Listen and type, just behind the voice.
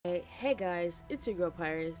Hey guys, it's your girl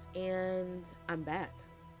Pyrus, and I'm back.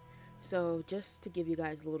 So, just to give you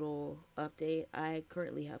guys a little update, I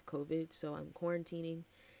currently have COVID, so I'm quarantining,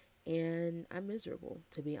 and I'm miserable,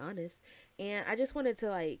 to be honest. And I just wanted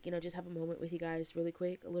to, just have a moment with you guys really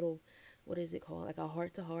quick. A little, what is it called? Like a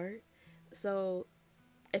heart to heart. So,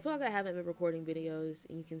 I feel like I haven't been recording videos,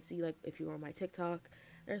 and you can see, like, if you're on my TikTok,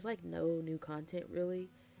 there's, like, no new content, really.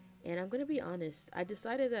 And I'm gonna be honest, I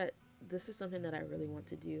decided that this is something that I really want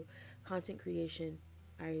to do. Content creation.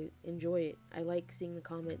 I enjoy it. I like seeing the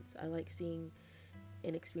comments. I like seeing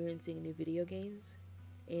and experiencing new video games.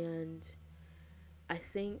 And I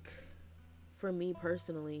think for me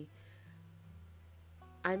personally,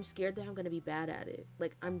 I'm scared that I'm going to be bad at it.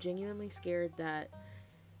 Like, I'm genuinely scared that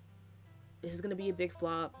this is going to be a big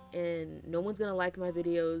flop and no one's going to like my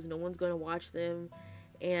videos. No one's going to watch them.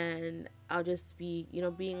 And I'll just be,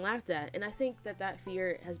 being laughed at. And I think that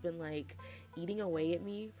fear has been, like, eating away at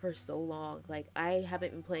me for so long. Like, I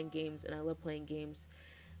haven't been playing games, and I love playing games.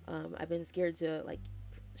 I've been scared to, like,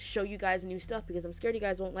 show you guys new stuff because I'm scared you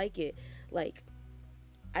guys won't like it. Like,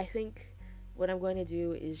 I think what I'm going to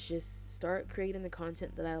do is just start creating the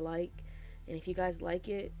content that I like. And if you guys like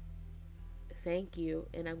it, thank you.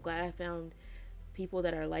 And I'm glad I found people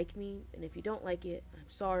that are like me. And if you don't like it,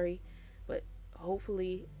 I'm sorry. But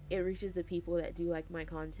hopefully it reaches the people that do like my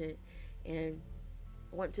content and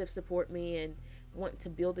want to support me and want to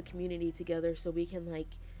build a community together so we can, like,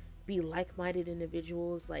 be like-minded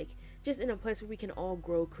individuals, like, just in a place where we can all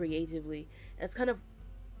grow creatively. That's kind of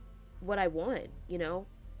what I want.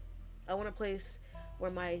 I want a place where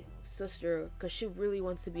my sister, because she really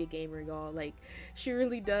wants to be a gamer, y'all, like, she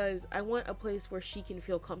really does. I want a place where she can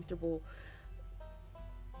feel comfortable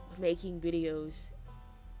making videos.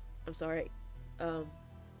 I'm sorry.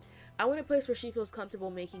 I want a place where she feels comfortable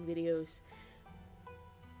making videos,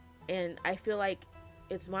 and I feel like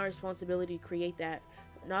it's my responsibility to create that,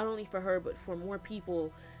 not only for her but for more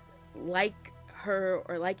people like her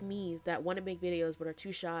or like me that want to make videos but are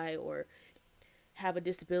too shy or have a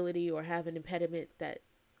disability or have an impediment that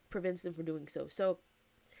prevents them from doing so. So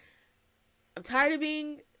I'm tired of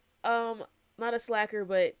being not a slacker,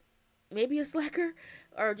 but maybe a slacker,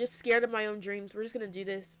 or just scared of my own dreams. We're just gonna do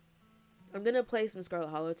this. I'm going to play some Scarlet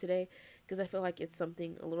Hollow today because I feel like it's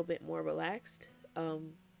something a little bit more relaxed.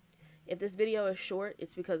 If this video is short,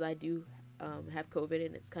 it's because I do have COVID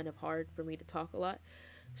and it's kind of hard for me to talk a lot.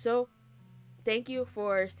 So, thank you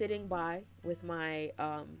for sitting by with my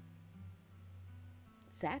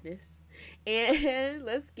sadness. And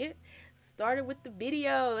let's get started with the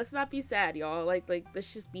video. Let's not be sad, y'all. Like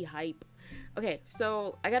let's just be hype. Okay,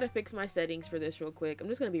 so I got to fix my settings for this real quick. I'm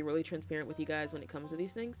just going to be really transparent with you guys when it comes to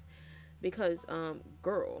these things. Because,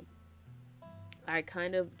 girl, I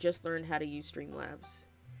kind of just learned how to use Streamlabs.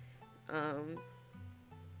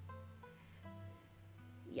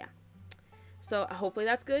 Yeah. So, hopefully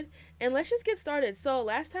that's good. And let's just get started. So,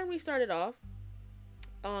 last time we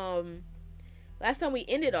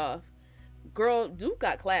ended off, girl, Duke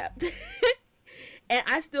got clapped. And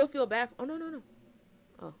I still feel bad. Oh, no.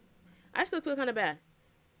 Oh. I still feel kind of bad.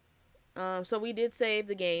 So we did save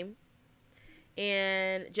the game.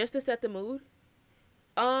 And just to set the mood,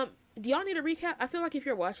 do y'all need a recap? I feel like if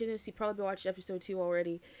you're watching this, you probably watched episode 2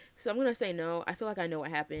 already. So I'm going to say no. I feel like I know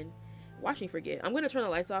what happened. Watch me forget. I'm going to turn the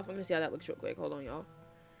lights off. I'm going to see how that looks real quick. Hold on, y'all.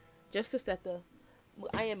 Just to set the...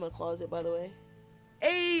 I am in a closet, by the way.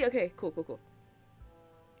 Hey! Okay, cool.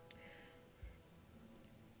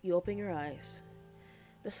 You open your eyes.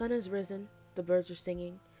 The sun has risen. The birds are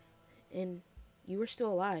singing. And you are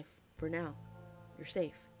still alive. For now. You're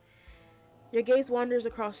safe. Your gaze wanders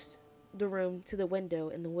across the room to the window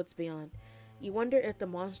in the woods beyond. You wonder if the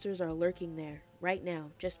monsters are lurking there, right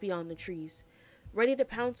now, just beyond the trees, ready to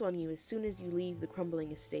pounce on you as soon as you leave the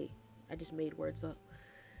crumbling estate. I just made words up.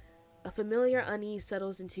 A familiar unease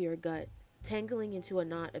settles into your gut, tangling into a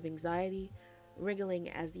knot of anxiety, wriggling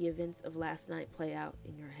as the events of last night play out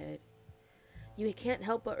in your head. You can't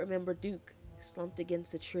help but remember Duke, slumped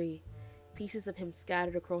against a tree, pieces of him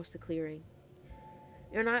scattered across the clearing.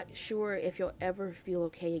 You're not sure if you'll ever feel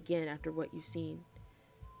okay again after what you've seen,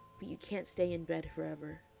 but you can't stay in bed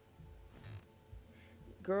forever.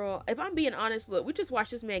 Girl, if I'm being honest, look, we just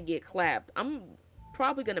watched this man get clapped. I'm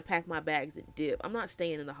probably gonna pack my bags and dip. I'm not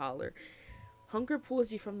staying in the holler. Hunger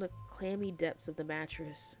pulls you from the clammy depths of the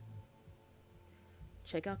mattress.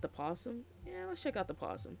 Check out the possum? Yeah, let's check out the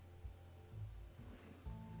possum.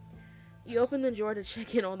 You open the drawer to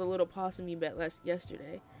check in on the little possum you met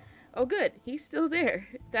yesterday. Oh, good. He's still there.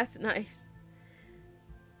 That's nice.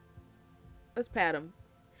 Let's pat him.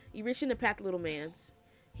 You reach in to pat the little man's.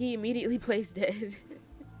 He immediately plays dead.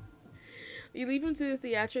 You leave him to his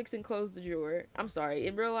theatrics and close the drawer. I'm sorry.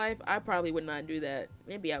 In real life, I probably would not do that.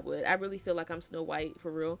 Maybe I would. I really feel like I'm Snow White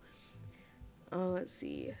for real. Let's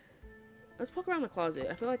see. Let's poke around the closet.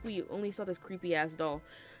 I feel like we only saw this creepy ass doll.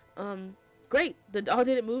 Great. The doll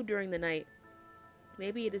didn't move during the night.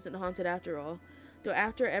 Maybe it isn't haunted after all. Though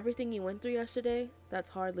after everything you went through yesterday, that's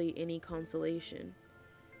hardly any consolation.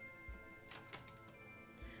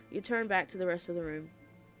 You turn back to the rest of the room.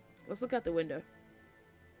 Let's look out the window.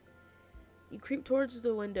 You creep towards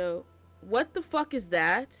the window. What the fuck is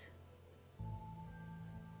that?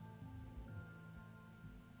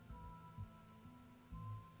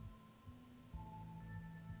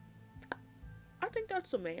 I think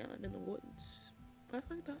that's a man in the woods. I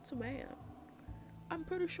think that's a man. I'm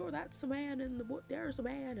pretty sure that's a man in the woods. There's a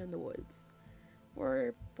man in the woods.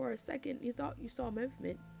 For a second, you thought you saw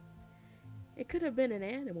movement. It could have been an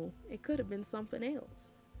animal. It could have been something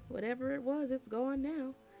else. Whatever it was, it's gone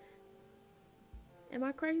now. Am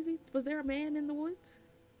I crazy? Was there a man in the woods?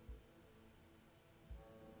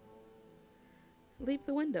 Leave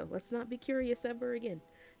the window. Let's not be curious ever again.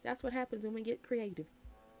 That's what happens when we get creative.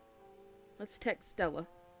 Let's text Stella.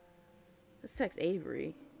 Let's text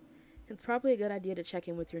Avery. It's probably a good idea to check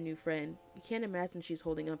in with your new friend. You can't imagine she's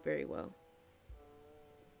holding up very well.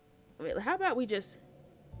 I mean, how about we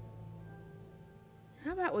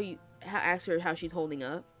ask her how she's holding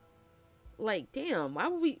up? Like, damn, why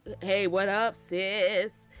would we... Hey, what up,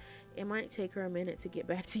 sis? It might take her a minute to get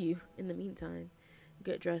back to you. In the meantime,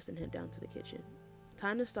 get dressed and head down to the kitchen.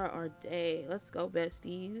 Time to start our day. Let's go,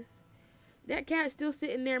 besties. That cat's still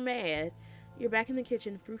sitting there mad. You're back in the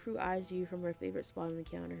kitchen. Frou-Frou eyes you from her favorite spot on the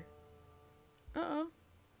counter. Uh-oh.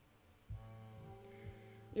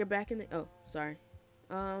 You're back in the... Oh, sorry.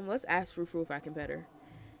 Let's ask Frou-Frou if I can pet her.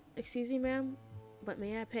 Excuse me, ma'am, but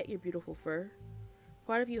may I pet your beautiful fur?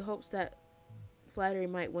 Part of you hopes that flattery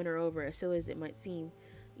might win her over, as silly as it might seem.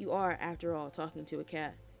 You are, after all, talking to a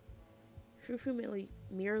cat. Frou-Frou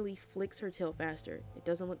merely flicks her tail faster. It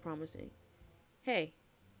doesn't look promising. Hey.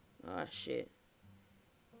 Oh, shit.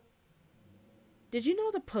 Did you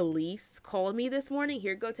know the police called me this morning?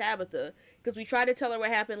 Here go Tabitha. Because we tried to tell her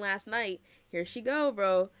what happened last night. Here she go,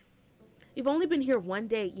 bro. You've only been here one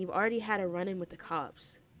day. You've already had a run-in with the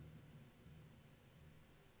cops.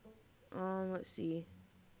 Let's see.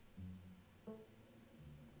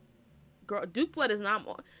 Girl, Duke blood is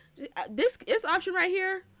not... This option right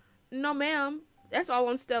here? No, ma'am. That's all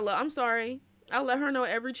on Stella. I'm sorry. I'll let her know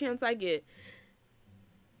every chance I get.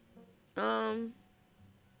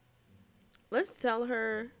 Let's tell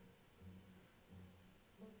her.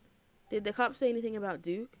 Did the cops say anything about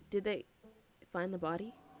Duke? Did they find the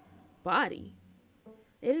body? Body?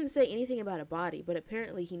 They didn't say anything about a body, but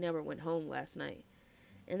apparently he never went home last night.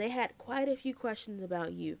 And they had quite a few questions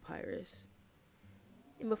about you, Pyrus.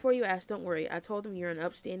 And before you ask, don't worry. I told them you're an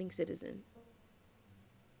upstanding citizen.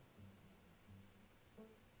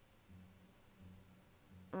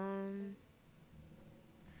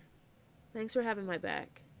 Thanks for having my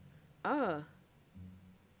back.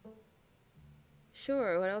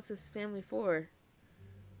 Sure, what else is family for?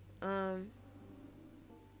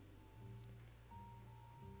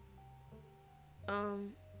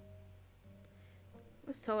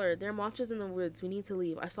 Let's tell her. There are monsters in the woods. We need to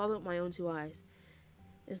leave. I saw them with my own two eyes.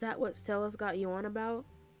 Is that what Stella's got you on about?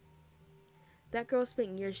 That girl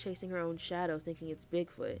spent years chasing her own shadow, thinking it's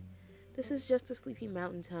Bigfoot. This is just a sleepy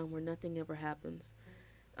mountain town where nothing ever happens.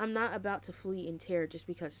 I'm not about to flee in terror just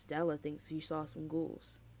because Stella thinks you saw some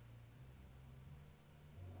ghouls.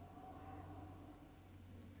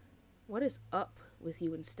 What is up with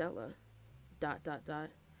you and Stella? ...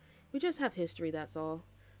 We just have history, that's all.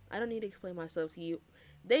 I don't need to explain myself to you.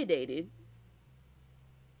 They dated.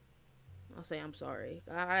 I'll say I'm sorry.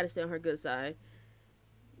 I gotta stay on her good side.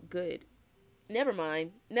 Good. Never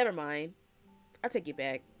mind. Never mind. I'll take it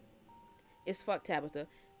back. It's fuck Tabitha.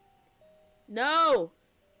 No!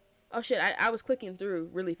 Oh shit, I was clicking through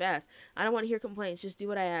really fast. I don't want to hear complaints. Just do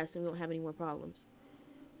what I asked and we won't have any more problems.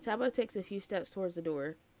 Tabitha takes a few steps towards the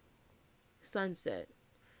door. Sunset.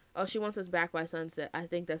 Oh, she wants us back by sunset. I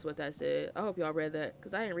think that's what that said. I hope y'all read that,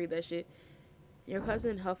 because I didn't read that shit. Your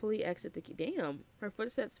cousin huffily exits the... Damn. Her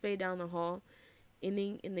footsteps fade down the hall,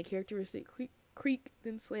 ending in the characteristic creak,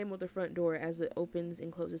 then slam with the front door as it opens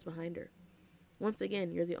and closes behind her. Once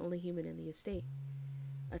again, you're the only human in the estate.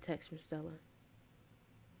 A text from Stella.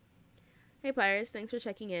 Hey, Pyrus. Thanks for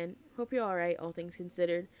checking in. Hope you're alright, all things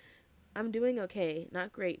considered. I'm doing okay.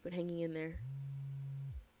 Not great, but hanging in there.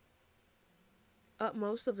 Up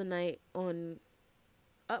most of the night on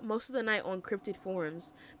cryptid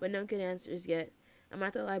forums, but no good answers yet. I'm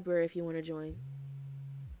at the library if you want to join.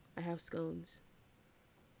 I have scones.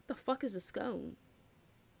 What the fuck is a scone?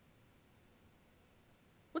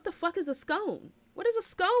 What the fuck is a scone? What is a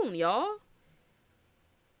scone, y'all?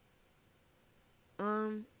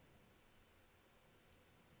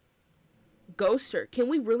 Ghost her. Can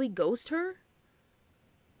we really ghost her?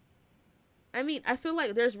 I mean, I feel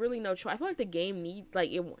like there's really no choice. I feel like the game need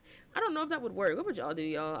like it. I don't know if that would work. What would y'all do,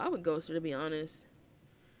 y'all? I would ghost her, to be honest.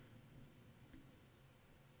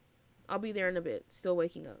 I'll be there in a bit. Still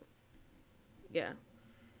waking up. Yeah.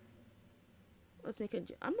 Let's make a.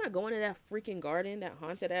 I'm not going to that freaking garden, that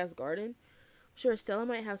haunted ass garden. Sure, Stella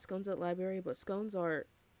might have scones at the library, but scones are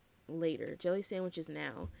later. Jelly sandwiches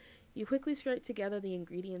now. You quickly scrape together the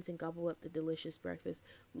ingredients and gobble up the delicious breakfast.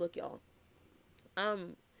 Look, y'all.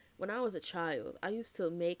 When I was a child, I used to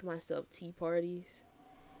make myself tea parties,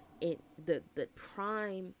 and the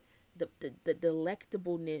prime, the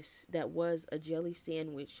delectableness that was a jelly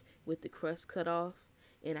sandwich with the crust cut off,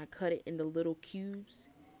 and I cut it into little cubes.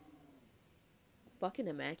 Fucking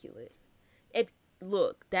immaculate. If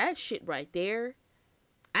look, that shit right there,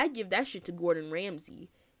 I give that shit to Gordon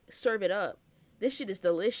Ramsay. Serve it up. This shit is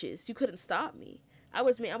delicious. You couldn't stop me. I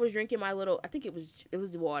was drinking my little, I think it was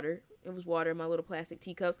water. It was water in my little plastic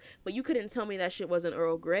teacups, but you couldn't tell me that shit wasn't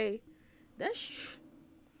Earl Grey.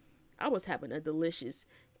 I was having a delicious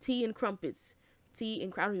tea and crumpets. I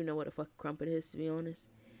don't even know what a fucking crumpet is, to be honest.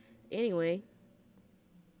 Anyway,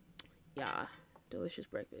 yeah, delicious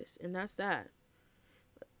breakfast. And that's that.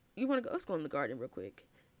 You want to go? Let's go in the garden real quick.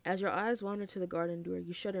 As your eyes wander to the garden door,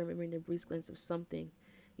 you shudder, remembering the brief glance of something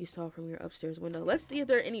you saw from your upstairs window. Let's see if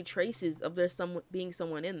there are any traces of there being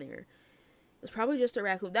someone in there. It's probably just a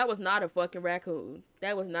raccoon. That was not a fucking raccoon.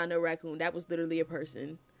 That was not no raccoon. That was literally a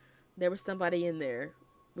person. There was somebody in there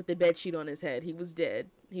with the bed sheet on his head. He was dead.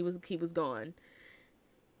 He was gone.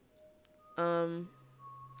 To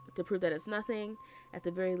prove that it's nothing, at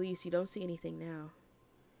the very least, you don't see anything now.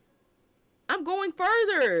 I'm going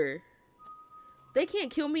further. They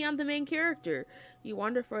can't kill me. I'm the main character. You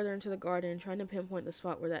wander further into the garden, trying to pinpoint the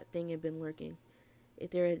spot where that thing had been lurking,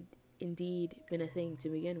 if there had indeed been a thing to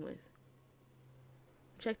begin with.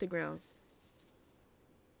 Check the ground.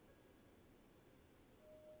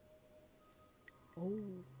 Oh,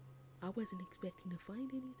 I wasn't expecting to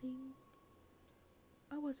find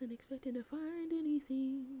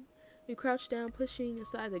anything. You crouch down, pushing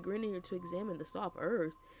aside the grenier to examine the soft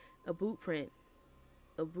earth. A boot print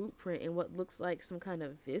in what looks like some kind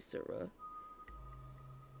of viscera.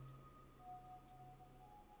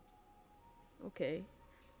 Okay.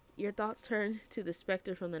 Your thoughts turn to the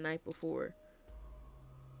specter from the night before.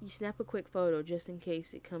 You snap a quick photo just in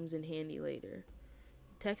case it comes in handy later.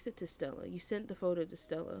 Text it to Stella. You sent the photo to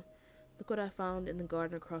Stella. Look what I found in the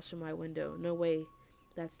garden across from my window. No way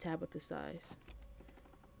that's Tabitha's size.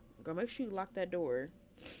 Girl, make sure you lock that door.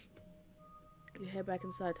 You head back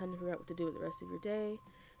inside. Time to figure out what to do with the rest of your day.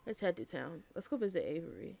 Let's head to town. Let's go visit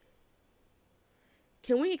Avery.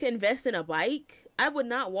 Can we invest in a bike? I would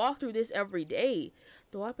not walk through this every day.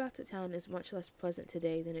 The walk back to town is much less pleasant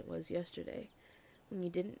today than it was yesterday, when you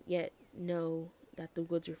didn't yet know that the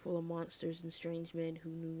woods are full of monsters and strange men who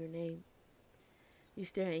knew your name. You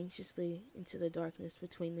stare anxiously into the darkness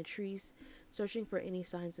between the trees, searching for any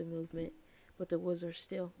signs of movement, but the woods are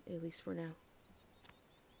still, at least for now.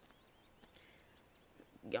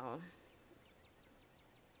 Y'all,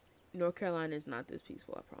 North Carolina is not this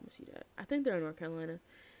peaceful, I promise you that. I think they're in North Carolina.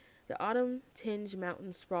 The autumn-tinged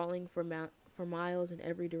mountains sprawling for miles in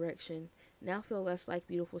every direction now feel less like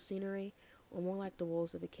beautiful scenery, or more like the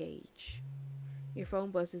walls of a cage. Your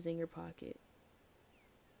phone buzzes in your pocket.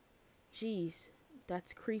 Jeez,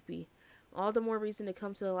 that's creepy. All the more reason to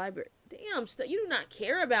come to the library. Damn, you do not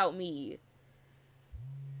care about me.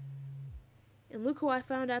 And look who I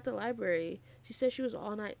found at the library. She said she was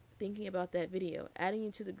all night thinking about that video. Adding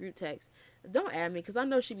you to the group text. Don't add me, because I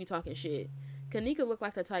know she be talking shit. Kanika looked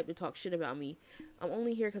like the type to talk shit about me. I'm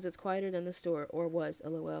only here because it's quieter than the store, or was,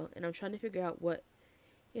 lol. And I'm trying to figure out what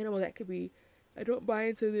animal that could be. I don't buy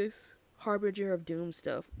into this harbinger of doom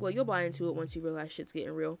stuff. Well, you'll buy into it once you realize shit's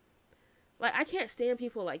getting real. Like, I can't stand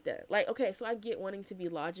people like that. Like, okay, so I get wanting to be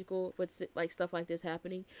logical with, like, stuff like this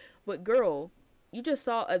happening. But, girl, you just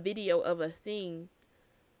saw a video of a thing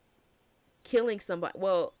killing somebody.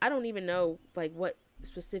 Well, I don't even know, like, what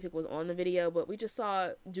specific was on the video, but we just saw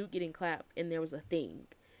Duke getting clapped, and there was a thing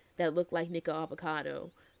that looked like Nika Avocado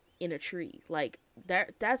in a tree. Like,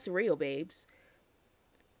 that's real, babes.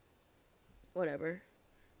 Whatever.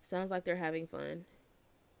 Sounds like they're having fun.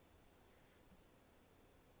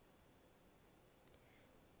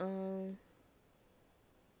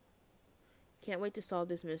 Can't wait to solve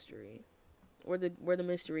this mystery. We're the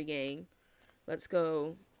mystery gang. Let's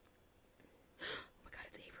go. Oh my god,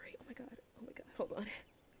 it's Avery. Hold on.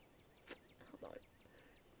 Hold on.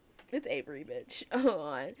 It's Avery, bitch. Hold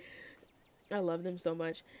on. I love them so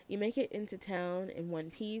much. You make it into town in one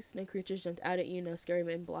piece. No creatures jumped out at you. No scary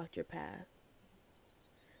men blocked your path.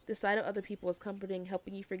 The sight of other people is comforting,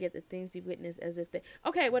 helping you forget the things you witnessed as if they...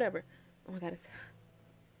 Okay, whatever. Oh my god, it's...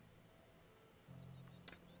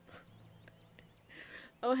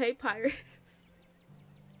 Oh, hey, Pyrus.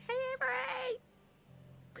 Hey, Avery!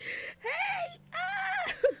 Hey! Ah!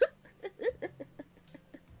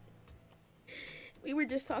 We were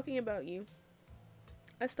just talking about you.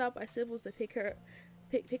 I stopped by Sybil's to pick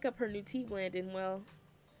up her new tea blend, and well,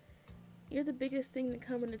 you're the biggest thing to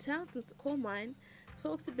come into town since the coal mine.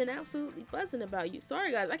 Folks have been absolutely buzzing about you.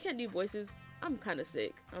 Sorry guys, I can't do voices. I'm kind of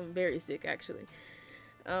sick. I'm very sick actually.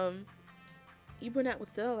 You went out with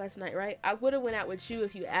Stella last night, right? I would have went out with you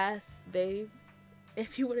if you asked, babe.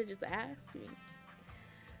 If you would have just asked me.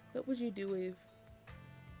 What would you do if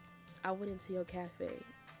I went into your cafe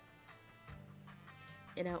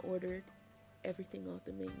and I ordered everything off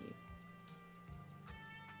the menu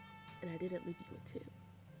and I didn't leave you a tip,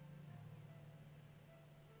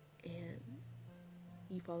 and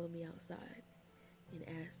you follow me outside and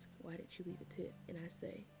ask, why did you leave a tip? And I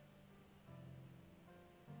say,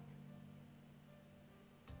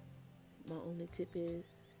 my only tip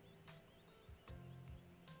is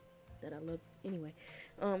that I love... Anyway,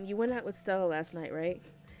 you went out with Stella last night, right?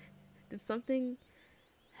 Did something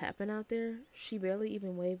happen out there? She barely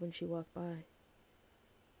even waved when she walked by.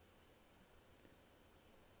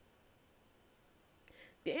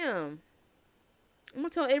 Damn. I'm gonna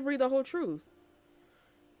tell Avery the whole truth.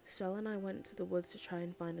 Stella and I went into the woods to try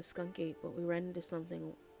and find a skunk ape, but we ran into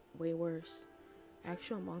something way worse.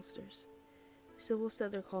 Actual monsters. Sybil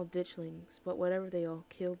said they're called ditchlings, but whatever they are,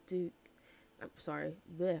 killed Duke,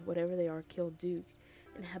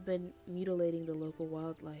 and have been mutilating the local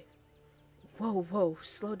wildlife. Whoa, whoa,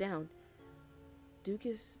 slow down. Duke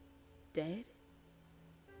is dead?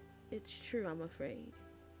 It's true, I'm afraid.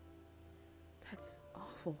 That's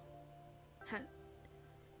awful.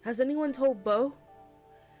 Has anyone told Beau?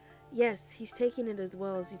 Yes, he's taking it as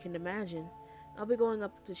well as you can imagine. I'll be going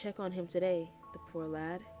up to check on him today, the poor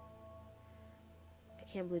lad. I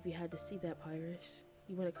can't believe you had to see that, Pyrus.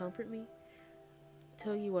 You want to comfort me?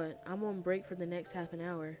 Tell you what, I'm on break for the next half an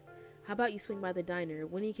hour. How about you swing by the diner?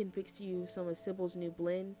 Winnie can fix you some of Sybil's new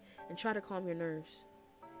blend and try to calm your nerves.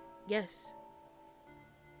 Yes.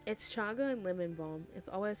 It's chaga and lemon balm. It's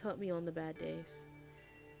always helped me on the bad days.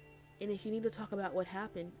 And if you need to talk about what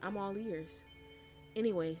happened, I'm all ears.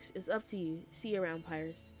 Anyways, it's up to you. See you around,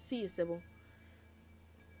 Pyrus. See you, Sybil.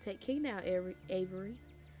 Take care now, Avery.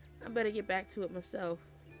 I better get back to it myself.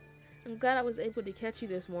 I'm glad I was able to catch you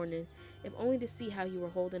this morning, if only to see how you were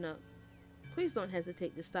holding up. Please don't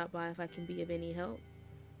hesitate to stop by if I can be of any help.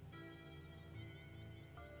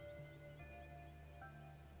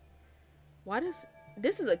 Why does...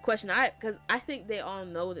 This is a question, because I think they all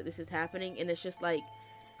know that this is happening, and it's just like,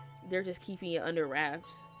 they're just keeping it under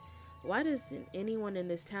wraps. Why doesn't anyone in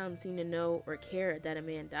this town seem to know or care that a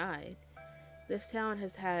man died? This town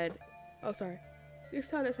has had... This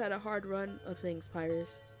town has had a hard run of things,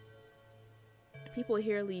 Pyrus. People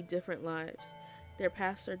here lead different lives. Their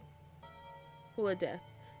pasts are full of death.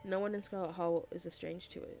 No one in Scarlet Hall is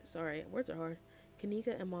estranged to it. Sorry, words are hard.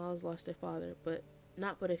 Kanika and Miles lost their father, but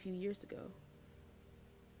not a few years ago.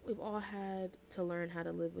 We've all had to learn how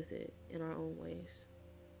to live with it in our own ways.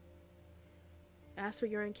 As for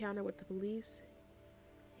your encounter with the police,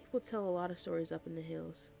 people tell a lot of stories up in the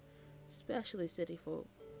hills, especially city folk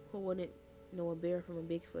who wouldn't know a bear from a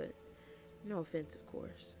Bigfoot. No offense, of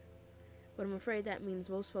course. But I'm afraid that means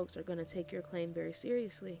most folks are going to take your claim very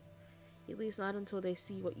seriously, at least not until they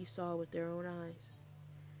see what you saw with their own eyes.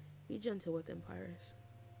 Be gentle with them, Pyrus.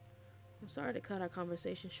 I'm sorry to cut our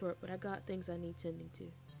conversation short, but I got things I need tending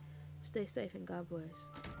to. Stay safe and God bless.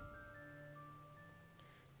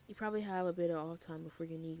 You probably have a bit of off time before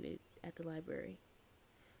you need it at the library.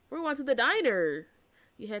 We're going to the diner!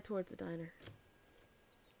 You head towards the diner.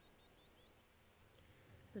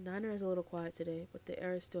 The diner is a little quiet today, but the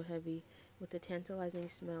air is still heavy with the tantalizing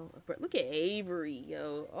smell of bread. Look at Avery,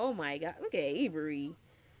 yo. Oh my god, look at Avery.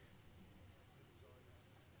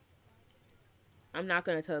 I'm not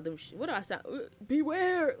gonna tell them. What do I sound?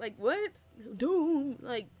 Beware! Like, what? Doom!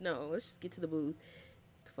 Like, no, let's just get to the booth.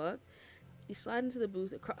 The fuck? You slide into the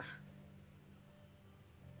booth across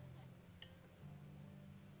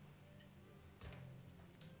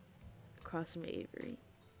from Avery.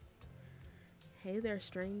 Hey there,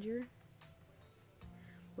 stranger.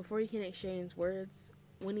 Before you can exchange words,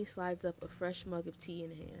 Winnie slides up a fresh mug of tea in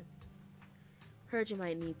hand. Heard you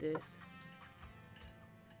might need this.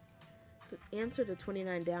 The answer to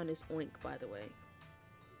 29 down is oink, by the way.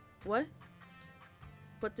 What?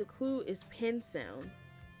 But the clue is pen sound.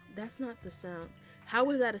 That's not the sound. How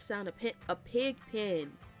is that a sound? A pig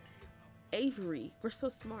pen. Avery, we're so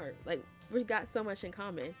smart. Like, we got so much in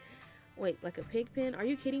common. Wait, like a pig pen? Are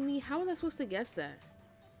you kidding me? How was I supposed to guess that?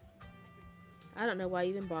 I don't know why I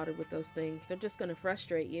even bothered with those things. They're just gonna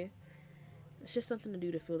frustrate you. It's just something to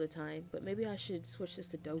do to fill the time, but maybe I should switch this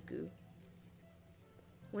to Doku.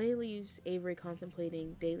 Winnie leaves Avery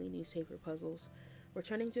contemplating daily newspaper puzzles,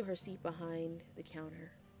 returning to her seat behind the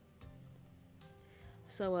counter.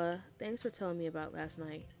 So, thanks for telling me about last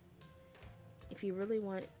night. If you really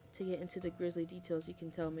want to get into the grisly details, you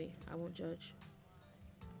can tell me. I won't judge.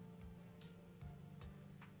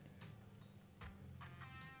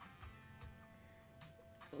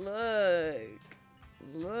 Look.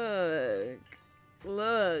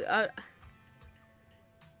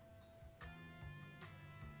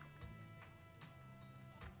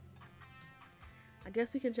 I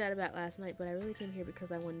guess we can chat about last night, but I really came here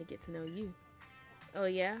because I wanted to get to know you. Oh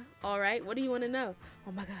yeah? Alright, what do you want to know?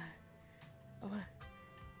 Oh my god. Oh,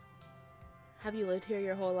 have you lived here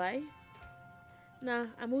your whole life? Nah,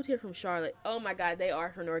 I moved here from Charlotte. Oh my god, they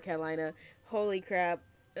are from North Carolina. Holy crap.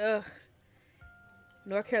 Ugh.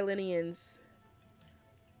 North Carolinians.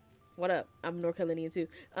 What up? I'm North Carolinian too.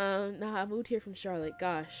 Nah, I moved here from Charlotte.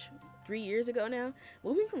 Gosh, 3 years ago now.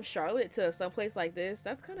 Moving from Charlotte to someplace like this,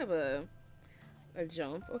 that's kind of a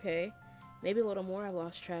jump. Okay. Maybe a little more. I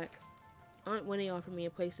lost track. Aunt Winnie offered me a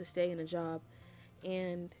place to stay and a job.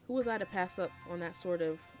 And who was I to pass up on that sort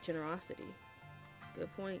of generosity? Good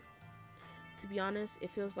point. To be honest, it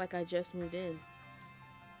feels like I just moved in.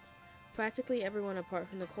 Practically everyone apart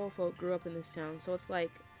from the Cole folk grew up in this town, so it's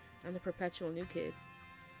like I'm the perpetual new kid.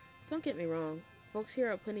 Don't get me wrong, folks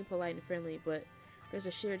here are plenty polite and friendly, but there's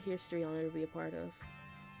a shared history I'll never be a part of.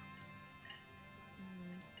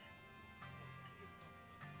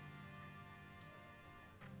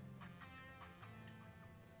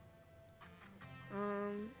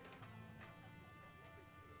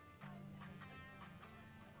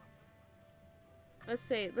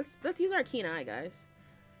 Let's use our keen eye, guys.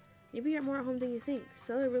 Maybe you're more at home than you think.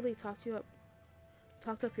 Stella really talked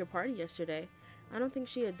up your party yesterday. I don't think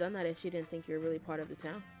she had done that if she didn't think you were really part of the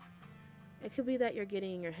town. It could be that you're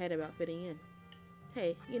getting in your head about fitting in.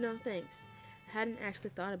 Hey, thanks. I hadn't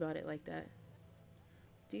actually thought about it like that.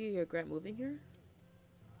 Do you regret moving here?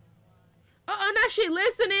 Uh-oh, now she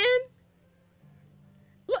listening!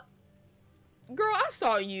 Look! Girl, I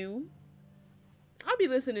saw you. I'll be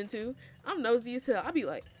listening too. I'm nosy as hell. I'll be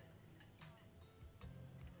like...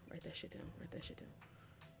 Write that shit down.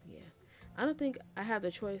 Yeah. I don't think I have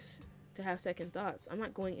the choice to have second thoughts. I'm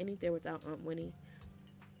not going anywhere without Aunt Winnie.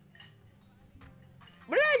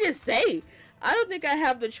 What did I just say? I don't think I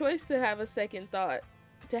have the choice to have a second thought.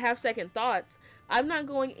 To have second thoughts. I'm not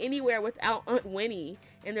going anywhere without Aunt Winnie.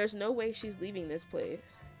 And there's no way she's leaving this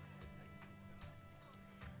place.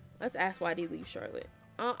 Let's ask why did he leave Charlotte.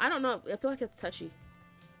 I don't know. I feel like it's touchy.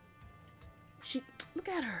 Look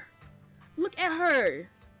at her. Look at her.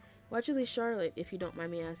 Why'd you leave Charlotte, if you don't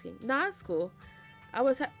mind me asking? Nah, it's cool.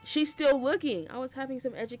 She's still looking. I was having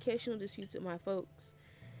some educational disputes with my folks.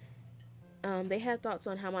 They had thoughts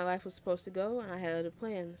on how my life was supposed to go, and I had other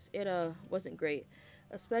plans. It, wasn't great,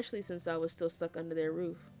 especially since I was still stuck under their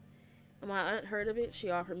roof. When my aunt heard of it,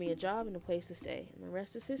 she offered me a job and a place to stay, and the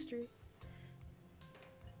rest is history.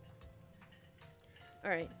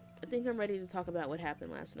 Alright, I think I'm ready to talk about what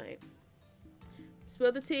happened last night.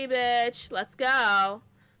 Spill the tea, bitch. Let's go.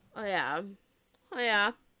 Oh,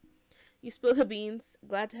 yeah. You spilled the beans.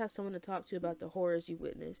 Glad to have someone to talk to about the horrors you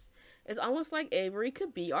witnessed. It's almost like Avery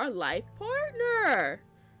could be our life partner.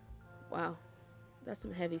 Wow, that's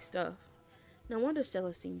some heavy stuff. No wonder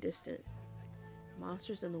Stella seemed distant.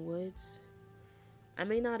 Monsters in the woods. I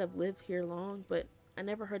may not have lived here long, but I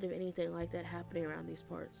never heard of anything like that happening around these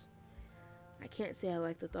parts. I can't say I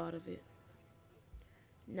like the thought of it.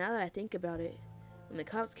 Now that I think about it, when the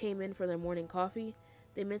cops came in for their morning coffee,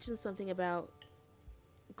 they mentioned something about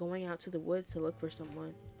going out to the woods to look for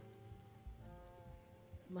someone.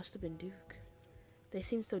 Must have been Duke. They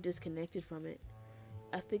seemed so disconnected from it.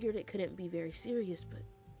 I figured it couldn't be very serious, but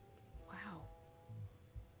wow.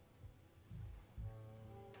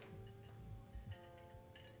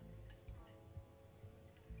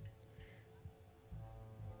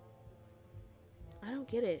 I don't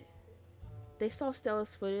get it. They saw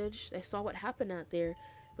Stella's footage, they saw what happened out there,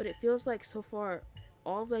 but it feels like so far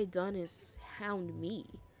all they've done is hound me.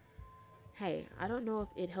 Hey, I don't know if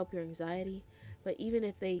it'd help your anxiety, but even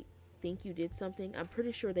if they think you did something, I'm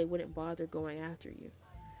pretty sure they wouldn't bother going after you.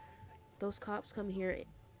 Those cops come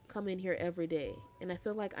come in here every day, and I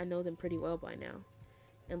feel like I know them pretty well by now.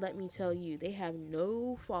 And let me tell you, they have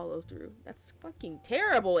no follow through. That's fucking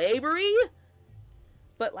terrible, Avery.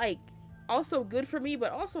 But like, also good for me,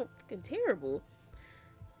 but also fucking terrible.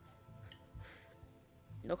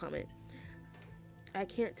 No comment. I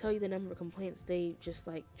can't tell you the number of complaints they just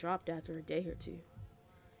like dropped after a day or two.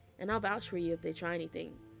 And I'll vouch for you if they try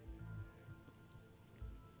anything.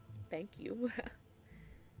 Thank you.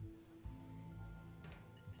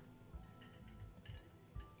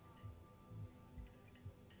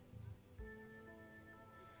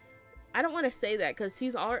 I don't want to say that because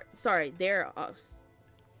he's all sorry. They're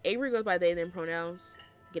Avery goes by they them pronouns.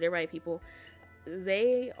 Get it right, people.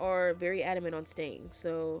 They are very adamant on staying.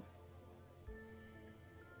 So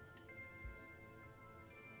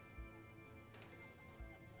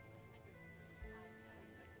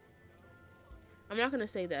I'm not gonna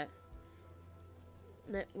say that.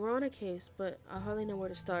 We're on a case, but I hardly know where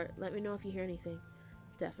to start. Let me know if you hear anything.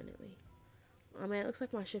 Definitely. Oh man, it looks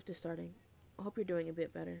like my shift is starting. I hope you're doing a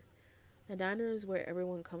bit better. The diner is where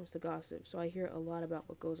everyone comes to gossip, so I hear a lot about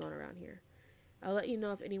what goes on around here. I'll let you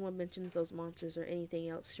know if anyone mentions those monsters or anything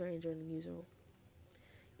else strange or unusual.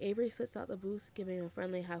 Avery sits out the booth, giving a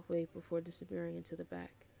friendly halfway before disappearing into the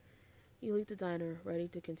back. You leave the diner, ready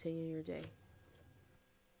to continue your day.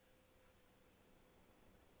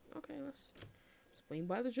 Okay, let's swing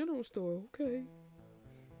by the general store. Okay.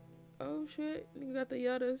 Oh shit, you got the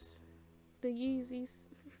Yuttas, the Yeezys.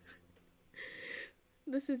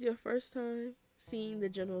 This is your first time seeing the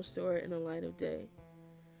general store in the light of day.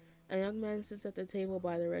 A young man sits at the table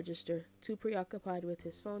by the register, too preoccupied with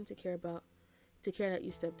his phone to care that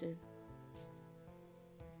you stepped in.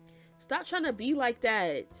 Stop trying to be like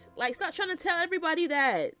that. Like, stop trying to tell everybody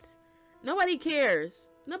that. Nobody cares.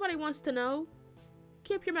 Nobody wants to know.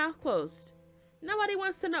 Keep your mouth closed. Nobody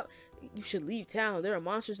wants to know. You should leave town. There are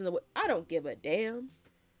monsters in the way. I don't give a damn.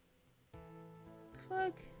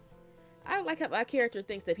 Fuck. I don't like how my character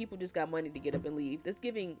thinks that people just got money to get up and leave. It's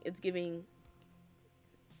giving.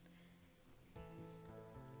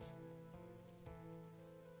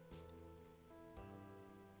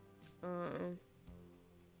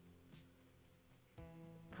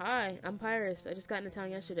 Hi, I'm Pyrus. I just got into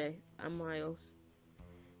town yesterday. I'm Miles.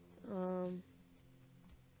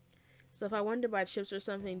 So if I wanted to buy chips or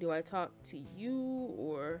something, do I talk to you,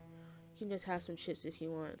 or you can just have some chips if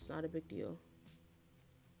you want? It's not a big deal.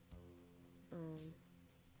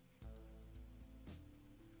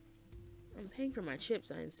 I'm paying for my chips,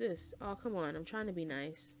 I insist. Oh, come on, I'm trying to be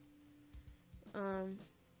nice.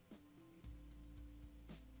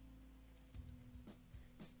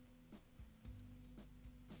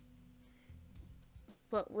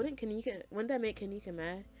 But wouldn't that make Kanika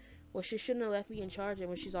mad? Well, she shouldn't have left me in charge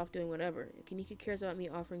when she's off doing whatever. If Kanika cares about me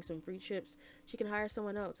offering some free chips, she can hire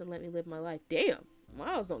someone else and let me live my life. Damn!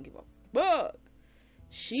 Miles don't give a fuck!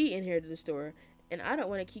 She inherited the store, and I don't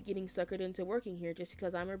want to keep getting suckered into working here just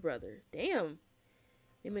because I'm her brother. Damn!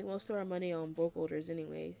 We make most of our money on bulk orders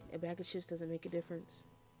anyway. A bag of chips doesn't make a difference.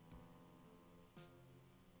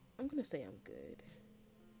 I'm gonna say I'm good.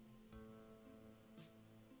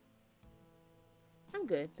 I'm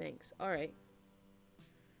good, thanks. Alright.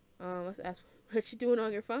 Let's ask what you doing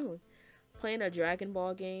on your phone. Playing a Dragon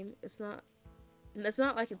Ball game. It's not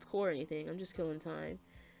like it's core or anything. I'm just killing time.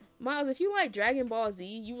 Miles, if you like Dragon Ball Z,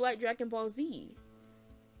 you like Dragon Ball Z.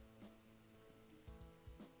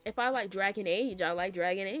 If I like Dragon Age, I like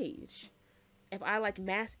Dragon Age. If I like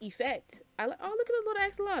Mass Effect, I like. Oh, look at the little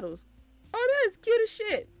axolotls. Oh, that is cute as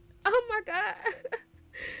shit. Oh my god.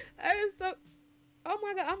 That is so. Oh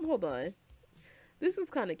my god. Hold on. This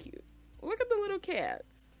is kind of cute. Look at the little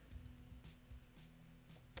cats.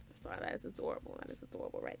 Sorry, that is adorable. That is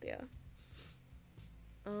adorable right there.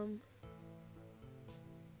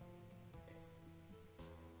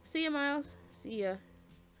 See ya, Miles. See ya.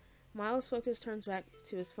 Miles' focus turns back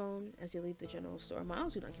to his phone as you leave the general store.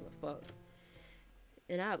 Miles do not give a fuck.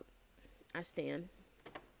 And I stand.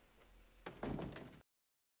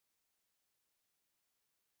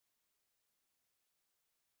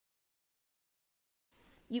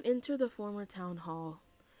 You enter the former town hall.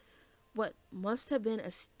 What must have been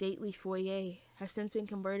a stately foyer has since been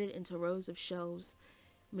converted into rows of shelves.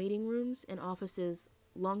 Meeting rooms and offices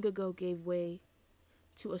long ago gave way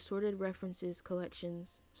to assorted reference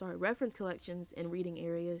collections and reading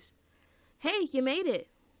areas. Hey, you made it!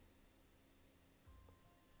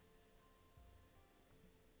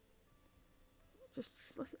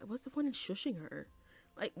 What's the point in shushing her?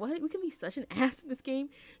 Like, what? We can be such an ass in this game.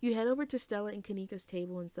 You head over to Stella and Kanika's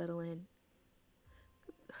table and settle in.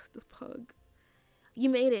 This pug. You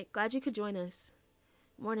made it. Glad you could join us.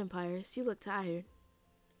 Morning, Pyrus. You look tired.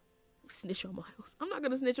 Snitch on Miles. I'm not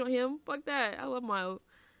gonna snitch on him. Fuck that. I love Miles.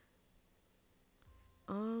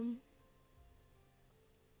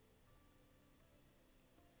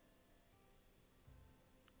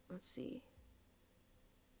 Let's see.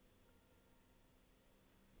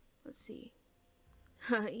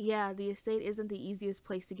 Yeah, the estate isn't the easiest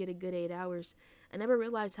place to get a good 8 hours. I never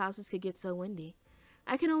realized houses could get so windy.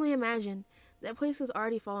 I can only imagine. That place was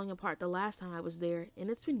already falling apart the last time I was there, and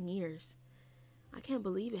it's been years. I can't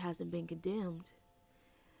believe it hasn't been condemned.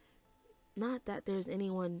 Not that there's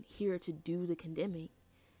anyone here to do the condemning.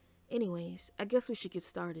 Anyways, I guess we should get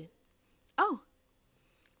started. Oh!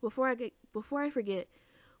 Before I forget,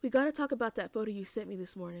 we gotta talk about that photo you sent me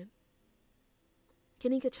this morning.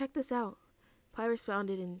 Kanika, check this out. Pyrus found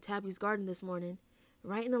it in Tabby's garden this morning,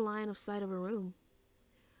 right in the line of sight of her room.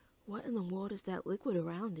 What in the world is that liquid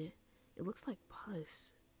around it? It looks like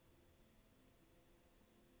pus.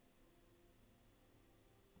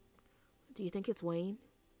 Do you think it's Wayne?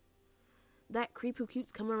 That creep who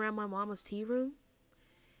keeps coming around my mama's tea room?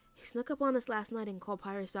 He snuck up on us last night and called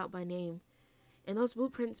Pyrus out by name, and those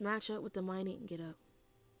boot prints match up with the mining get up.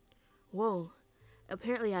 Whoa,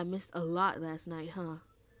 apparently I missed a lot last night, huh?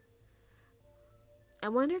 I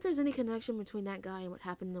wonder if there's any connection between that guy and what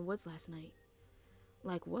happened in the woods last night.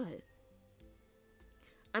 Like what?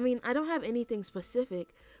 I mean, I don't have anything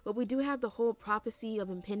specific, but we do have the whole prophecy of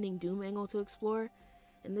impending doom angle to explore,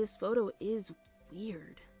 and this photo is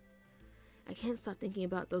weird. I can't stop thinking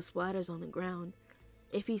about those splatters on the ground.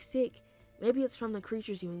 If he's sick, maybe it's from the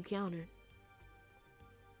creatures you encountered.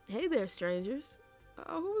 Hey there, strangers.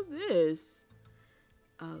 Who's this?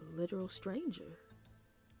 A literal stranger.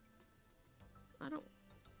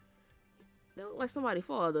 They look like somebody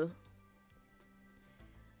father.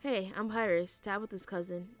 Hey, I'm Pyrus, Tabitha's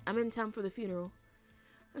cousin. I'm in town for the funeral.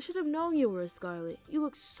 I should have known you were a Scarlet. You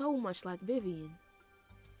look so much like Vivian.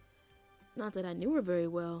 Not that I knew her very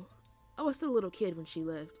well. I was still a little kid when she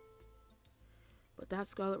left. But that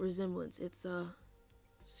Scarlet resemblance, it's,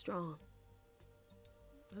 strong.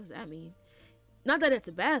 What does that mean? Not that it's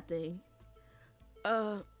a bad thing.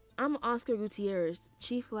 I'm Oscar Gutierrez,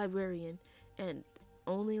 Chief Librarian, and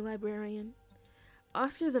only librarian.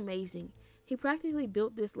 Oscar's amazing. He practically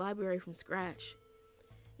built this library from scratch.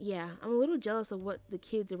 Yeah, I'm a little jealous of what the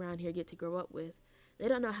kids around here get to grow up with. They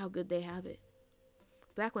don't know how good they have it.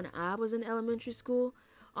 Back when I was in elementary school,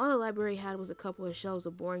 all the library had was a couple of shelves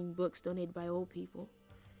of boring books donated by old people.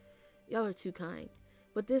 Y'all are too kind.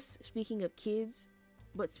 Speaking of kids,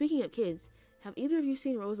 have either of you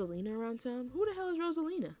seen Rosalina around town? Who the hell is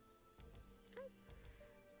Rosalina?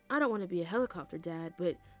 I don't want to be a helicopter dad,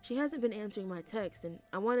 but she hasn't been answering my texts, and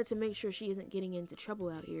I wanted to make sure she isn't getting into trouble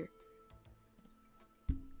out here.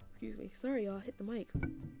 Excuse me. Sorry, y'all. Hit the mic.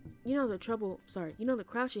 You know the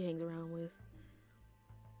crowd she hangs around with.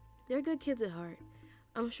 They're good kids at heart.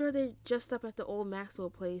 I'm sure they're just up at the old Maxwell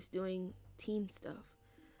place doing teen stuff.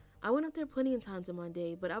 I went up there plenty of times in my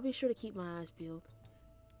day, but I'll be sure to keep my eyes peeled.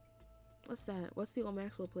 What's that? What's the old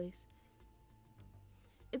Maxwell place?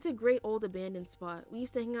 It's a great old abandoned spot. We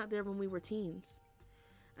used to hang out there when we were teens.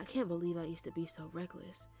 I can't believe I used to be so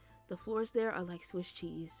reckless. The floors there are like Swiss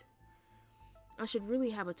cheese. I should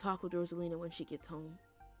really have a talk with Rosalina when she gets home.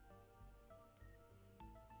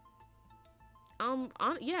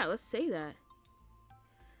 Yeah, let's say that.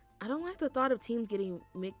 I don't like the thought of teens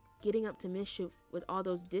getting up to mischief with all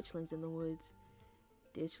those ditchlings in the woods.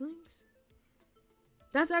 Ditchlings?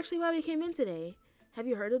 That's actually why we came in today. Have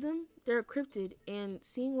you heard of them? They're a cryptid, and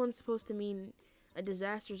seeing one's supposed to mean a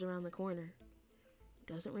disaster's around the corner.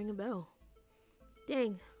 Doesn't ring a bell.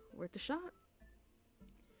 Dang, worth a shot.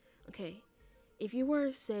 Okay, if you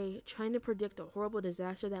were, say, trying to predict a horrible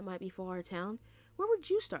disaster that might befall our town, where would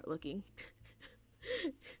you start looking?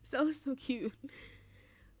 Stella's so cute.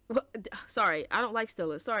 Well, sorry, I don't like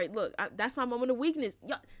Stella. Sorry, look, that's my moment of weakness.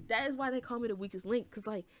 Yeah, that is why they call me the weakest link, because,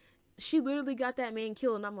 like, she literally got that man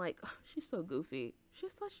killed, and I'm like, oh, she's so goofy.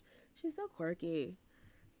 She's so quirky.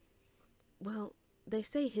 Well, they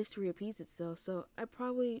say history repeats itself, so I'd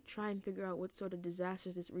probably try and figure out what sort of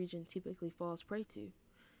disasters this region typically falls prey to.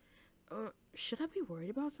 Should I be worried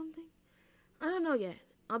about something? I don't know yet.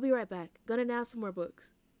 I'll be right back. Gonna nab some more books.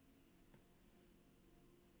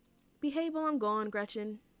 Behave while I'm gone,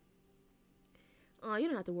 Gretchen. Aw, you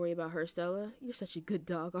don't have to worry about her, Stella. You're such a good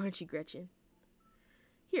dog, aren't you, Gretchen?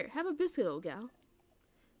 Here, have a biscuit, old gal.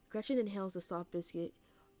 Gretchen inhales the soft biscuit,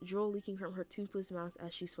 drool leaking from her toothless mouth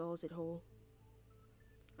as she swallows it whole.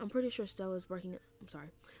 I'm pretty sure Stella's barking out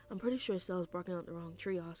the wrong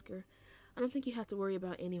tree, Oscar. I don't think you have to worry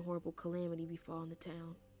about any horrible calamity befalling the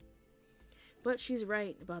town. But she's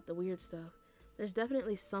right about the weird stuff. There's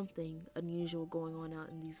definitely something unusual going on out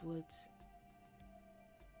in these woods.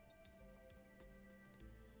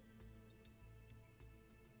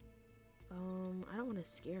 I don't want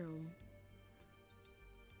to scare him.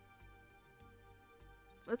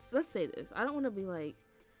 Let's say this. I don't want to be like,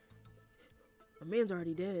 a man's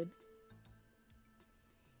already dead.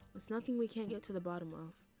 It's nothing we can't get to the bottom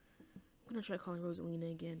of. I'm gonna try calling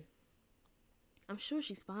Rosalina again. I'm sure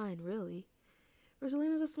she's fine, really.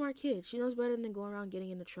 Rosalina's a smart kid. She knows better than to go around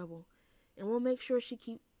getting into trouble. And we'll make sure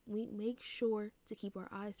we make sure to keep our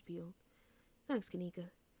eyes peeled. Thanks,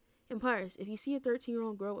 Kanika. And Pyrus, if you see a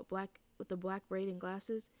 13-year-old girl with the black braid and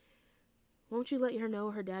glasses, won't you let her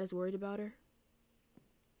know her dad is worried about her?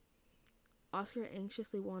 Oscar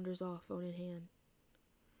anxiously wanders off, phone in hand.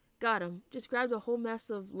 Got him. Just grabbed a whole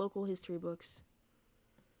mess of local history books.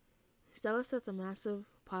 Stella sets a massive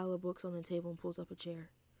pile of books on the table and pulls up a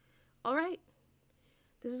chair. All right.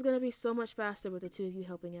 This is going to be so much faster with the two of you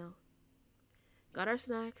helping out. Got our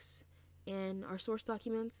snacks and our source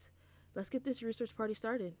documents. Let's get this research party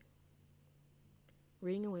started.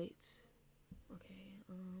 Reading awaits. Okay,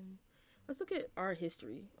 let's look at our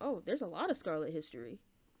history. Oh, there's a lot of Scarlet history.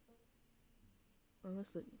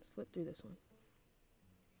 Let's slip through this one.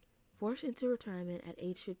 Forced into retirement at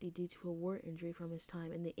age 50 due to a war injury from his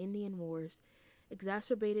time in the Indian Wars,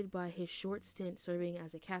 exacerbated by his short stint serving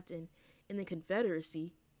as a captain in the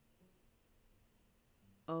Confederacy.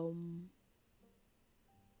 I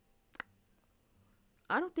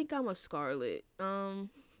don't think I'm a Scarlet. I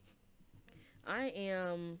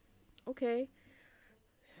am. Okay.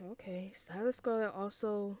 Silas Scarlet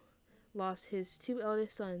also lost his two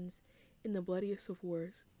eldest sons in the bloodiest of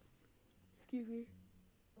wars. Excuse me.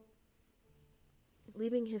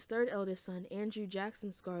 Leaving his third eldest son, Andrew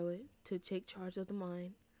Jackson Scarlet, to take charge of the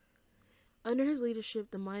mine. Under his leadership,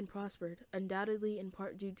 the mine prospered, undoubtedly in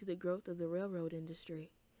part due to the growth of the railroad industry.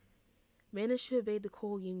 Managed to evade the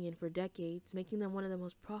coal union for decades, making them one of the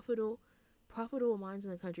most profitable mines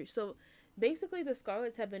in the country. So basically the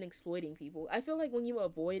Scarlets have been exploiting people. I feel like when you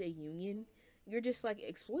avoid a union, you're just like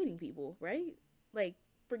exploiting people, right? Like,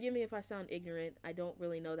 forgive me if I sound ignorant. I don't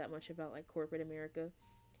really know that much about like corporate America.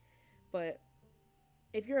 But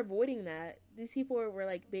if you're avoiding that, these people were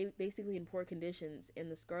like basically in poor conditions,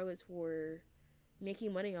 and the Scarlets were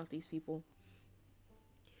making money off these people.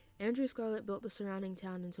 Andrew Scarlet built the surrounding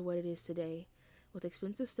town into what it is today, with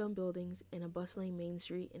expensive stone buildings and a bustling main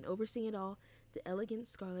street, and overseeing it all, the elegant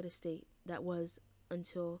Scarlet estate that was,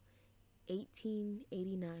 until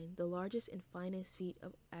 1889, the largest and finest feat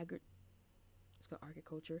of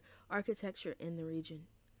architecture in the region.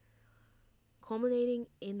 Culminating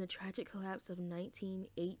in the tragic collapse of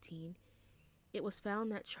 1918, it was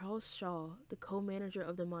found that Charles Shaw, the co-manager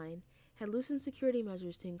of the mine, had loosened security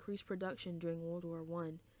measures to increase production during World War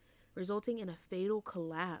I, resulting in a fatal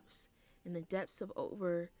collapse in the depths of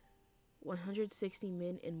over 160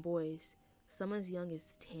 men and boys, some as young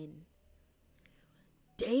as 10.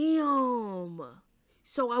 Damn!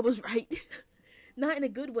 So I was right. Not in a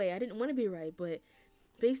good way. I didn't want to be right, but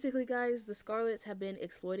basically, guys, the Scarlets have been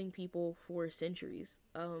exploiting people for centuries.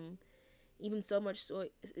 Even so much so,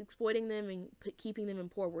 exploiting them and keeping them in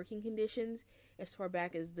poor working conditions as far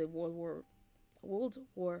back as the World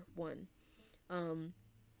War One.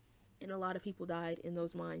 And a lot of people died in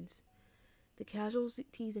those mines. The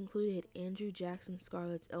casualties included Andrew Jackson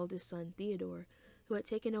Scarlet's eldest son, Theodore, who had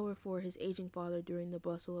taken over for his aging father during the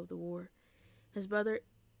bustle of the war. His brother,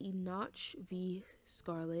 Enoch V.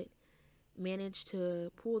 Scarlet, managed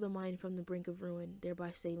to pull the mine from the brink of ruin,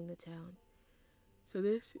 thereby saving the town. So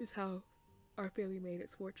this is how our family made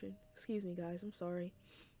its fortune. Excuse me, guys. I'm sorry.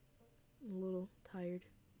 I'm a little tired.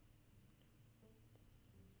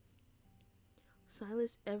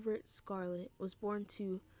 Silas Everett Scarlet was born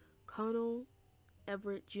to Colonel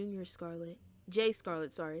Everett Jr. J. Scarlet,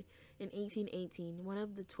 in 1818, one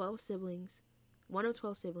of 12 siblings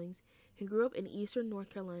who grew up in eastern North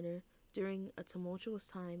Carolina during a tumultuous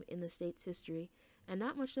time in the state's history, and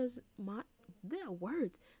not much is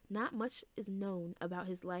known about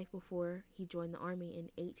his life before he joined the army in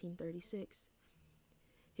 1836.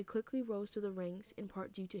 He quickly rose to the ranks, in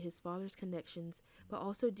part due to his father's connections, but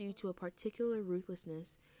also due to a particular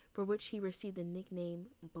ruthlessness for which he received the nickname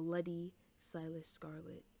Bloody Silas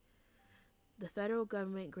Scarlet. The federal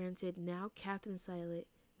government granted now Captain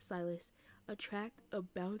Silas a tract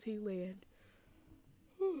of bounty land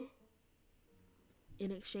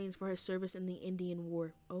in exchange for his service in the Indian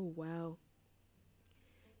War. Oh, wow.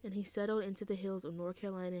 And he settled into the hills of North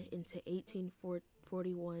Carolina into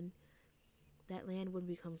 1841. That land would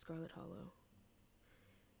become Scarlet Hollow.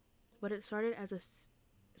 But it started as a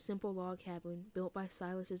simple log cabin built by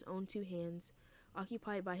Silas's own two hands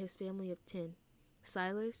occupied by his family of 10.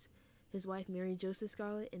 Silas, his wife Mary Joseph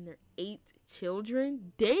Scarlet, and their 8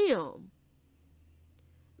 children. Damn!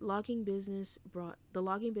 The logging business brought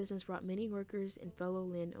many workers and fellow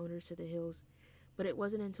landowners to the hills, but it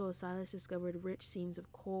wasn't until Silas discovered rich seams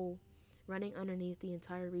of coal running underneath the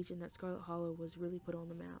entire region that Scarlet Hollow was really put on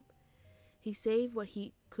the map. He saved what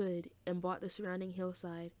he could and bought the surrounding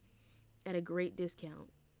hillside at a great discount.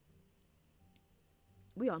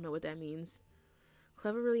 We all know what that means.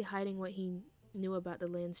 Cleverly hiding what he knew about the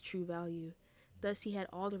land's true value. Thus, he had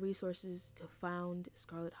all the resources to found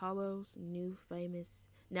Scarlet Hollow's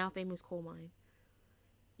now famous coal mine.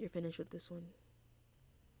 You're finished with this one.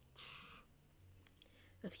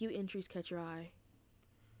 A few entries catch your eye.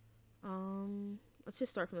 Let's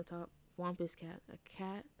just start from the top. Wampus cat, a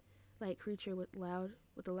cat-like creature with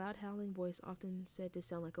a loud howling voice, often said to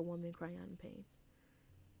sound like a woman crying out in pain.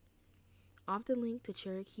 Often linked to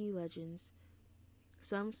Cherokee legends,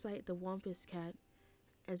 some cite the Wampus cat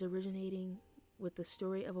as originating with the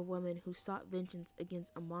story of a woman who sought vengeance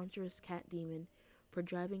against a monstrous cat demon for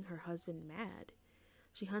driving her husband mad.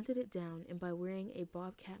 She hunted it down and by wearing a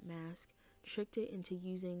bobcat mask, tricked it into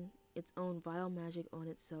using its own vile magic on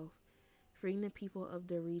itself, freeing the people of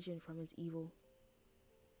the region from its evil.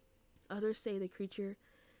 Others say the creature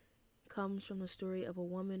comes from the story of a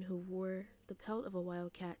woman who wore the pelt of a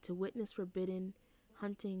wild cat to witness forbidden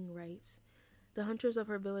hunting rites. The hunters of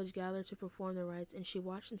her village gathered to perform the rites, and she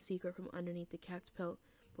watched in secret from underneath the cat's pelt,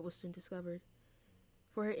 but was soon discovered.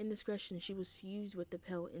 For her indiscretion, she was fused with the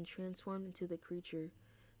pelt and transformed into the creature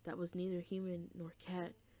that was neither human nor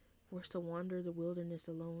cat, forced to wander the wilderness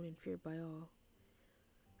alone and feared by all.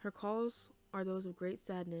 Her calls are those of great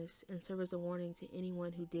sadness and serve as a warning to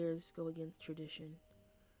anyone who dares go against tradition.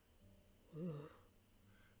 Ooh.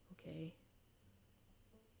 Okay.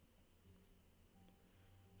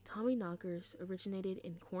 Tommyknockers originated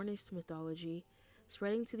in Cornish mythology,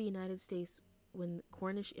 spreading to the United States when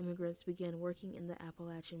Cornish immigrants began working in the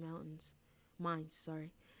Appalachian mines.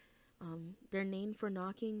 Their name for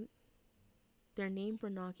knocking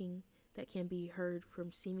that can be heard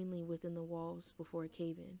from seemingly within the walls before a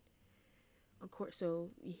cave-in. Of course, so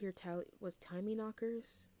you hear was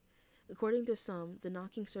Tommyknockers? According to some, the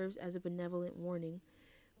knocking serves as a benevolent warning.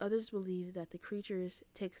 Others believe that the creatures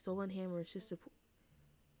take stolen hammers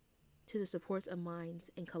to the supports of mines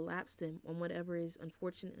and collapse them on whatever is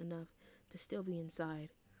unfortunate enough to still be inside.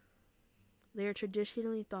 They are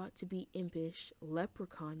traditionally thought to be impish,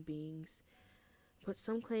 leprechaun beings, but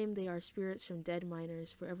some claim they are spirits from dead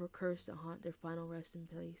miners forever cursed to haunt their final resting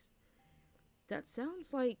place. That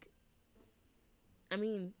sounds like...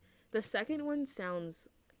 the second one sounds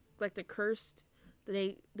like the cursed...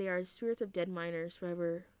 They are spirits of dead miners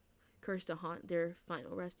forever cursed to haunt their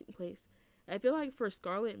final resting place. I feel like for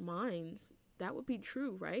Scarlet Mines, that would be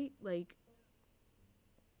true, right? Like,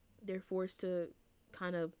 they're forced to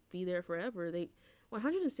kind of be there forever.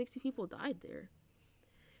 160 people died there.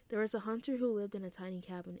 There was a hunter who lived in a tiny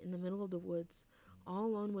cabin in the middle of the woods, all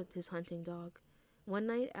alone with his hunting dog. One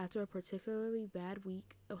night, after a particularly bad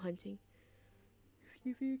week of hunting,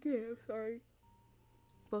 excuse me again, I'm sorry.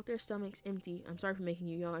 Both their stomachs empty. I'm sorry for making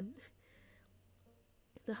you yawn.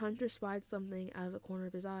 The hunter spied something out of the corner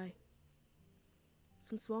of his eye.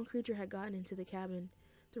 Some small creature had gotten into the cabin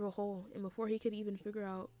through a hole, and before he could even figure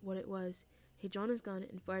out what it was, he drawn his gun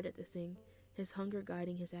and fired at the thing, his hunger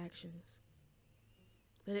guiding his actions.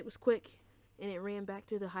 But it was quick, and it ran back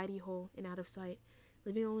through the hidey hole and out of sight,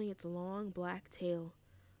 leaving only its long black tail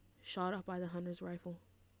shot off by the hunter's rifle.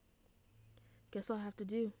 This will have to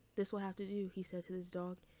do, he said to his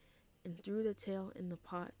dog, and threw the tail in the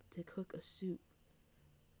pot to cook a soup.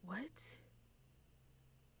 What?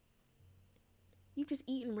 You just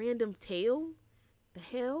eating random tail? The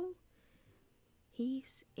hell? He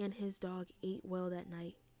and his dog ate well that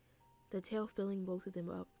night, the tail filling both of them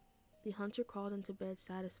up. The hunter crawled into bed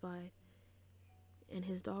satisfied, and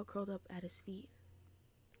his dog curled up at his feet.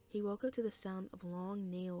 He woke up to the sound of long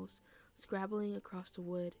nails scrabbling across the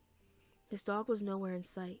wood. His dog was nowhere in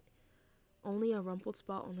sight, only a rumpled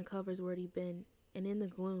spot on the covers where he'd been, and in the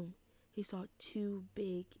gloom, he saw 2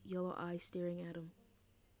 big yellow eyes staring at him.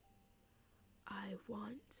 I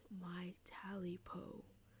want my Tally-Po,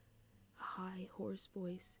 a high, hoarse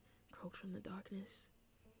voice croaked from the darkness.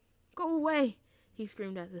 Go away, he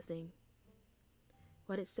screamed at the thing.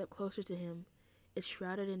 But it stepped closer to him, it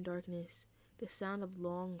shrouded in darkness, the sound of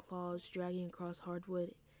long claws dragging across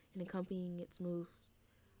hardwood and accompanying its moves.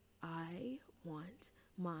 I want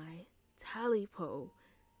my Tally-Po.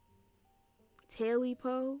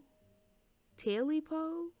 Tally-Po?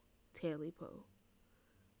 Tally-Po? Tally-Po.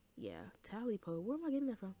 Yeah, Tally-Po. Where am I getting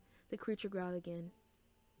that from? The creature growled again.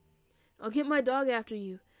 I'll get my dog after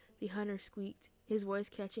you, the hunter squeaked, his voice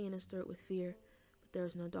catching in his throat with fear, but there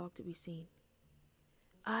was no dog to be seen.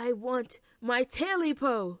 I want my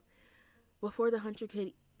Talipo! Before the hunter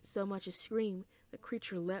could so much as scream, the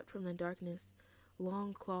creature leapt from the darkness,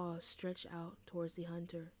 long claws stretched out towards the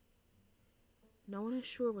hunter. No one is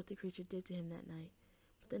sure what the creature did to him that night,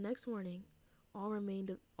 but the next morning, all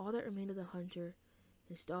that remained of the hunter,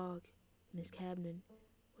 his dog, and his cabin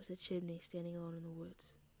was a chimney standing alone in the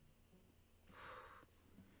woods.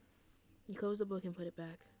 He closed the book and put it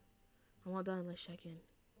back. I'm all done, let's check in.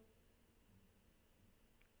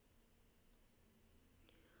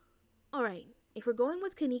 Alright, if we're going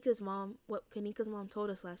with what Kanika's mom told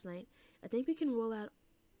us last night, I think we can rule out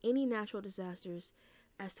any natural disasters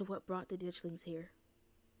as to what brought the ditchlings here.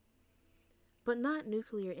 But not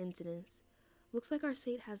nuclear incidents. Looks like our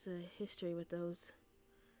state has a history with those.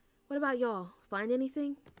 What about y'all? Find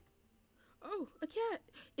anything? Oh, a cat.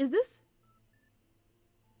 Is this?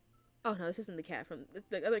 Oh no, this isn't the cat from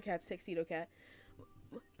the other cat's tuxedo cat.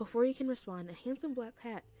 Before he can respond, a handsome black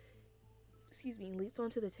cat, leaps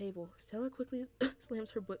onto the table. Stella quickly slams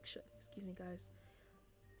her book shut. Excuse me, guys.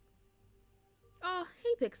 Oh,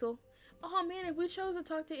 hey, Pixel. Oh man, if we chose to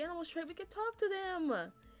talk to animals straight, we could talk to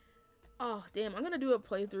them. Oh damn, I'm gonna do a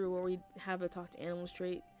playthrough where we have a talk to animals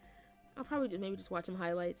trait. I'll probably maybe just watch some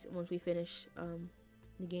highlights once we finish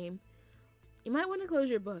the game. You might want to close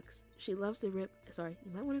your books. You might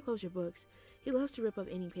want to close your books. He loves to rip up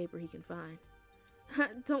any paper he can find.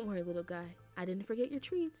 Don't worry, little guy. I didn't forget your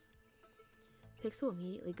treats. Pixel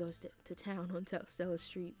immediately goes to town on Stella's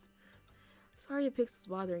streets. Sorry if Pixel's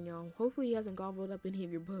bothering y'all. Hopefully he hasn't gobbled up any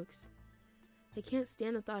of your books. He can't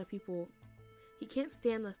stand the thought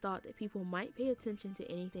that people might pay attention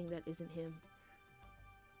to anything that isn't him.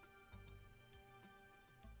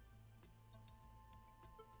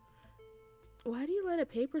 Why do you let a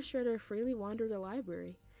paper shredder freely wander the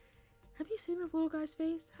library? Have you seen this little guy's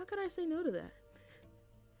face? How could I say no to that?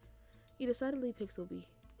 You decidedly Pixel B.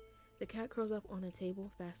 The cat curls up on a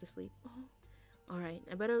table, fast asleep. Oh, alright,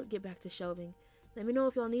 I better get back to shelving. Let me know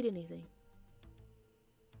if y'all need anything.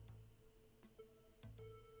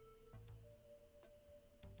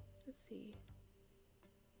 Let's see.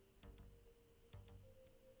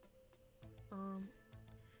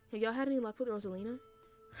 Have y'all had any luck with Rosalina?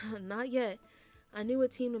 Not yet. I knew a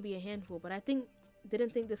team would be a handful, but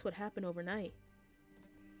didn't think this would happen overnight.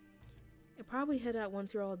 I'll probably head out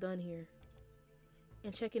once you're all done here.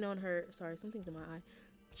 And check in on her, sorry, something's in my eye.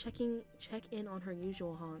 Check in on her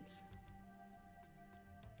usual haunts.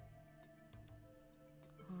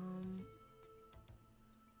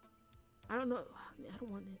 I don't know. I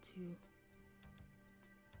don't want it to.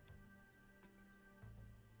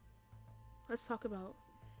 Let's talk about.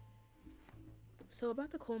 So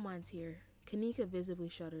about the coal mines here. Kanika visibly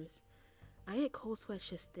shudders. I get cold sweats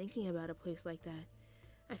just thinking about a place like that.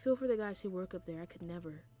 I feel for the guys who work up there. I could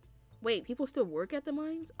never. Wait, people still work at the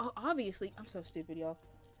mines? Oh, obviously. I'm so stupid, y'all.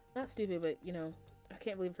 Not stupid, but, you know, I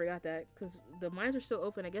can't believe I forgot that. Because the mines are still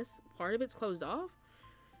open. I guess part of it's closed off?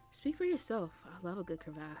 Speak for yourself. I love a good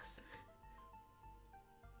crevasse.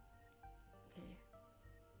 Okay.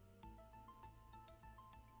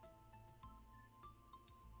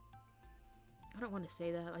 I don't want to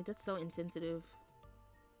say that. Like, that's so insensitive.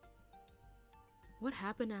 What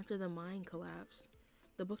happened after the mine collapsed?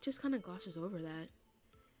 The book just kind of glosses over that.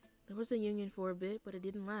 There was a union for a bit, but it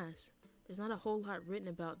didn't last. There's not a whole lot written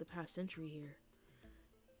about the past century here.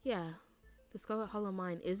 Yeah, the Scarlet Hollow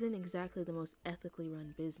Mine isn't exactly the most ethically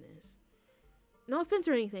run business. No offense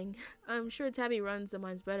or anything. I'm sure Tabby runs the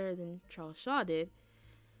mines better than Charles Shaw did.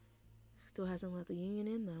 Still hasn't let the union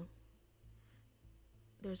in, though.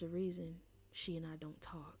 There's a reason she and I don't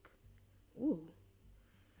talk. Ooh.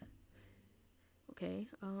 Okay,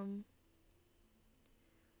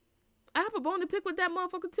 I have a bone to pick with that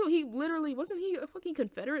motherfucker too. He literally, wasn't he a fucking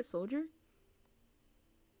Confederate soldier?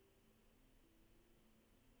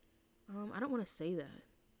 I don't want to say that.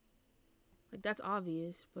 Like, that's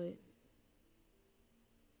obvious, but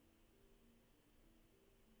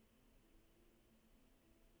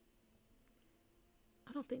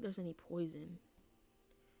I don't think there's any poison.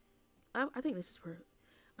 I think this is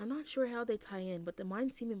I'm not sure how they tie in, but the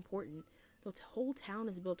mines seem important. The whole town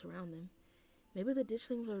is built around them. Maybe the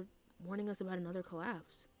ditchlings are warning us about another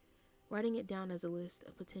collapse. Writing it down as a list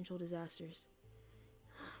of potential disasters.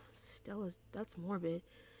 That's morbid.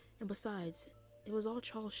 And besides, it was all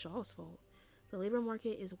Charles Shaw's fault. The labor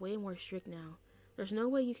market is way more strict now. There's no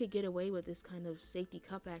way you could get away with this kind of safety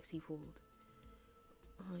cutbacks he pulled.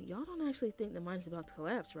 Y'all don't actually think the mine's about to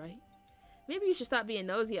collapse, right? Maybe you should stop being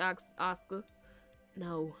nosy, Oscar.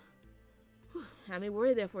 No. Had me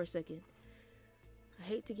worried there for a second. I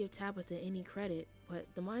hate to give Tabitha any credit, but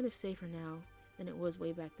the mine is safer now than it was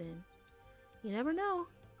way back then. You never know.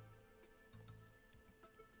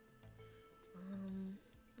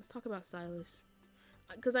 Let's talk about Silas.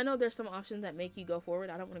 Because I know there's some options that make you go forward.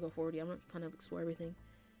 I don't want to go forward yet. I'm going to kind of explore everything.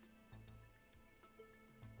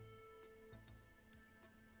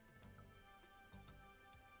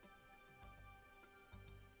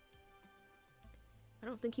 I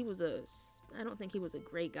don't think he was a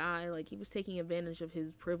great guy. Like, he was taking advantage of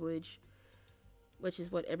his privilege, which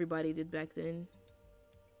is what everybody did back then.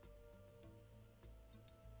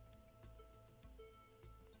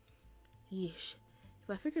 Yeesh. If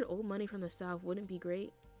I figured old money from the South wouldn't be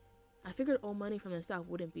great. I figured old money from the South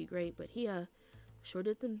wouldn't be great, but he, sure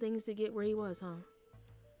did them things to get where he was, huh?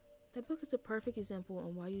 That book is a perfect example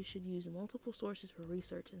on why you should use multiple sources for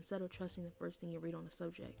research instead of trusting the first thing you read on a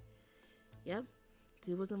subject. Yep,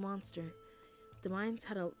 dude was a monster. The mines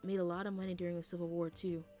made a lot of money during the Civil War,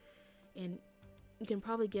 too. And you can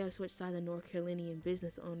probably guess which side the North Carolinian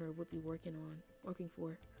business owner would be working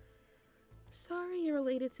for. Sorry you're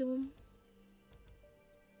related to him.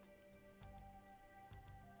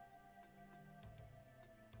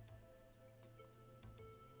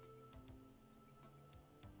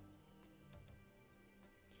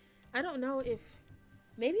 I don't know if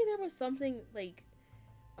maybe there was something like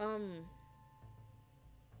the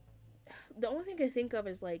only thing I think of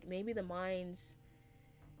is like maybe the mines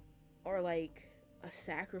are like a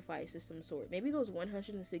sacrifice of some sort. Maybe those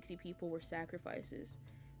 160 people were sacrifices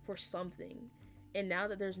for something. And now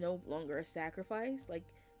that there's no longer a sacrifice, like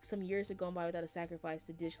some years have gone by without a sacrifice,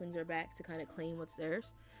 the ditchlings are back to kind of claim what's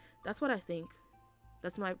theirs. That's what I think.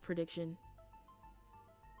 That's my prediction.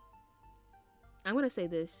 I'm gonna say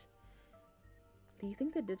this. Do you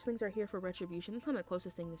think the ditchlings are here for retribution? That's not the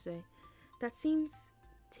closest thing to say. That seems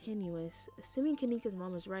tenuous. Assuming Kanika's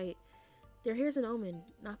mom is right, they're here as an omen,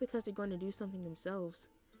 not because they're going to do something themselves.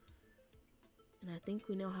 And I think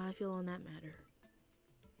we know how I feel on that matter.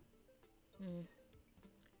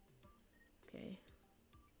 Okay.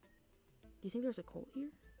 Do you think there's a cult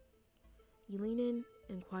here? You lean in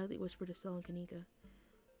and quietly whisper to Stella and Kanika.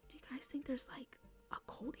 Do you guys think there's like a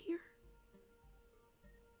cult here?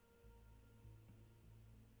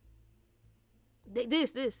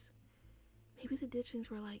 This. Maybe the ditchlings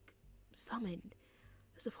were like summoned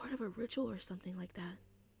as a part of a ritual or something like that.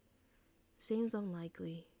 Seems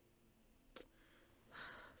unlikely.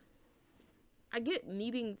 I get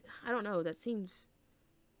needing, I don't know, that seems...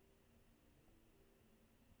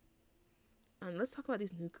 let's talk about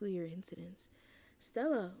these nuclear incidents.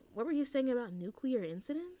 Stella, what were you saying about nuclear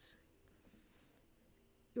incidents?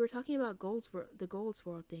 You were talking about the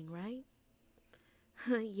Goldsboro thing, right?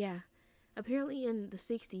 Yeah. Apparently in the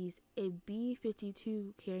 60s, a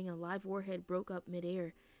B-52 carrying a live warhead broke up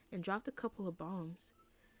midair and dropped a couple of bombs.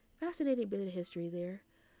 Fascinating bit of history there.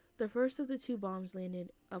 The first of the two bombs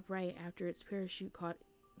landed upright after its parachute got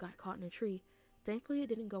caught in a tree. Thankfully, it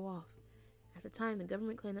didn't go off. At the time, the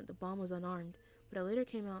government claimed that the bomb was unarmed, but it later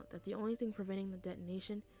came out that the only thing preventing the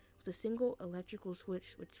detonation was a single electrical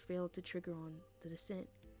switch which failed to trigger on the descent.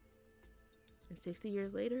 And 60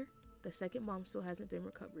 years later, the second bomb still hasn't been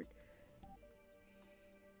recovered.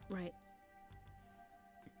 Right.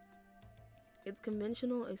 It's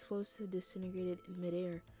conventional explosive disintegrated in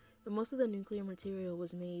midair, but most of the nuclear material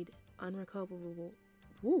was made unrecoverable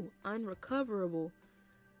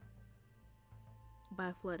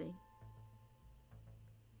by flooding.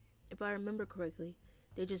 If I remember correctly,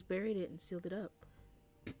 they just buried it and sealed it up.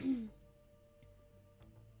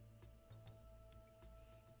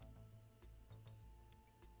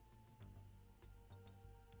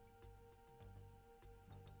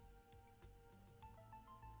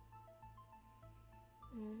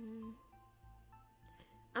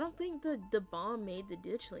 I don't think the bomb made the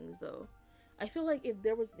ditchlings, though. I feel like if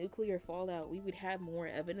there was nuclear fallout, we would have more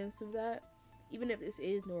evidence of that. Even if this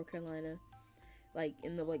is North Carolina, like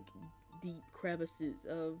in the like deep crevasses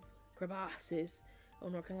of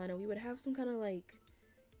North Carolina, we would have some kind of like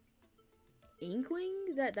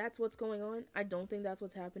inkling that that's what's going on. I don't think that's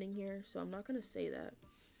what's happening here, so I'm not gonna say that.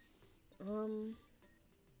 I'm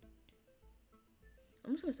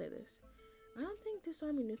just gonna say this. I don't think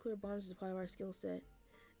disarming nuclear bombs is part of our skill set.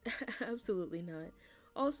 Absolutely not.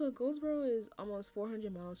 Also, Goldsboro is almost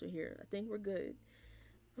 400 miles from here. I think we're good.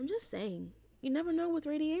 I'm just saying. You never know with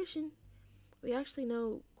radiation. We actually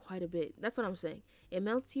know quite a bit. That's what I'm saying. It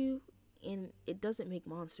melts you, and it doesn't make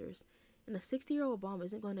monsters. And a 60-year-old bomb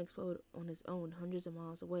isn't going to explode on its own hundreds of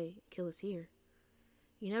miles away and kill us here.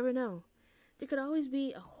 You never know. There could always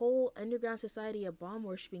be a whole underground society of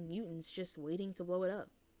bomb-worshipping mutants just waiting to blow it up.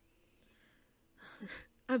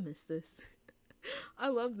 I miss this. I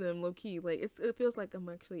love them low key. Like it feels like I'm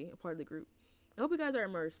actually a part of the group. I hope you guys are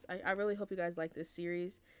immersed. I really hope you guys like this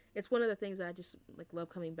series. It's one of the things that I just like love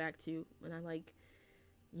coming back to when I like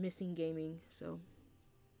missing gaming. So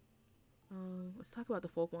let's talk about the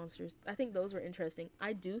folk monsters. I think those were interesting.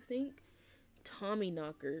 I do think Tommy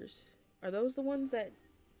knockers, are those the ones that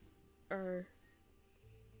are,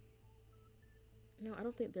 no, I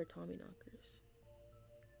don't think they're Tommy knockers.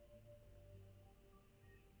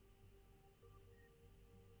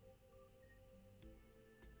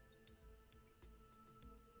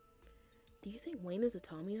 Do you think Wayne is a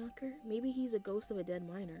Tommy knocker? Maybe he's a ghost of a dead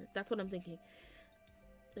miner. That's what I'm thinking.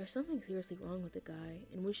 There's something seriously wrong with the guy,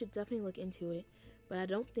 and we should definitely look into it, but I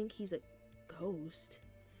don't think he's a ghost.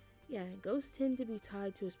 Yeah, ghosts tend to be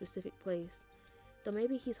tied to a specific place, though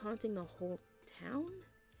maybe he's haunting the whole town?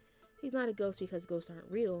 He's not a ghost because ghosts aren't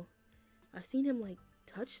real. I've seen him, like,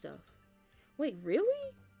 touch stuff. Wait,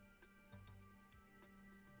 really?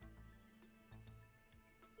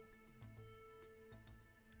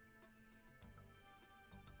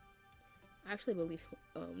 I actually believe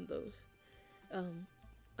those.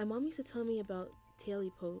 My mom used to tell me about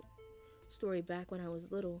Tailipo story back when I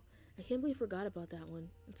was little. I can't believe I forgot about that one.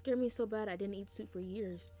 It scared me so bad I didn't eat soup for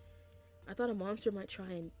years. I thought a monster might try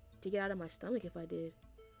and to get out of my stomach if I did.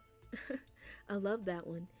 I love that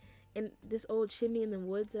one. And this old chimney in the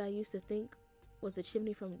woods that I used to think was the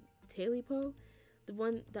chimney from Tailipo, the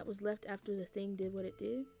one that was left after the thing did what it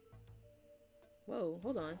did. Whoa,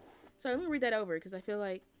 hold on. Sorry, let me read that over because I feel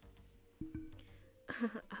like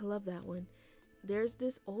I love that one. There's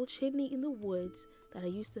this old chimney in the woods that I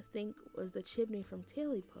used to think was the chimney from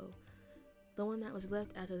Tailipo, the one that was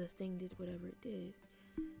left after the thing did whatever it did.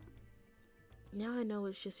 Now I know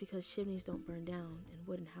it's just because chimneys don't burn down and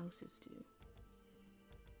wooden houses do.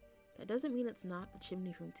 That doesn't mean it's not the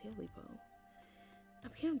chimney from Tailipo.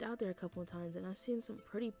 I've camped out there a couple of times and I've seen some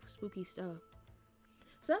pretty spooky stuff.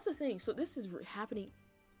 So that's the thing. So this is happening.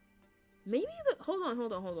 Maybe the hold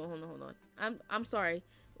on. I'm sorry.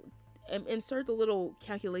 Insert the little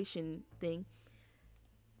calculation thing.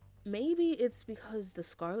 Maybe it's because the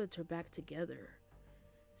Scarlets are back together.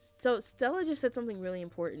 So Stella just said something really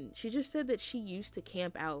important. She just said that she used to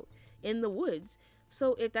camp out in the woods.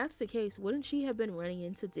 So if that's the case, wouldn't she have been running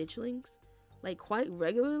into ditchlings like quite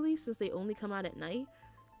regularly since they only come out at night?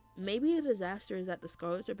 Maybe the disaster is that the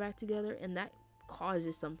Scarlets are back together and that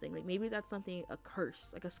causes something. Like maybe that's something, a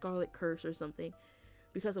curse, like a Scarlet curse or something,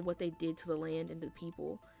 because of what they did to the land and the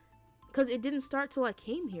people. Because it didn't start till I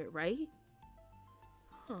came here, right?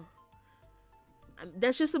 Huh.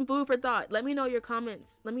 That's just some food for thought. Let me know your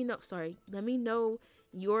comments. Let me know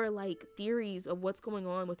your like theories of what's going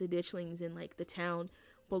on with the ditchlings in like the town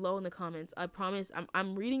below in the comments. I promise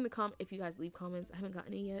I'm reading the if you guys leave comments. I haven't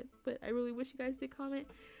gotten it yet, but I really wish you guys did comment.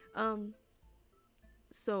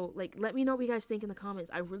 So like let me know what you guys think in the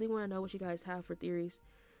comments. I really want to know what you guys have for theories.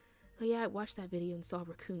 Oh yeah, I watched that video and saw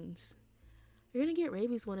raccoons. You're gonna get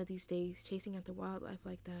rabies one of these days chasing after wildlife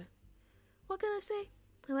like that. What can I say?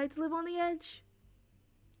 I like to live on the edge.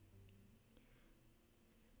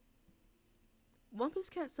 Wampus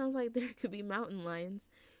cat sounds like there could be mountain lions.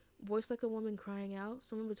 Voice like a woman crying out.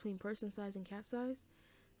 Somewhere between person size and cat size.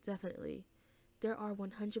 Definitely. There are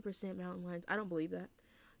 100% mountain lions. I don't believe that.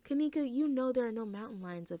 Kanika, you know there are no mountain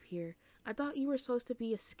lions up here. I thought you were supposed to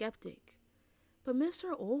be a skeptic. But myths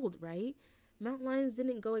are old, right? Mountain lions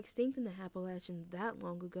didn't go extinct in the Appalachians that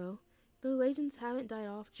long ago. The legends haven't died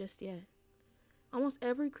off just yet. Almost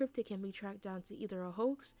every cryptid can be tracked down to either a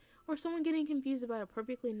hoax or someone getting confused about a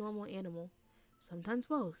perfectly normal animal. Sometimes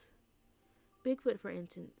both. Bigfoot, for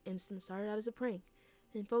instance, started out as a prank,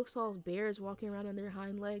 and folks saw bears walking around on their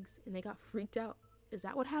hind legs, and they got freaked out. Is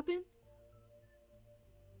that what happened?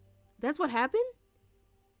 That's what happened?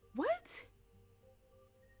 What?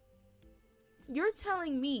 You're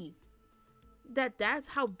telling me that that's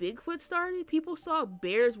how Bigfoot started? People saw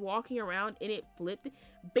bears walking around and it flipped.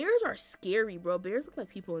 Bears are scary, bro. Bears look like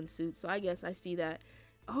people in suits, so I guess I see that.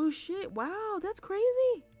 Oh shit, wow, that's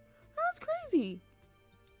crazy. That's crazy.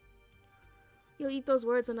 You'll eat those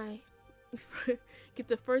words when I get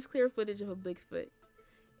the first clear footage of a Bigfoot.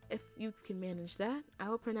 If you can manage that, I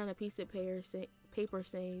will print out a piece of paper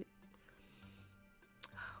saying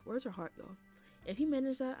words are hard though. If you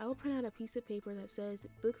manage that, I will print out a piece of paper that says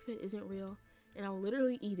Bigfoot isn't real, and I will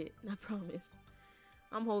literally eat it. I promise.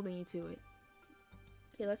 I'm holding you to it.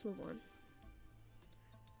 Okay, let's move on.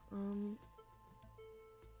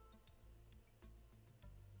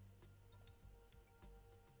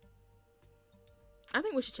 I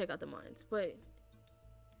think we should check out the mines, but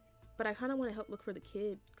I kind of want to help look for the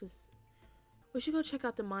kid, because we should go check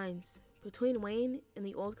out the mines Between Wayne and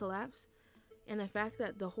the old collapse, and the fact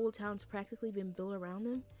that the whole town's practically been built around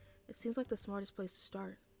them, it seems like the smartest place to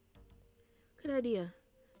start. Good idea.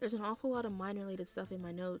 There's an awful lot of mine-related stuff in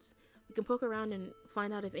my notes. We can poke around and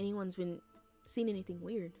find out if anyone's been seen anything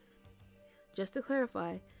weird. Just to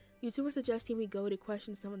clarify, you two were suggesting we go to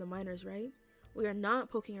question some of the miners, right? We are not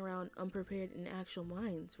poking around unprepared in actual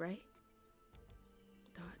mines, right? ...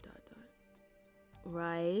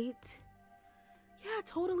 Right? Yeah,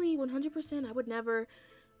 totally, 100%. I would never...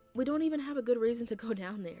 We don't even have a good reason to go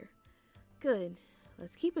down there. Good.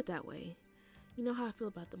 Let's keep it that way. You know how I feel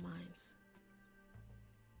about the mines.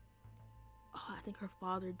 Oh, I think her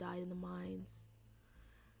father died in the mines.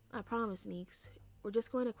 I promise, Neeks. We're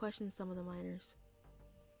just going to question some of the miners.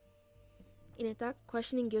 And if that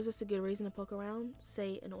questioning gives us a good reason to poke around,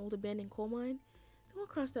 say an old abandoned coal mine, then we'll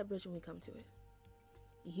cross that bridge when we come to it.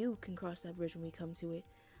 You can cross that bridge when we come to it.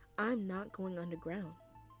 I'm not going underground.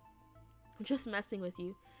 I'm just messing with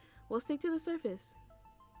you. We'll stick to the surface.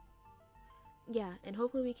 Yeah, and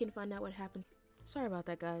hopefully we can find out what happened. Sorry about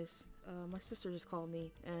that, guys. My sister just called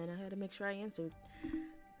me, and I had to make sure I answered.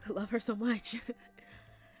 I love her so much.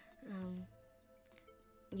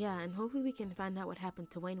 Yeah, and hopefully we can find out what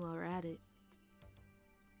happened to Wayne while we're at it.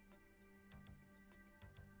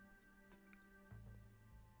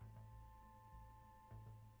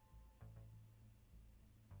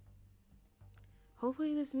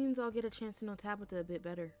 Hopefully this means I'll get a chance to know Tabitha a bit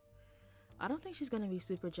better. I don't think she's gonna be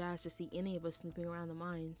super jazzed to see any of us snooping around the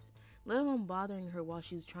mines, let alone bothering her while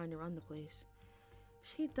she's trying to run the place.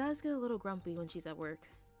 She does get a little grumpy when she's at work.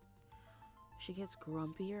 She gets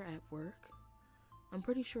grumpier at work? I'm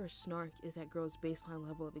pretty sure snark is that girl's baseline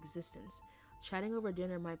level of existence. Chatting over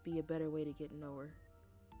dinner might be a better way to get to know her.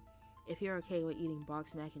 If you're okay with eating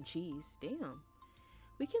boxed mac and cheese, damn.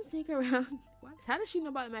 We can sneak around. What? How does she know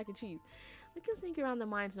about mac and cheese? We can sneak around the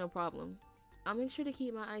mines, no problem. I'll make sure to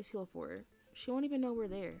keep my eyes peeled for her. She won't even know we're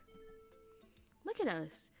there. Look at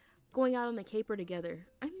us, going out on the caper together.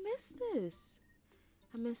 I miss this.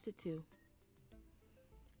 I missed it too.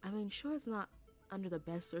 I mean, sure, it's not under the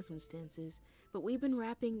best circumstances, but we've been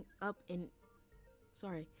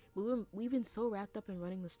we've been so wrapped up in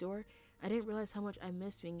running the store, I didn't realize how much I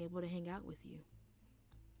missed being able to hang out with you.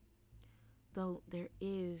 Though there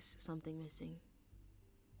is something missing.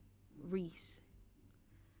 Reese.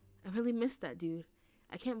 I really missed that dude.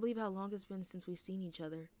 I can't believe how long it's been since we've seen each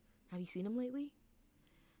other. Have you seen him lately?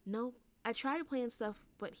 Nope. I tried playing stuff,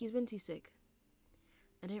 but he's been too sick.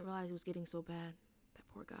 I didn't realize it was getting so bad. That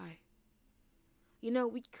poor guy. You know,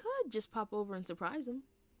 we could just pop over and surprise him.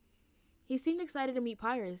 He seemed excited to meet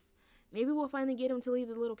Pyrus. Maybe we'll finally get him to leave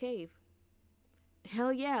the little cave.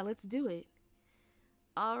 Hell yeah, let's do it.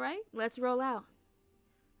 Alright, let's roll out.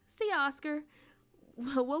 See ya, Oscar.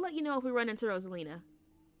 We'll let you know if we run into Rosalina.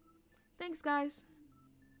 Thanks, guys.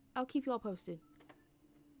 I'll keep you all posted.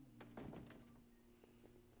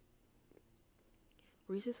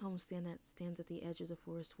 Reese's home stands at the edge of the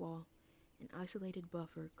forest wall, an isolated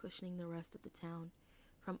buffer cushioning the rest of the town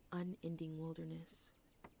from unending wilderness.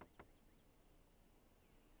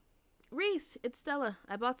 Reese, it's Stella.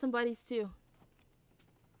 I bought some buddies too.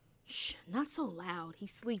 Shh, not so loud.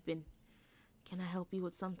 He's sleeping. Can I help you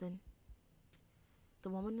with something? The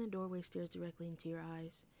woman in the doorway stares directly into your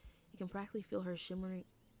eyes. You can practically feel her simmering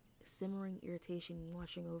irritation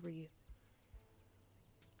washing over you.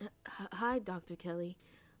 Hi, Dr. Kelly.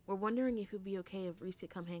 We're wondering if it would be okay if Reese could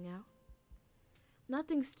come hang out.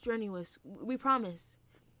 Nothing strenuous. We promise.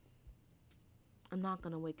 I'm not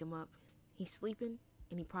gonna wake him up. He's sleeping,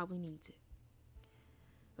 and he probably needs it.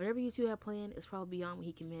 Whatever you two have planned is probably beyond what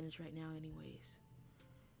he can manage right now anyways.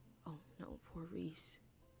 Oh no, poor Reese.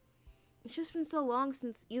 It's just been so long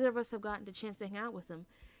since either of us have gotten the chance to hang out with him.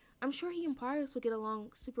 I'm sure he and Pyrus will get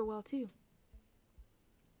along super well too.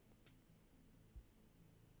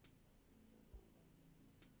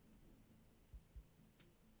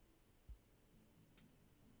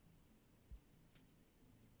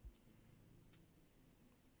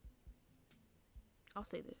 I'll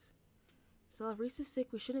say this. So if Reese is sick,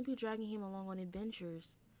 we shouldn't be dragging him along on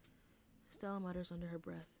adventures. Stella mutters under her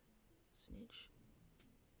breath. Snitch.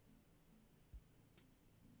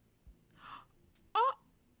 Oh!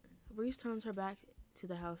 Reese turns her back to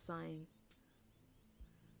the house, sighing.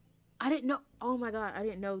 I didn't know. Oh my god, I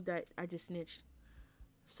didn't know that I just snitched.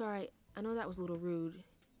 Sorry, I know that was a little rude.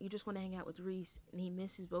 You just want to hang out with Reese, and he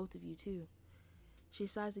misses both of you too. She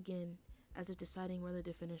sighs again, as if deciding whether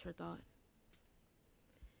to finish her thought.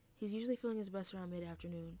 He's usually feeling his best around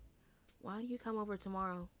mid-afternoon. Why don't you come over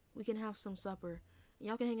tomorrow? We can have some supper, and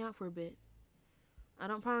y'all can hang out for a bit. I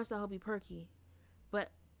don't promise that he'll be perky,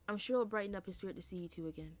 but I'm sure it'll brighten up his spirit to see you two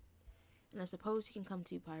again. And I suppose he can come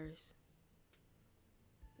too, Pyrus.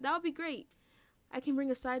 That would be great. I can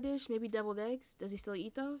bring a side dish, maybe deviled eggs. Does he still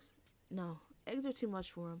eat those? No, eggs are too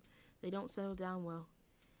much for him. They don't settle down well.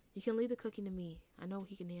 You can leave the cooking to me. I know what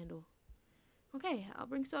he can handle. Okay, I'll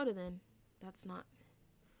bring soda then. That's not...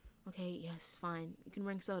 Okay, yes, fine. You can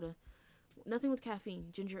bring soda. Nothing with caffeine.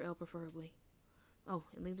 Ginger ale, preferably. Oh,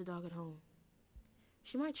 and leave the dog at home.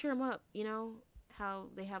 She might cheer him up, you know, how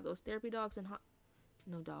they have those therapy dogs and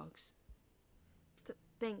no dogs.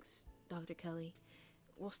 Thanks, Dr. Kelly.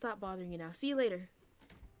 We'll stop bothering you now. See you later.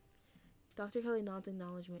 Dr. Kelly nods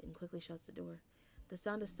acknowledgement and quickly shuts the door. The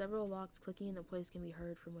sound of several locks clicking in place can be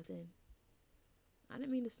heard from within. I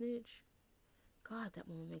didn't mean to snitch. God, that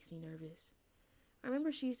woman makes me nervous. I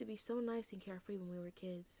remember she used to be so nice and carefree when we were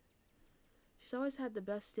kids. She's always had the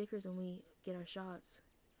best stickers when we get our shots.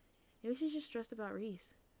 Maybe she's just stressed about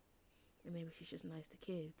Reese. Or maybe she's just nice to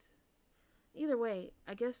kids. Either way,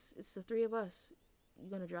 I guess it's the three of us. You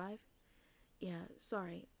gonna drive? Yeah,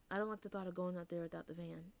 sorry. I don't like the thought of going out there without the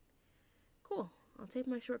van. Cool. I'll take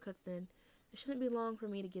my shortcuts then. It shouldn't be long for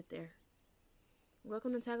me to get there.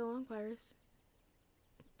 Welcome to tag along, Pyrus.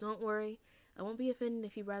 Don't worry. I won't be offended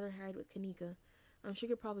if you'd rather ride with Kanika. I'm sure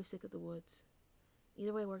you're probably sick of the woods.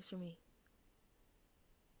 Either way works for me.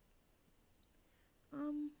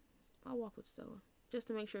 I'll walk with Stella, just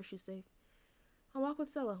to make sure she's safe. I'll walk with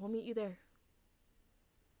Stella. We'll meet you there.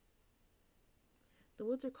 The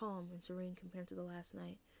woods are calm and serene compared to the last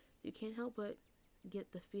night. You can't help but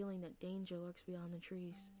get the feeling that danger lurks beyond the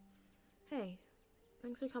trees. Hey,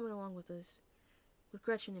 thanks for coming along with us. With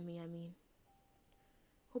Gretchen and me, I mean.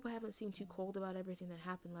 Hope I haven't seemed too cold about everything that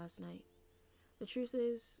happened last night. The truth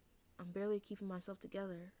is, I'm barely keeping myself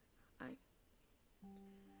together.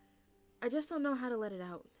 I just don't know how to let it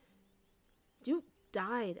out. Duke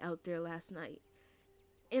died out there last night.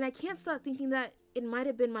 And I can't stop thinking that it might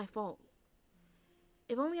have been my fault.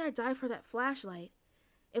 If only I died for that flashlight.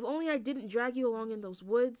 If only I didn't drag you along in those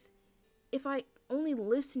woods. If I only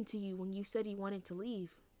listened to you when you said you wanted to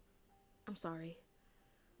leave. I'm sorry.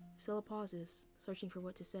 Stella pauses, searching for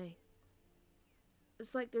what to say.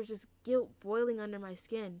 It's like there's this guilt boiling under my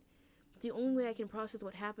skin. But the only way I can process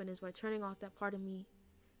what happened is by turning off that part of me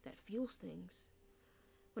that feels things.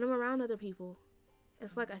 When I'm around other people,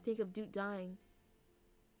 it's like I think of Duke dying.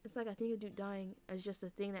 It's like I think of Duke dying as just a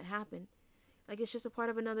thing that happened. Like it's just a part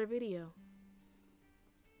of another video.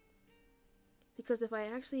 Because if I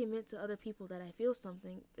actually admit to other people that I feel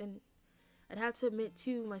something, then I'd have to admit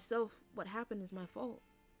to myself what happened is my fault.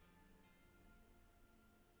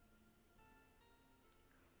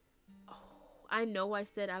 Oh, I know I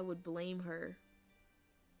said I would blame her.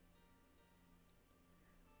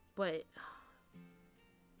 But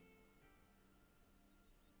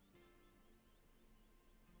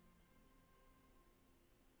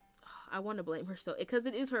I want to blame her still, because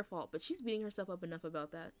it is her fault, but she's beating herself up enough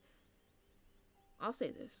about that. I'll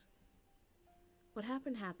say this. What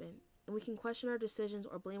happened, happened, and we can question our decisions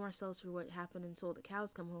or blame ourselves for what happened until the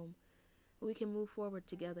cows come home, but we can move forward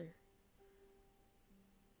together.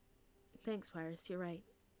 Thanks, Pyrus, you're right.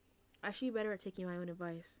 I should be better at taking my own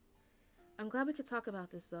advice. I'm glad we could talk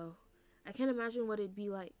about this, though. I can't imagine what it'd be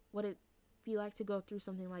like to go through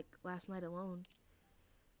something like last night alone.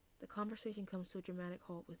 The conversation comes to a dramatic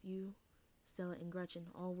halt with you, Stella, and Gretchen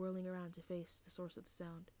all whirling around to face the source of the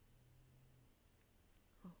sound.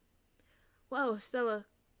 Oh. Whoa, Stella,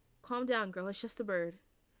 calm down, girl. It's just a bird.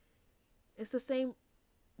 It's the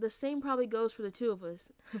same probably goes for the two of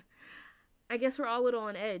us. I guess we're all a little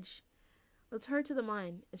on edge. Let's hurry to the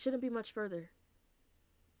mine. It shouldn't be much further.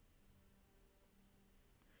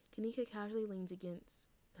 Kanika casually leans against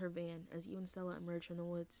her van as you and Stella emerge from the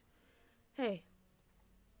woods. Hey.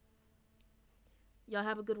 Y'all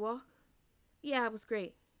have a good walk? Yeah, it was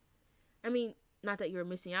great. I mean, not that you were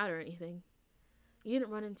missing out or anything. You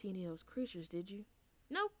didn't run into any of those creatures, did you?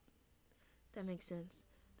 Nope. That makes sense.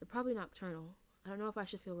 They're probably nocturnal. I don't know if I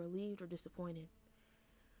should feel relieved or disappointed.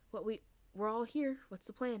 We're all here. What's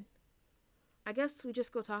the plan? I guess we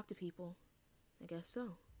just go talk to people. I guess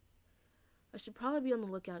so. I should probably be on the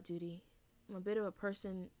lookout duty. I'm a bit of a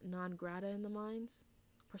person non grata in the mines.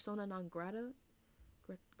 Persona non grata?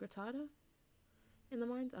 Gratata? In the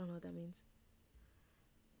mines? I don't know what that means.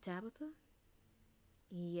 Tabitha?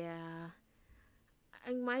 Yeah.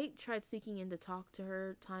 I might try seeking in to talk to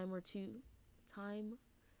her time or two.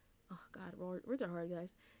 Oh god, words are hard,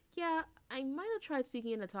 guys. Yeah, I might have tried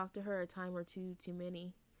seeking in to talk to her a time or two too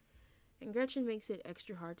many. And Gretchen makes it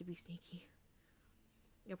extra hard to be sneaky.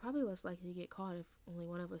 You're probably less likely to get caught if only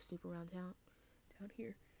one of us snoop around down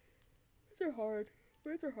here. Words are hard.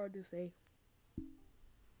 Words are hard to say.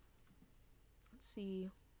 Let's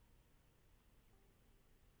see.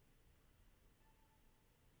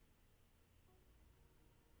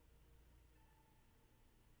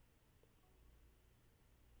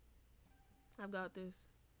 I've got this.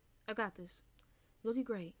 I've got this. You'll do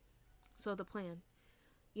great. So the plan.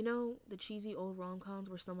 You know the cheesy old rom-coms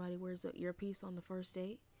where somebody wears an earpiece on the first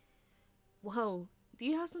date? Whoa, do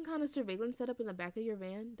you have some kind of surveillance set up in the back of your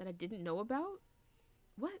van that I didn't know about?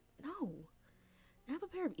 What? No. I have a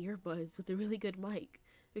pair of earbuds with a really good mic.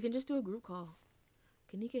 We can just do a group call.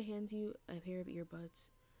 Kanika hands you a pair of earbuds.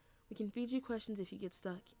 We can feed you questions if you get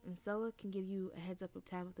stuck, and Stella can give you a heads up if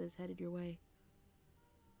Tabitha is headed your way.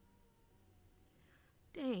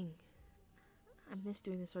 Dang. I miss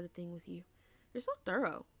doing this sort of thing with you. You're so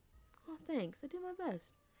thorough. Oh, thanks. I do my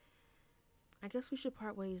best. I guess we should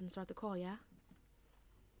part ways and start the call, yeah?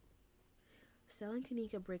 Stella and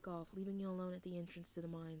Kanika break off, leaving you alone at the entrance to the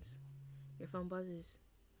mines. Your phone buzzes.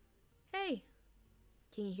 Hey!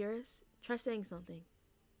 Can you hear us? Try saying something.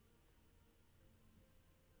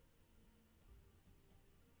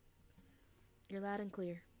 You're loud and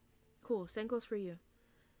clear. Cool, same goes for you.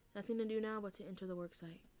 Nothing to do now but to enter the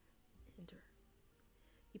worksite. Enter.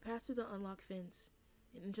 You pass through the unlocked fence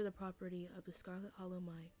and enter the property of the Scarlet Hollow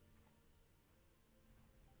mine.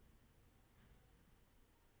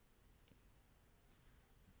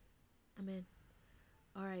 I'm in.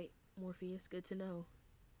 Alright, Morpheus, good to know.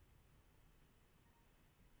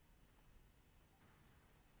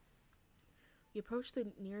 You approach the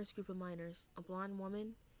nearest group of miners, a blonde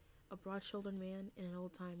woman, a broad-shouldered man, and an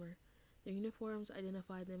old-timer. Their uniforms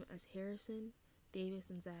identify them as Harrison, Davis,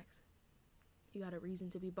 and Zax. You got a reason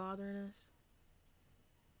to be bothering us?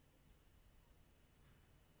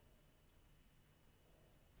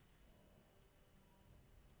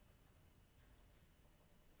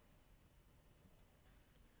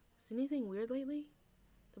 See anything weird lately?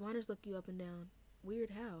 The miners look you up and down.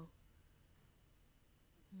 Weird how?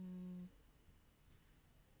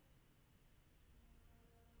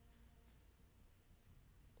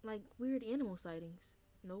 Like weird animal sightings.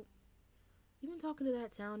 Nope. You been talking to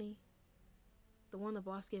that townie? The one the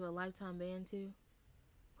boss gave a lifetime ban to?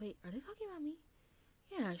 Wait, are they talking about me?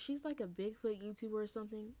 Yeah, she's like a Bigfoot YouTuber or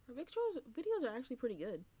something. Her videos are actually pretty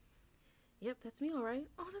good. Yep, that's me alright.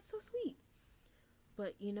 Oh, that's so sweet.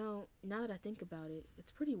 But, you know, now that I think about it,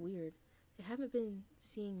 it's pretty weird. I haven't been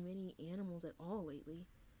seeing many animals at all lately.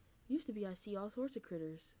 Used to be I see all sorts of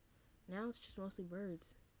critters. Now it's just mostly birds.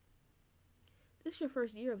 This your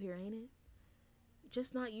first year up here, ain't it?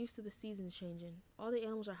 Just not used to the seasons changing. All the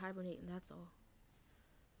animals are hibernating, that's all.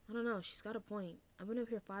 I don't know, she's got a point. I've been up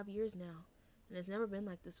here 5 years now, and it's never been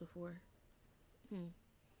like this before.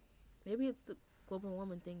 Maybe it's the global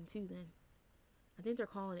warming thing too then. I think they're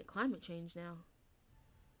calling it climate change now.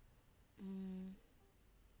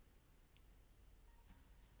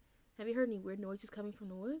 Have you heard any weird noises coming from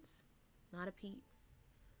the woods? Not a peep.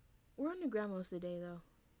 We're underground most of the day though.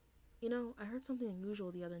 You know, I heard something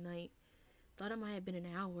unusual the other night. Thought it might have been an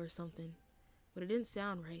owl or something, but it didn't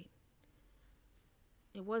sound right.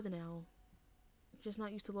 It was an owl. Just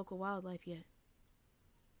not used to local wildlife yet.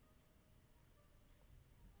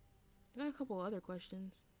 I got a couple other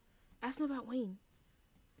questions. Ask them about Wayne.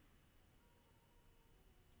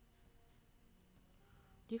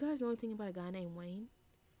 Do you guys know anything about a guy named Wayne?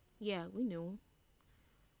 Yeah, we knew him.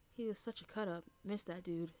 He was such a cut-up. Missed that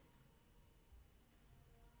dude.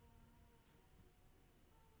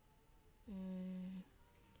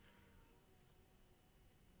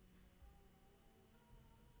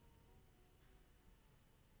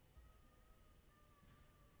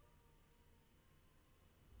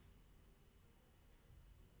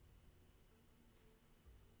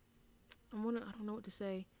 I don't know what to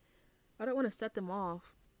say. I don't want to set them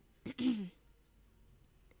off.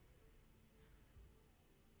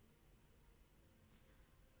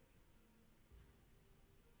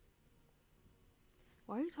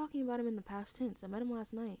 Why are you talking about him in the past tense? I met him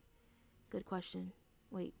last night. Good question.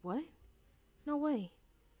 Wait, what? No way.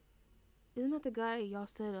 Isn't that the guy y'all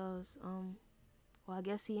said was, well, I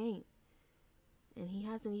guess he ain't. And he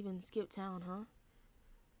hasn't even skipped town, huh?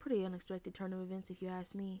 Pretty unexpected turn of events if you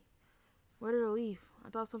ask me. What a relief. I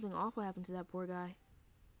thought something awful happened to that poor guy.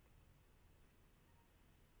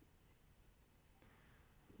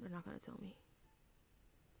 They're not gonna tell me.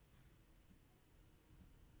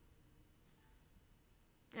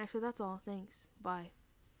 Actually, that's all. Thanks. Bye.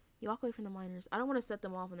 You walk away from the miners. I don't want to set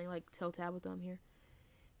them off and they tell Tabitha I'm here.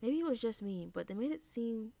 Maybe it was just me, but they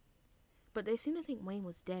seem to think Wayne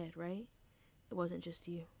was dead, right? It wasn't just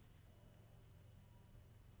you.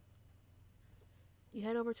 You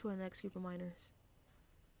head over to our next group of miners.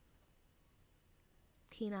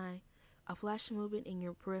 Keen eye. A flash of movement in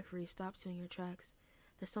your periphery stops you in your tracks.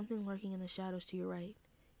 There's something lurking in the shadows to your right,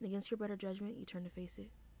 and against your better judgment, you turn to face it.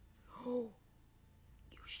 Oh,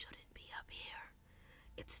 you shouldn't be up here.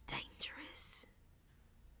 It's dangerous.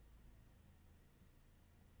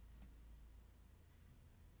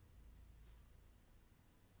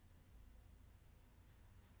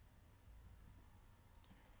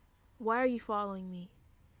 Why are you following me?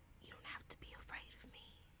 You don't have to be afraid of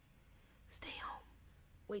me. Stay home.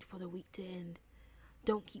 Wait for the week to end.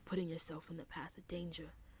 Don't keep putting yourself in the path of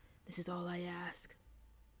danger. This is all I ask.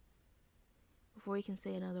 Before he can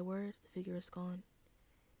say another word, the figure is gone.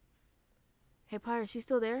 Hey, Pyrus, you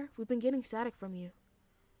still there? We've been getting static from you.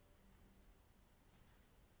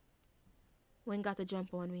 Wayne got the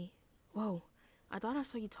jump on me. Whoa, I thought I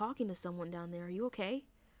saw you talking to someone down there. Are you okay?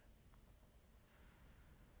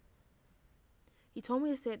 He told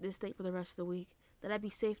me to stay at this state for the rest of the week, that I'd be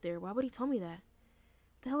safe there. Why would he tell me that?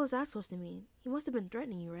 The hell is that supposed to mean? He must have been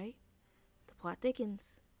threatening you, right? The plot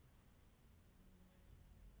thickens.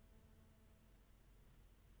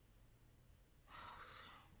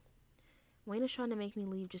 Wayne is trying to make me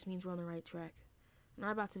leave just means we're on the right track. I'm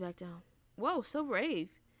not about to back down. Whoa, so brave.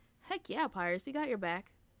 Heck yeah, Pyrus, we got your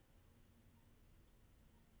back.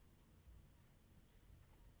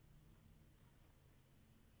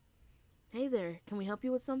 Hey there, can we help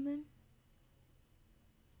you with something?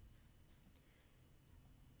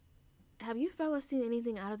 Have you fellas seen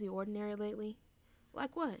anything out of the ordinary lately?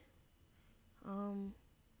 Like what?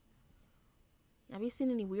 Have you seen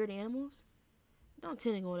any weird animals? Don't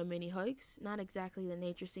tend to go on many hikes. Not exactly the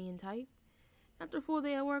nature seeing type. After a full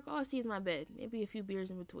day at work, all I see is my bed. Maybe a few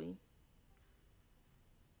beers in between.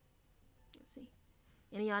 Let's see.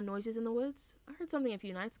 Any odd noises in the woods? I heard something a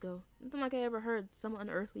few nights ago. Nothing like I ever heard. Some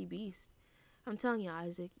unearthly beast. I'm telling you,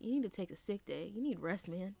 Isaac, you need to take a sick day. You need rest,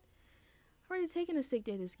 man. I've already taken a sick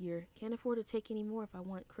day this year. Can't afford to take any more if I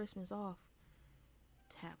want Christmas off.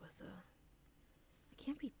 Tabitha. It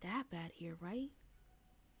can't be that bad here, right?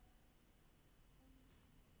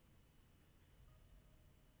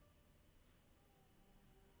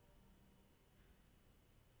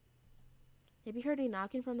 Have you heard any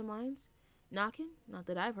knocking from the mines? Knocking? Not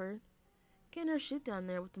that I've heard. Getting her shit down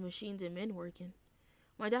there with the machines and men working.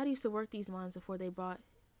 My dad used to work these mines before they brought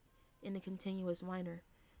in the continuous miner.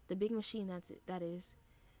 The big machine, that is.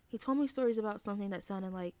 He told me stories about something that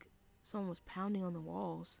sounded like someone was pounding on the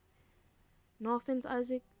walls. No offense,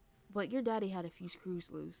 Isaac, but your daddy had a few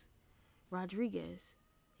screws loose. Rodriguez.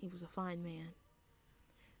 He was a fine man.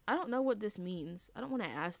 I don't know what this means. I don't want to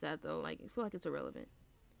ask that, though. I feel like it's irrelevant.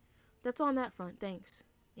 That's all on that front, thanks.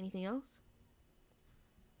 Anything else?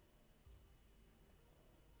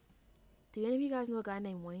 Do any of you guys know a guy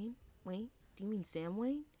named Wayne? Wayne? Do you mean Sam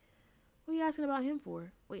Wayne? What are you asking about him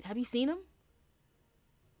for? Wait, have you seen him?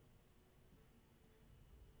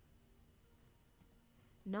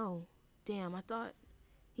 No. Damn, I thought...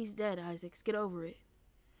 He's dead, Isaac. Get over it.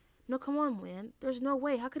 No, come on, man. There's no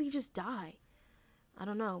way. How could he just die? I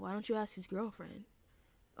don't know. Why don't you ask his girlfriend?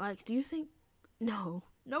 Do you think... No.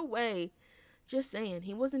 No way. Just saying.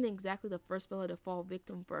 He wasn't exactly the first fella to fall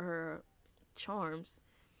victim for her charms.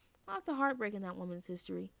 Lots of heartbreak in that woman's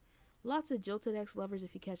history. Lots of jilted ex-lovers,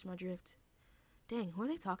 if you catch my drift. Dang, who are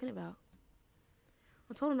they talking about?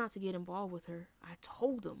 I told him not to get involved with her. I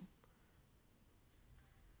told him.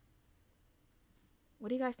 What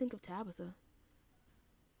do you guys think of Tabitha?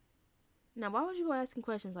 Now, why would you go asking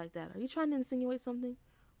questions like that? Are you trying to insinuate something?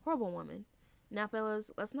 Horrible woman. Now, fellas,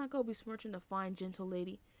 let's not go besmirching a fine, gentle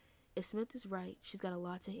lady. If Smith is right, she's got a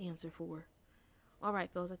lot to answer for. Alright,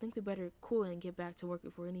 fellas, I think we better cool it and get back to work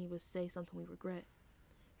before any of us say something we regret.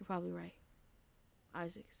 You're probably right.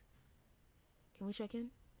 Isaacs. Can we check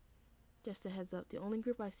in? Just a heads up, the only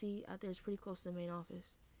group I see out there is pretty close to the main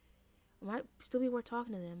office. It might still be worth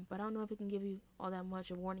talking to them, but I don't know if it can give you all that much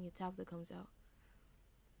of warning if Tabitha comes out.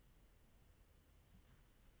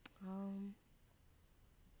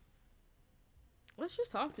 Let's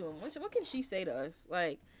just talk to him. What can she say to us? I'm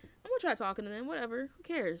gonna try talking to them. Whatever. Who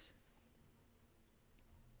cares?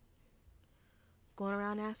 Going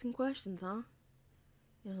around asking questions, huh?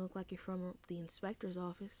 You don't look like you're from the inspector's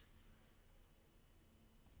office.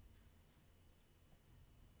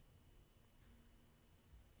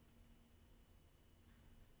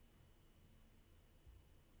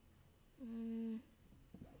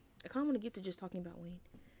 I kind of want to get to just talking about Wayne.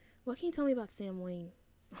 What can you tell me about Sam Wayne?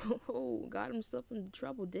 Oh, got himself into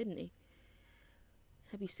trouble, didn't he?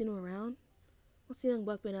 Have you seen him around? What's the young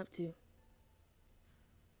buck been up to?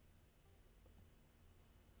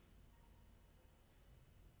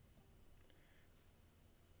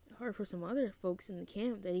 I heard from some other folks in the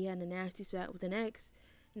camp that he had a nasty spat with an ex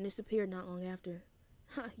and disappeared not long after.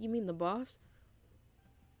 Ha, you mean the boss?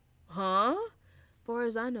 Huh? Far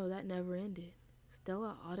as I know, that never ended.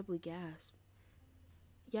 Stella audibly gasped.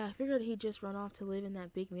 Yeah, I figured he'd just run off to live in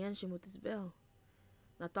that big mansion with his Belle.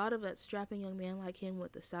 The thought of that strapping young man like him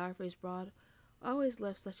with the sour-faced broad always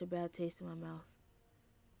left such a bad taste in my mouth.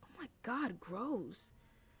 Oh my god, gross.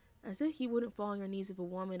 As if you wouldn't fall on your knees if a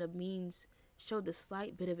woman of means showed the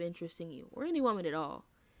slight bit of interest in you, or any woman at all.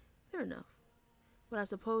 Fair enough. But I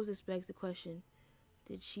suppose this begs the question,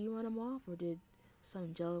 did she run him off, or did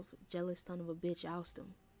some jealous son of a bitch oust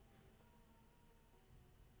him?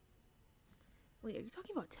 Wait, are you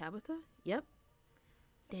talking about Tabitha? Yep.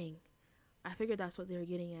 Dang. I figured that's what they were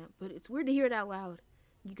getting at, but it's weird to hear it out loud.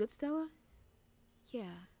 You good, Stella? Yeah,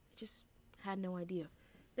 I just had no idea.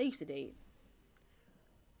 They used to date.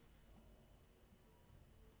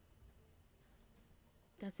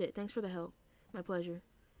 That's it. Thanks for the help. My pleasure.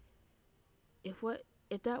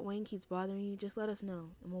 If that Wayne keeps bothering you, just let us know,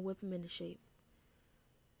 and we'll whip him into shape.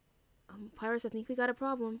 Pyrus, I think we got a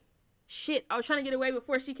problem. Shit, I was trying to get away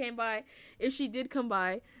before she came by. If she did come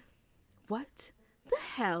by. What the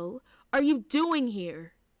hell are you doing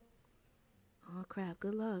here? Oh crap,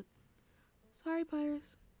 good luck. Sorry,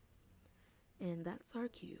 Pyrus. And that's our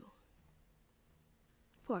cue.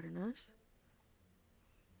 Pardon us.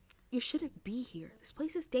 You shouldn't be here. This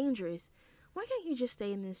place is dangerous. Why can't you just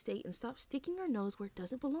stay in this state and stop sticking your nose where it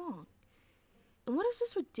doesn't belong? And what is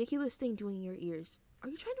this ridiculous thing doing in your ears? Are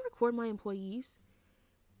you trying to record my employees?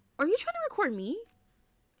 Are you trying to record me?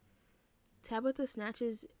 Tabitha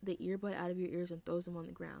snatches the earbud out of your ears and throws them on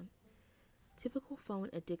the ground. Typical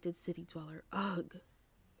phone-addicted city dweller. Ugh.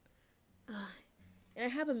 And I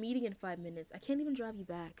have a meeting in 5 minutes. I can't even drive you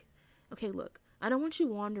back. Okay, look. I don't want you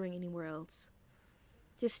wandering anywhere else.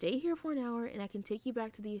 Just stay here for an hour and I can take you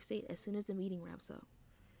back to the estate as soon as the meeting wraps up.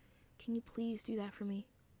 Can you please do that for me?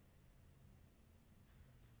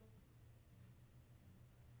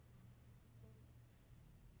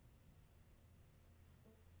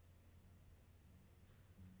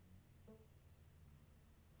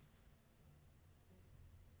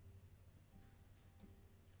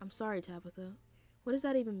 I'm sorry, Tabitha. What does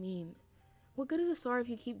that even mean? What good is a sorry if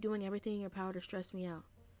you keep doing everything in your power to stress me out?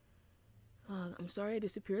 I'm sorry I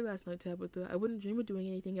disappeared last night, Tabitha. I wouldn't dream of doing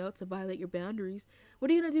anything else to violate your boundaries.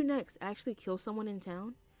 What are you gonna do next? Actually kill someone in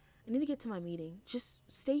town? I need to get to my meeting. Just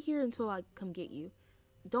stay here until I come get you.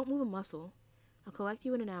 Don't move a muscle. I'll collect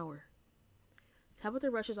you in an hour.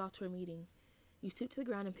 Tabitha rushes off to her meeting. You stoop to the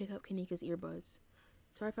ground and pick up Kanika's earbuds.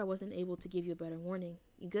 Sorry if I wasn't able to give you a better warning.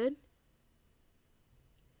 You good?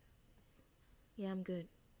 Yeah, I'm good.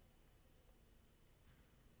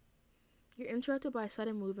 You're interrupted by a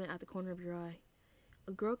sudden movement at the corner of your eye.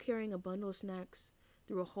 A girl carrying a bundle of snacks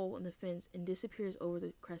through a hole in the fence and disappears over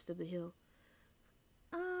the crest of the hill.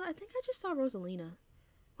 I think I just saw Rosalina.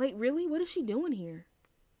 Wait, really? What is she doing here?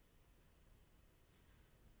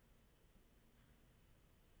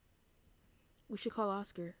 We should call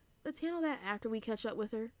Oscar. Let's handle that after we catch up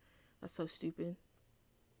with her. That's so stupid.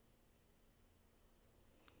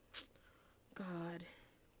 God.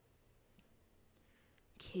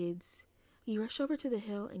 Kids. You rush over to the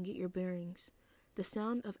hill and get your bearings. The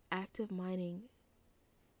sound of active mining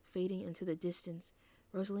fading into the distance.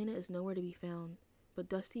 Rosalina is nowhere to be found, but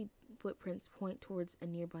dusty footprints point towards a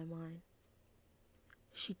nearby mine.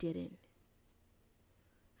 She didn't.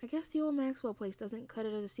 I guess the old Maxwell place doesn't cut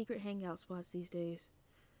it as a secret hangout spots these days.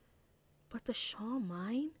 But the Shaw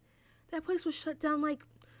mine? That place was shut down like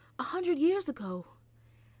 100 years ago.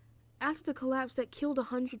 After the collapse that killed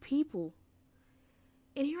 100 people.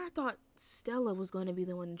 And here I thought Stella was going to be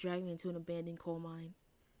the one to drag me into an abandoned coal mine.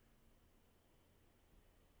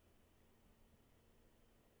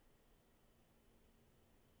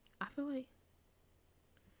 I feel like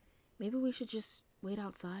maybe we should just wait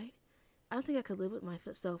outside. I don't think I could live with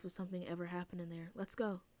myself if something ever happened in there. Let's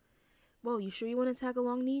go. Whoa, you sure you want to tag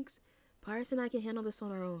along, Neeks? Pyrus and I can handle this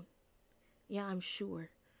on our own. Yeah, I'm sure.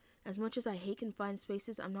 As much as I hate confined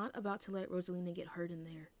spaces, I'm not about to let Rosalina get hurt in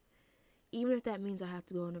there. Even if that means I have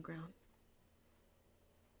to go underground.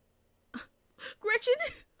 Gretchen!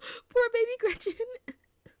 Poor baby Gretchen!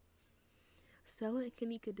 Stella and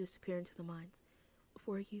Kanika disappear into the mines.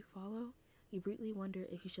 Before you follow, you briefly wonder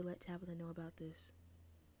if you should let Tabitha know about this.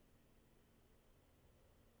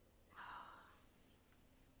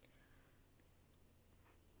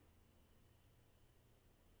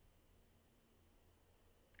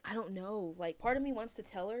 I don't know. Like, part of me wants to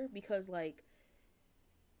tell her because, like,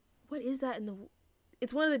 what is that in the...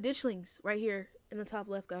 It's one of the ditchlings right here in the top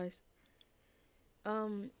left, guys.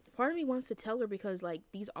 Part of me wants to tell her because, like,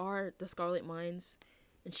 these are the Scarlet mines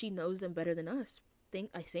and she knows them better than us.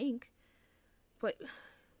 I think. But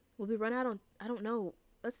will we run out on... I don't know.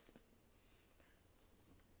 Let's...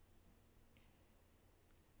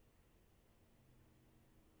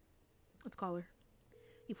 Let's call her.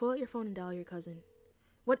 You pull out your phone and dial your cousin.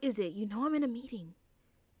 What is it? You know I'm in a meeting.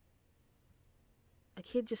 A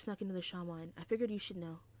kid just snuck into the shaman. I figured you should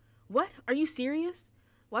know. What? Are you serious?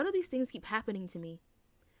 Why do these things keep happening to me?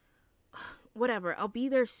 Whatever. I'll be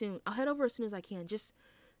there soon. I'll head over as soon as I can. Just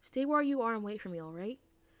stay where you are and wait for me, alright?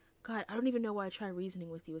 God, I don't even know why I try reasoning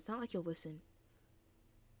with you. It's not like you'll listen.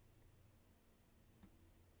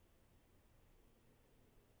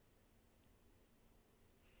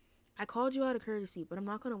 I called you out of courtesy, but I'm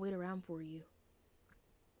not going to wait around for you.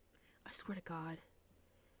 I swear to God.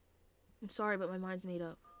 I'm sorry, but my mind's made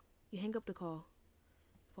up. You hang up the call.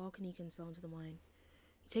 Follow Kanika and Stella into the mine.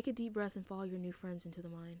 You take a deep breath and follow your new friends into the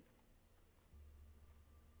mine.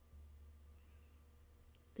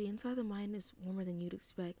 The inside of the mine is warmer than you'd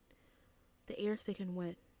expect. The air thick and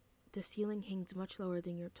wet. The ceiling hangs much lower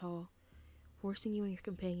than you're tall, forcing you and your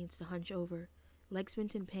companions to hunch over, legs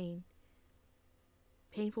bent in pain.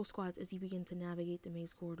 Painful squats as you begin to navigate the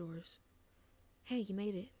maze corridors. Hey, you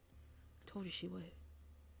made it. I told you she would.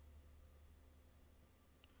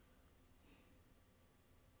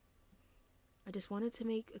 I just wanted to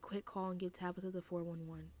make a quick call and give Tabitha the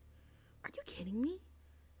 411. Are you kidding me?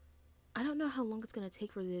 I don't know how long it's going to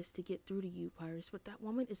take for this to get through to you, Pyrus, but that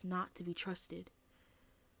woman is not to be trusted.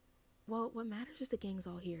 Well, what matters is the gang's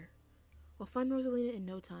all here. We'll find Rosalina in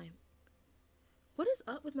no time. What is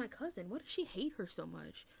up with my cousin? Why does she hate her so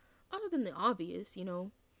much? Other than the obvious, you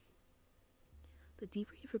know. The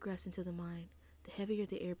deeper you progress into the mine, the heavier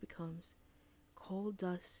the air becomes. Cold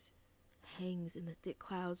dust hangs in the thick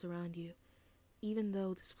clouds around you, even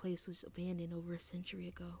though this place was abandoned over a century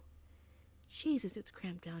ago. Jesus, it's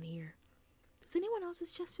cramped down here. Does anyone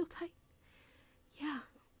else's chest feel tight? Yeah,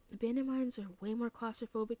 abandoned mines are way more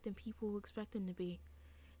claustrophobic than people expect them to be.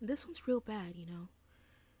 And this one's real bad, you know.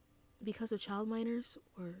 Because of child miners,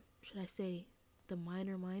 or should I say, the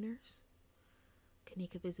minor miners?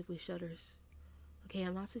 Kanika visibly shudders. Okay,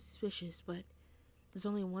 I'm not suspicious, but there's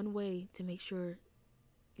only one way to make sure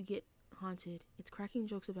you get haunted. It's cracking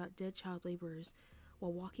jokes about dead child laborers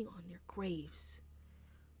while walking on their graves.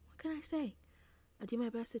 What can I say? I do my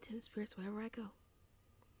best to tempt spirits wherever I go.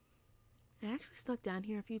 I actually snuck down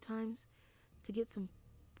here a few times to get some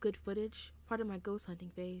good footage, part of my ghost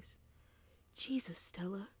hunting phase. Jesus,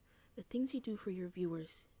 Stella, the things you do for your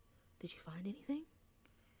viewers. Did you find anything?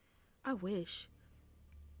 I wish.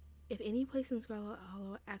 If any place in Scarlet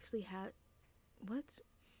Hollow actually had... What?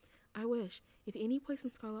 I wish. If any place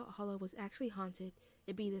in Scarlet Hollow was actually haunted,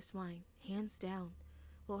 it'd be this mine, hands down.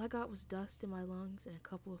 All I got was dust in my lungs and a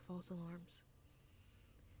couple of false alarms.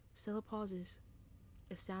 Stella pauses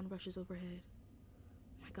as sound rushes overhead.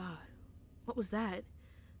 My God, what was that?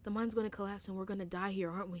 The mine's going to collapse and we're going to die here,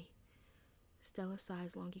 aren't we? Stella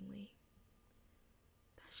sighs longingly.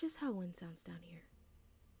 That's just how wind sounds down here.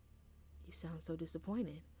 You sound so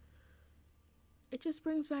disappointed. It just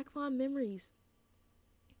brings back fond memories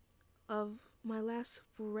of my last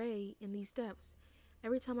foray in these depths.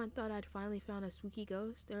 Every time I thought I'd finally found a spooky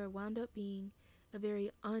ghost, there wound up being a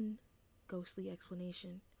very un-ghostly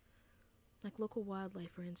explanation. Like local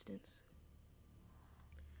wildlife, for instance.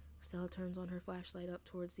 Stella turns on her flashlight up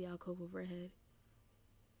towards the alcove overhead.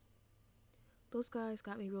 Those guys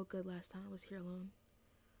got me real good last time I was here alone.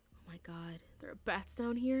 Oh my God, there are bats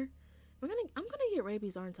down here? I'm gonna get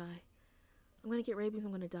rabies, aren't I? I'm gonna get rabies,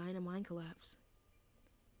 I'm gonna die in a mine collapse.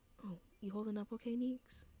 Oh, you holding up okay,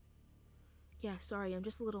 Neeks? Yeah, sorry, I'm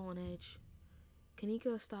just a little on edge.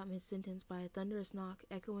 Kanika stopped mid-sentence by a thunderous knock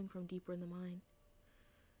echoing from deeper in the mine.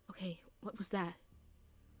 Okay, what was that?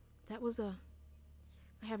 That was a...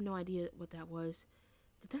 I have no idea what that was.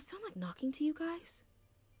 Did that sound like knocking to you guys?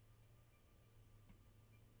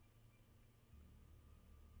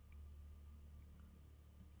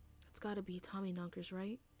 That's gotta be Tommy knockers,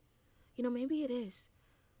 right? You know, maybe it is.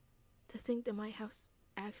 To think there might have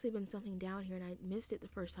actually been something down here and I missed it the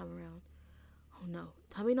first time around. Oh no,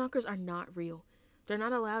 Tommy knockers are not real. They're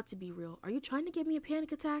not allowed to be real. Are you trying to give me a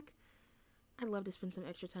panic attack? I'd love to spend some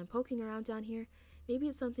extra time poking around down here. Maybe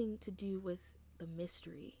it's something to do with the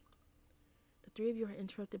mystery. The three of you are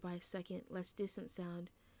interrupted by a second, less distant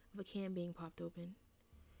sound of a can being popped open.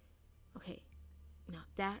 Okay, now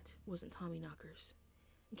that wasn't Tommy knockers.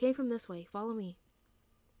 It came from this way. Follow me.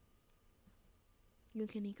 You and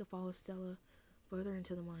Kanika follow Stella further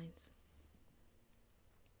into the mines.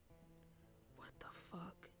 What the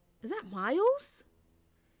fuck? Is that Miles?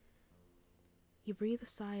 You breathe a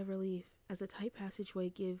sigh of relief as the tight passageway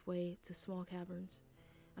give way to small caverns.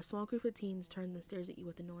 A small group of teens turns and stares at you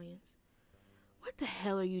with annoyance. What the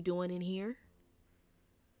hell are you doing in here?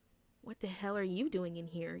 What the hell are you doing in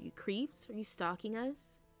here? You creeps? Are you stalking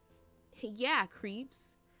us? Yeah,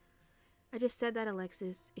 creeps. I just said that,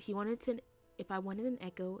 Alexis. If I wanted an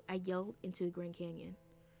echo, I yelled into the Grand Canyon.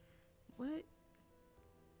 What?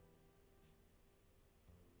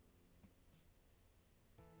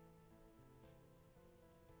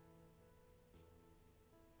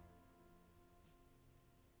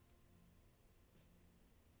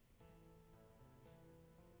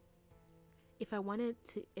 If I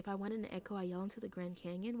wanted an echo, I yell into the Grand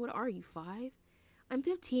Canyon. What are you, 5? I'm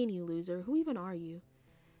 15, you loser. Who even are you?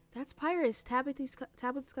 That's Pyrus, Tabitha's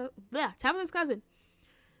cousin.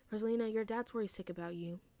 Rosalina, your dad's worried sick about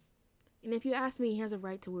you. And if you ask me, he has a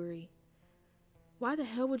right to worry. Why the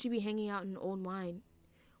hell would you be hanging out in an old mine?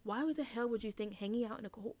 Why the hell would you think hanging out in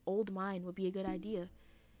an old mine would be a good idea?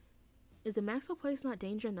 Is the Maxwell place not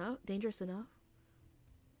dangerous enough?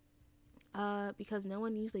 Because no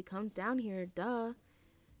one usually comes down here, duh.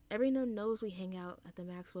 Everyone knows we hang out at the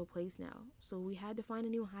Maxwell place now, so we had to find a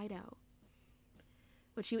new hideout.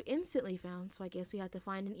 Which you instantly found, so I guess we had to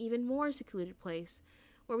find an even more secluded place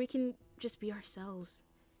where we can just be ourselves.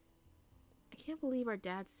 I can't believe your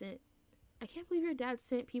dad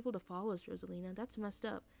sent people to follow us, Rosalina. That's messed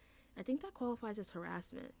up. I think that qualifies as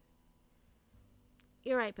harassment.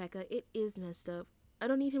 You're right, Becca. It is messed up. I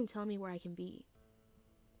don't need him telling me where I can be.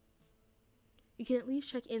 You can at least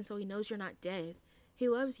check in so he knows you're not dead. He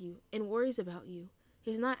loves you and worries about you.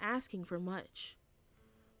 He's not asking for much.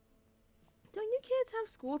 Don't you kids have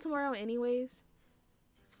school tomorrow anyways?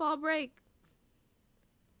 It's fall break.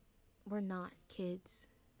 We're not kids.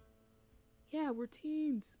 Yeah, we're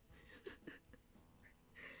teens.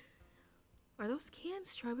 Are those canned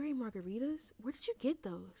strawberry margaritas? Where did you get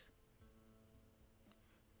those?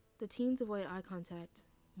 The teens avoid eye contact.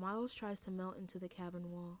 Miles tries to melt into the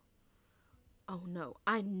cabin wall. Oh no,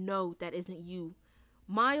 I know that isn't you.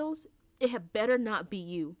 Miles, it had better not be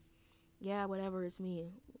you. Yeah, whatever, it's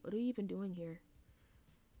me. What are you even doing here?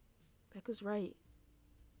 Becca's right.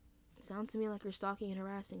 It sounds to me like you're stalking and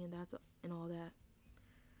harassing and all that.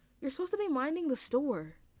 You're supposed to be minding the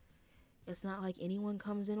store. It's not like anyone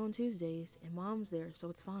comes in on Tuesdays, and Mom's there, so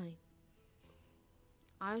it's fine.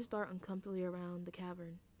 Eyes dart uncomfortably around the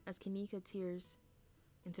cavern as Kanika tears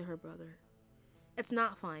into her brother. It's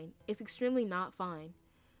not fine. It's extremely not fine.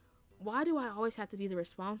 Why do I always have to be the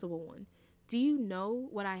responsible one? Do you know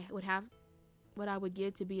what I would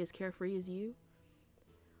give to be as carefree as you?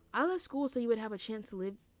 I left school so you would have a chance to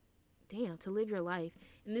live your life.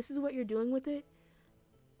 And this is what you're doing with it?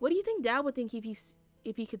 What do you think Dad would think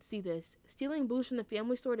if he could see this? Stealing booze from the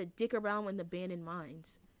family store to dick around in the abandoned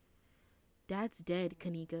mines. Dad's dead,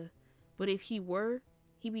 Kanika. But if he were,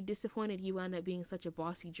 he'd be disappointed you wound up being such a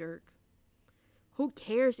bossy jerk. Who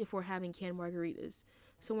cares if we're having canned margaritas?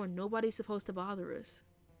 Somewhere nobody's supposed to bother us.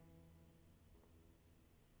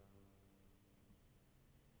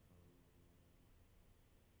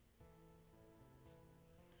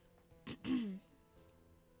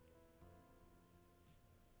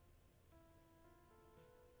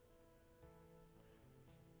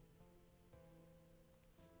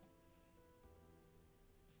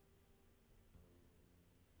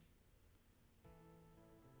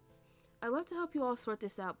 I'd love to help you all sort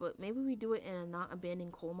this out, but maybe we do it in a not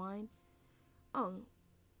abandoned coal mine. Oh,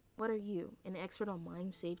 what are you, an expert on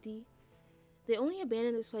mine safety? They only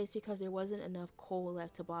abandoned this place because there wasn't enough coal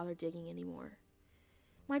left to bother digging anymore.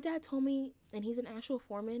 My dad told me, and he's an actual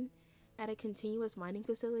foreman at a continuous mining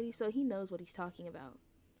facility, so he knows what he's talking about.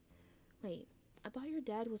 Wait, I thought your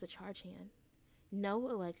dad was a charge hand. No,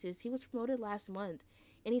 Alexis, he was promoted last month,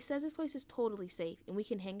 and he says this place is totally safe, and we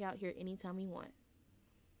can hang out here anytime we want.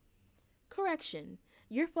 Correction.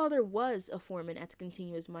 Your father was a foreman at the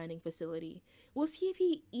continuous mining facility. We'll see if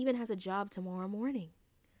he even has a job tomorrow morning.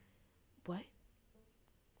 What?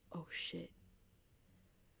 Oh, shit.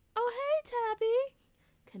 Oh, hey,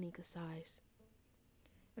 Tabby. Kanika sighs.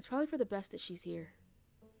 It's probably for the best that she's here.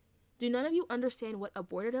 Do none of you understand what a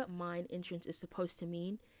boarded up mine entrance is supposed to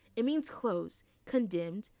mean? It means closed,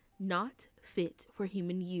 condemned, not fit for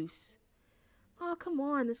human use. Oh, come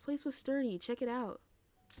on. This place was sturdy. Check it out.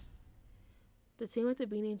 The teen with the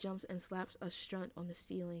beanie jumps and slaps a strunt on the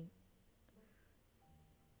ceiling.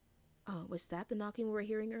 Oh, was that the knocking we were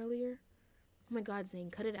hearing earlier? Oh my god, Zane,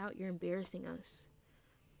 cut it out. You're embarrassing us.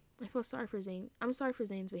 I feel sorry for Zane. I'm sorry for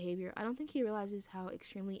Zane's behavior. I don't think he realizes how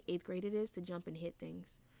extremely 8th grade it is to jump and hit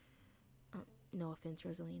things. No offense,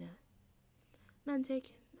 Rosalina. None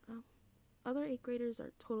taken. Other 8th graders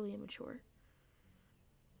are totally immature.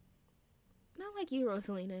 Not like you,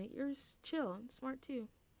 Rosalina. You're chill and smart too.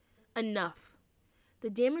 Enough. The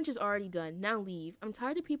damage is already done. Now leave. I'm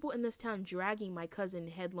tired of people in this town dragging my cousin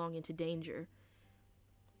headlong into danger.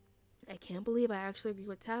 I can't believe I actually agree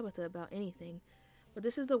with Tabitha about anything. But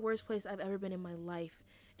this is the worst place I've ever been in my life,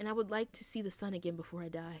 and I would like to see the sun again before I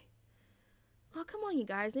die. Oh, come on, you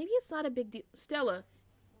guys. Maybe it's not a big deal. Stella.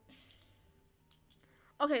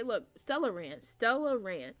 Okay, look. Stella ran. Stella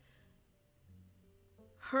ran.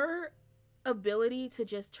 Her ability to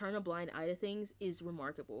just turn a blind eye to things is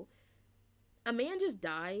remarkable. A man just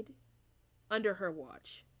died under her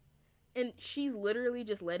watch. And she's literally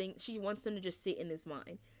just she wants them to just sit in his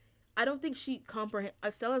mind. I don't think she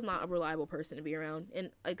Stella's not a reliable person to be around.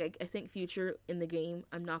 And I think future in the game,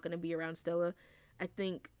 I'm not going to be around Stella. I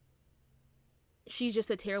think she's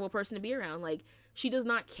just a terrible person to be around. Like, she does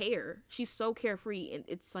not care. She's so carefree, and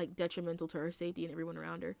it's like detrimental to her safety and everyone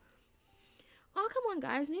around her. Oh, come on,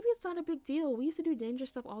 guys. Maybe it's not a big deal. We used to do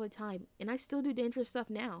dangerous stuff all the time, and I still do dangerous stuff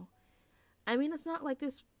now. I mean, it's not like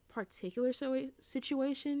this particular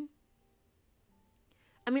situation.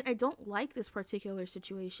 I mean, I don't like this particular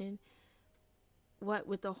situation, what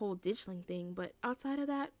with the whole ditchling thing, but outside of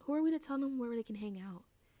that, who are we to tell them where they can hang out?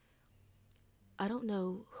 I don't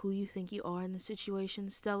know who you think you are in the situation,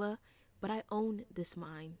 Stella, but I own this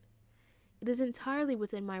mine. It is entirely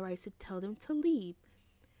within my rights to tell them to leave,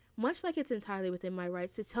 much like it's entirely within my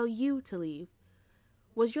rights to tell you to leave.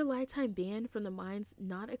 Was your lifetime ban from the mines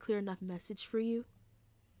not a clear enough message for you?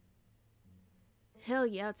 Hell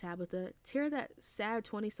yeah, Tabitha. Tear that sad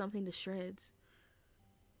 20-something to shreds.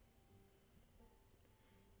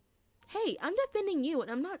 Hey, I'm defending you,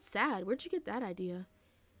 and I'm not sad. Where'd you get that idea?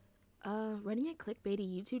 Running a clickbaity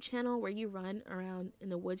YouTube channel where you run around in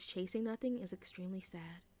the woods chasing nothing is extremely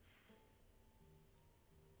sad.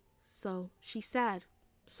 So, she's sad.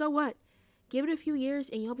 So what? Give it a few years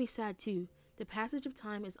and you'll be sad too. The passage of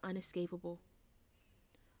time is unescapable.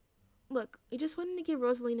 Look, we just wanted to give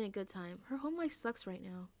Rosalina a good time. Her home life sucks right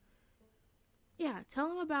now. Yeah,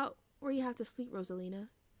 tell him about where you have to sleep, Rosalina.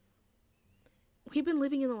 We've been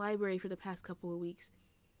living in the library for the past couple of weeks.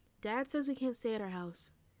 Dad says we can't stay at our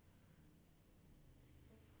house.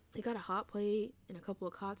 They got a hot plate and a couple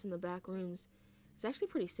of cots in the back rooms. It's actually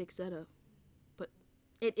a pretty sick setup. But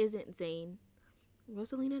it isn't, Zane.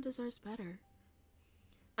 Rosalina deserves better.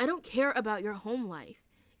 I don't care about your home life.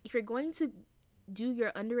 If you're going to do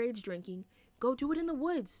your underage drinking, go do it in the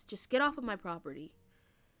woods. Just get off of my property.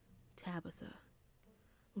 Tabitha.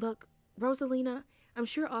 Look, Rosalina, I'm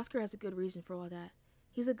sure Oscar has a good reason for all that.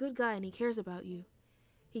 He's a good guy and he cares about you.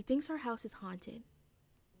 He thinks our house is haunted.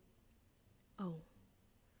 Oh.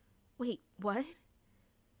 Wait, what?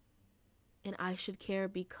 And I should care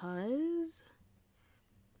because?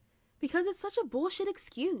 Because it's such a bullshit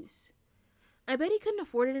excuse. I bet he couldn't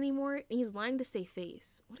afford it anymore and he's lying to save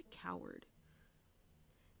face. What a coward.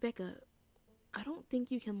 Becca, I don't think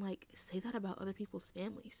you can, say that about other people's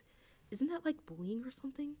families. Isn't that, bullying or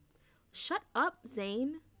something? Shut up,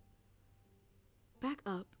 Zane. Back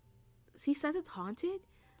up. He says it's haunted?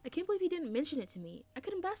 I can't believe he didn't mention it to me. I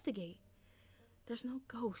could investigate. There's no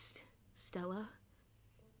ghost, Stella.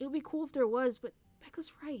 It would be cool if there was, but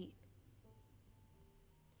Becca's right.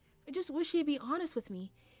 I just wish he'd be honest with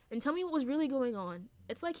me and tell me what was really going on.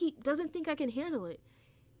 It's like he doesn't think I can handle it.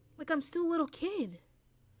 Like I'm still a little kid.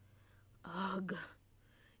 Ugh.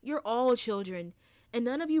 You're all children, and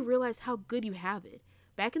none of you realize how good you have it.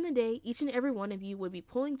 Back in the day, each and every one of you would be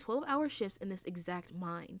pulling 12-hour shifts in this exact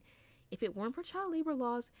mine. If it weren't for child labor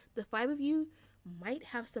laws, the 5 of you might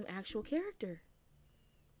have some actual character.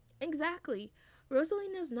 Exactly.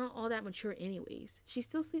 Rosalina's not all that mature anyways. She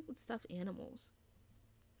still sleeps with stuffed animals.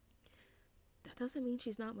 That doesn't mean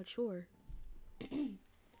she's not mature.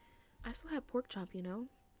 I still have pork chop, you know.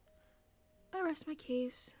 I rest my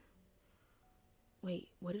case. Wait,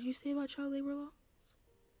 what did you say about child labor laws?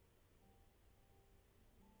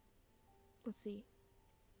 Let's see.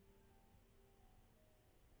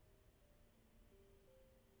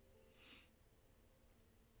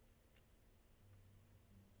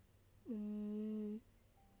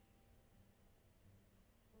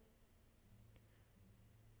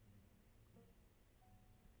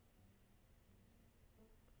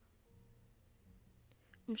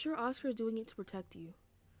 I'm sure Oscar's doing it to protect you.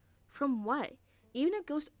 From what? Even if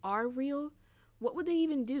ghosts are real, what would they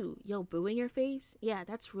even do? Yell boo in your face? Yeah,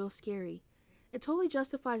 that's real scary. It totally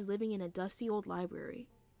justifies living in a dusty old library.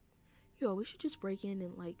 Yo, we should just break in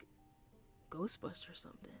and, Ghostbust or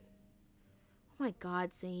something. Oh my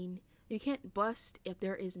god, Zane. You can't bust if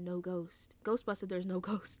there is no ghost. Ghostbust if there's no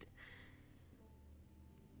ghost.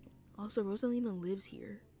 Also, Rosalina lives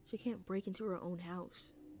here. She can't break into her own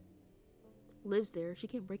house. Lives there. She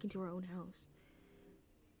can't break into her own house.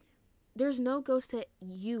 There's no ghost that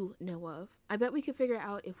you know of. I bet we could figure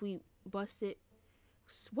out if we bust it.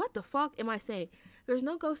 What the fuck am I saying? There's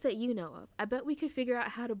no ghost that you know of. I bet we could figure out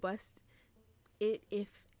how to bust it if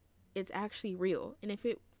it's actually real. And if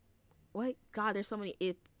it, what? God, there's so many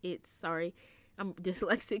it's, sorry. I'm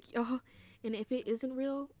dyslexic, y'all. And if it isn't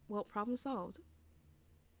real, well, problem solved.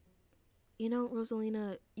 You know,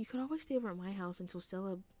 Rosalina, you could always stay over at my house until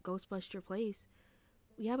Stella goes bust your place.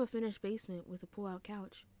 We have a finished basement with a pull-out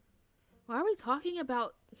couch. Why are we talking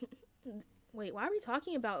about... Wait, why are we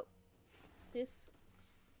talking about this?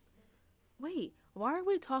 Wait, why are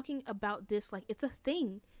we talking about this like it's a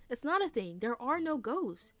thing? It's not a thing. There are no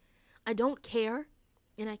ghosts. I don't care,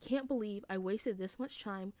 and I can't believe I wasted this much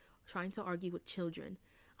time trying to argue with children.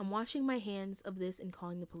 I'm washing my hands of this and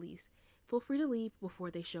calling the police. Feel free to leave before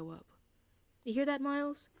they show up. You hear that,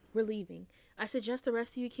 Miles? We're leaving. I suggest the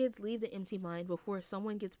rest of you kids leave the empty mine before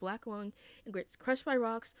someone gets black lung and gets crushed by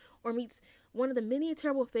rocks or meets one of the many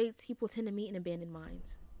terrible fates people tend to meet in abandoned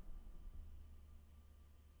mines.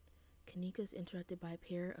 Kanika's interrupted by a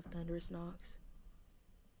pair of thunderous knocks.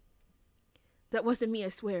 That wasn't me, I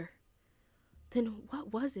swear. Then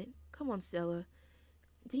what was it? Come on, Stella.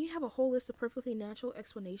 Didn't you have a whole list of perfectly natural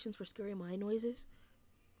explanations for scary mine noises?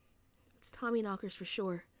 It's Tommy knockers for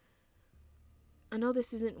sure. I know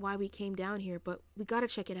this isn't why we came down here, but we gotta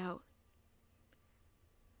check it out.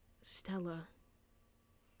 Stella.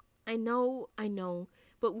 I know,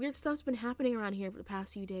 but weird stuff's been happening around here for the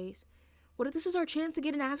past few days. What if this is our chance to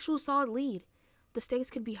get an actual solid lead? The stakes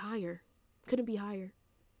couldn't be higher.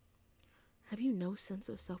 Have you no sense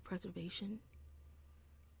of self-preservation?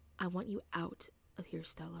 I want you out of here,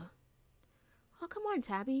 Stella. Oh, come on,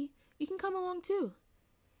 Tabby. You can come along too.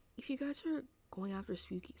 If you guys are going after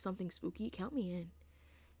something spooky, count me in.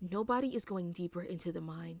 Nobody is going deeper into the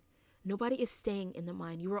mine. Nobody is staying in the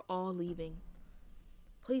mine. You are all leaving.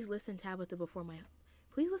 Please listen to Tabitha before my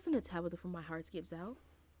heart gives out.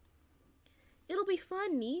 It'll be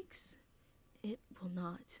fun, Neeks. It will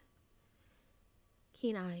not.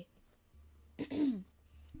 Keen eye.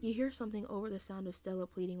 You hear something over the sound of Stella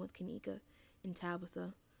pleading with Kanika and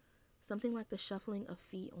Tabitha. Something like the shuffling of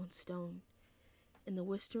feet on stone and the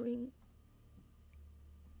whispering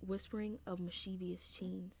of mischievous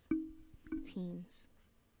teens.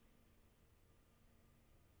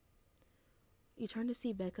 You turn to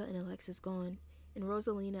see Becca and Alexis gone, and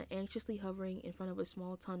Rosalina anxiously hovering in front of a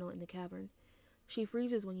small tunnel in the cavern. She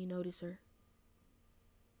freezes when you notice her.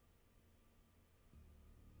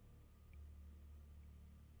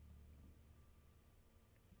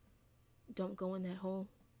 Don't go in that hole.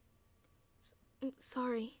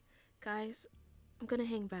 Sorry, guys. I'm gonna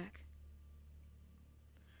hang back.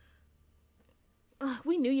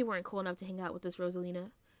 We knew you weren't cool enough to hang out with us,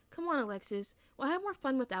 Rosalina. Come on, Alexis. We'll have more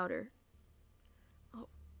fun without her. Oh,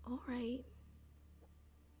 alright.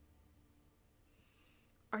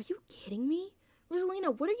 Are you kidding me?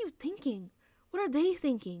 Rosalina, what are you thinking? What are they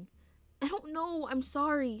thinking? I don't know. I'm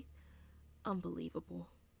sorry. Unbelievable.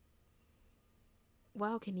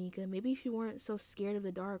 Wow, Kanika, maybe if you weren't so scared of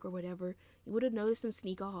the dark or whatever, you would have noticed them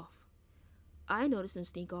sneak off. I noticed them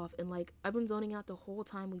sneak off, and I've been zoning out the whole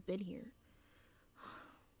time we've been here.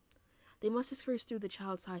 They must have scurried through the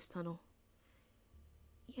child-sized tunnel.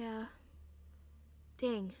 Yeah.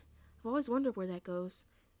 Dang, I've always wondered where that goes.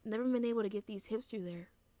 Never been able to get these hips through there.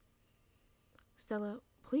 Stella,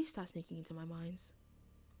 please stop sneaking into my minds.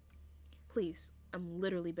 Please, I'm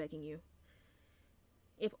literally begging you.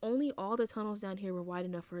 If only all the tunnels down here were wide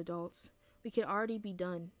enough for adults, we could already be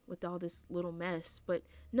done with all this little mess. But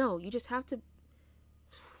no, you just have to...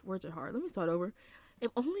 Words are hard. Let me start over.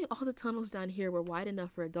 If only all the tunnels down here were wide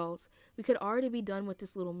enough for adults, we could already be done with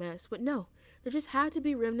this little mess. But no, there just had to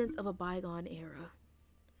be remnants of a bygone era.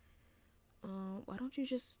 Why don't you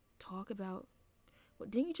just talk about...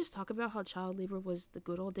 Didn't you just talk about how child labor was the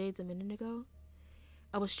good old days a minute ago?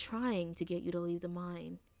 I was trying to get you to leave the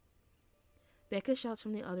mine. Becca shouts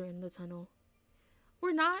from the other end of the tunnel.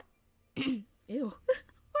 We're not... Ew. We're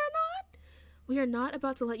not. We are not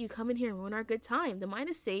about to let you come in here and ruin our good time. The mine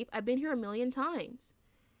is safe. I've been here 1,000,000 times.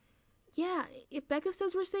 Yeah, if Becca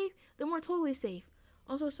says we're safe, then we're totally safe.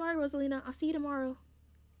 Also, sorry, Rosalina. I'll see you tomorrow.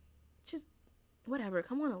 Just... Whatever.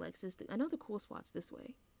 Come on, Alexis. I know the cool spot's this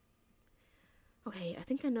way. Okay, I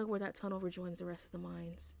think I know where that tunnel rejoins the rest of the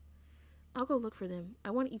mines. I'll go look for them. I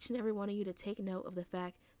want each and every one of you to take note of the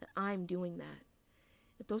fact that I'm doing that.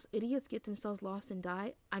 If those idiots get themselves lost and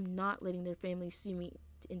die, I'm not letting their families sue me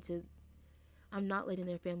into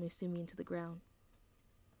the ground.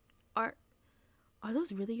 Are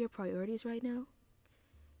those really your priorities right now?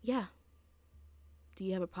 Yeah. Do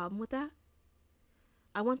you have a problem with that?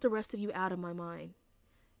 I want the rest of you out of my mind.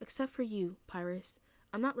 Except for you, Pyrus.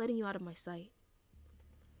 I'm not letting you out of my sight.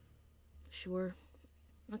 Sure.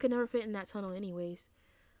 I could never fit in that tunnel anyways.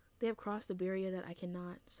 They have crossed the barrier that I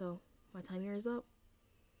cannot, so my time here is up.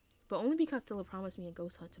 But only because Stella promised me a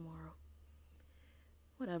ghost hunt tomorrow.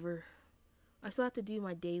 Whatever. I still have to do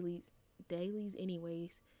my dailies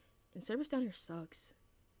anyways. And service down here sucks.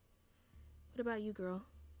 What about you, girl?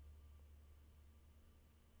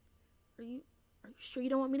 Are you sure you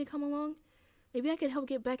don't want me to come along? Maybe I could help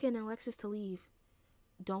get Becca and Alexis to leave.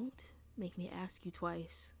 Don't make me ask you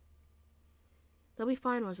twice. They'll be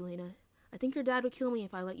fine, Rosalina. I think your dad would kill me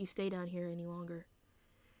if I let you stay down here any longer.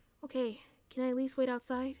 Okay, can I at least wait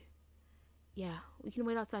outside? Yeah, we can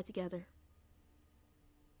wait outside together.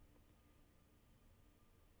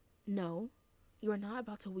 No, you are not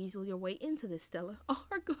about to weasel your way into this, Stella. Oh,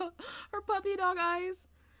 her puppy dog eyes.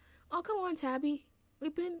 Oh, come on, Tabby.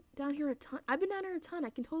 We've been down here a ton. I've been down here a ton. I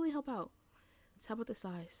can totally help out. How about the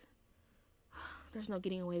size? There's no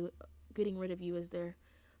getting rid of you, is there?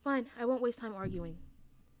 Fine, I won't waste time arguing.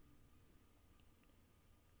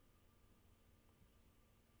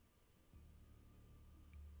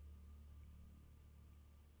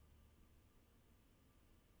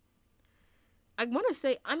 I want to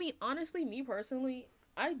say, I mean, honestly, me personally,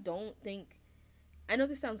 I don't think, I know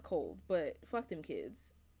this sounds cold, but fuck them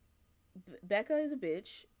kids. Becca is a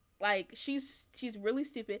bitch. Like, she's really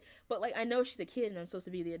stupid, but like, I know she's a kid and I'm supposed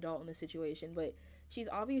to be the adult in this situation, but she's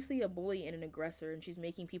obviously a bully and an aggressor, and she's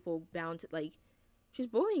making people bound to, like, she's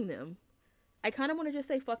bullying them. I kind of want to just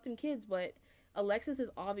say fuck them kids, but Alexis is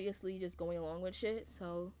obviously just going along with shit,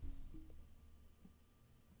 so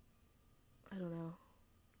I don't know.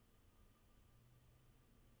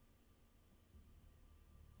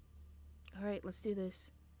 Alright, let's do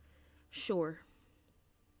this. Sure.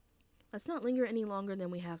 Let's not linger any longer than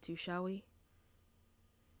we have to, shall we?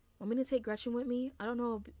 Want me to take Gretchen with me? I don't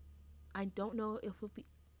know if it'll be...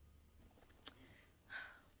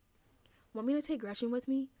 Want me to take Gretchen with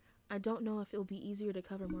me? I don't know if it'll be easier to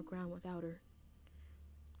cover more ground without her.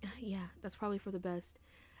 Yeah, that's probably for the best.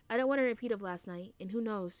 I don't want a repeat of last night, and who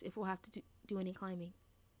knows if we'll have to do any climbing.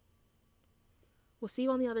 We'll see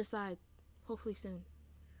you on the other side, hopefully soon.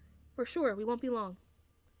 For sure, we won't be long.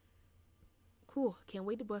 Cool, can't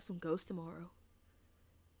wait to bust some ghosts tomorrow.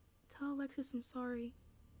 Tell Alexis I'm sorry.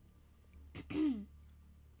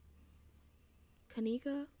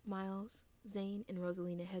 Kanika, Miles, Zane, and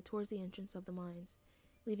Rosalina head towards the entrance of the mines,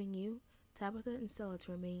 leaving you, Tabitha, and Stella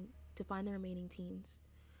to find the remaining teens.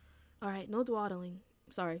 Alright, no dawdling.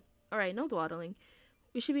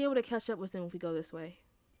 We should be able to catch up with them if we go this way.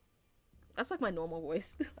 That's like my normal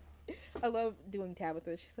voice. I love doing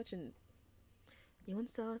Tabitha. She's such an... You and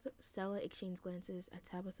Stella exchange glances as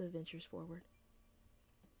Tabitha venture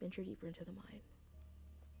deeper into the mine.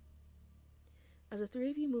 As the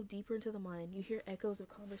three of you move deeper into the mine, you hear echoes of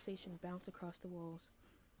conversation bounce across the walls.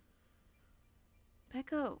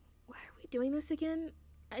 Becca, why are we doing this again?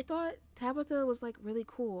 I thought Tabitha was like really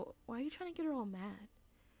cool. Why are you trying to get her all mad?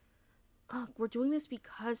 Ugh, we're doing this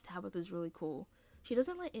because Tabitha's really cool. She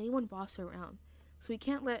doesn't let anyone boss her around, so we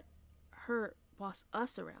can't let her boss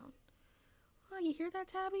us around. Oh, you hear that,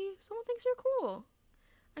 Tabby? Someone thinks you're cool.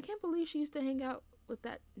 I can't believe she used to hang out with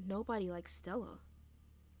that nobody like Stella.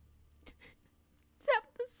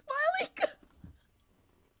 Tabitha's smiling.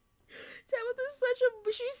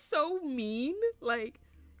 Tabitha's she's so mean. Like,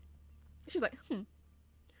 she's like,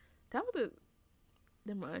 Tabitha,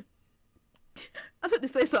 never mind. I was about to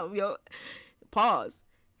say something, yo. Pause.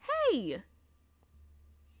 Hey!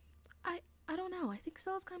 I don't know. I think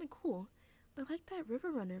Stella's kind of cool. I like that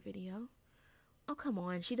River Runner video. Oh, come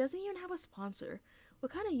on. She doesn't even have a sponsor.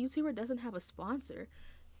 What kind of YouTuber doesn't have a sponsor?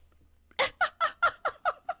 I'm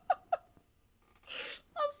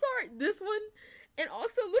sorry. This one. And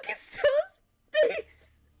also, look at Stella's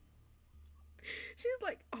face. She's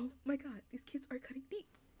like, oh my god. These kids are cutting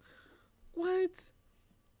deep. What?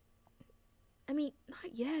 I mean,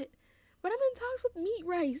 not yet. But I'm in talks with Meat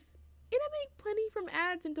Rice. And I make plenty from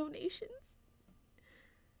ads and donations.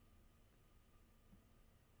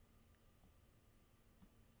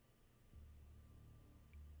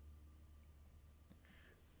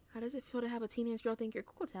 How does it feel to have a teenage girl think you're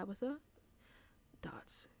cool, Tabitha?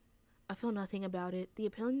 Dots. I feel nothing about it. The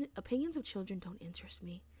opinions of children don't interest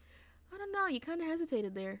me. I don't know, you kind of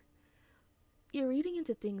hesitated there. You're reading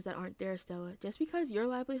into things that aren't there, Stella. Just because your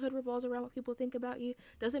livelihood revolves around what people think about you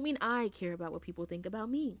doesn't mean I care about what people think about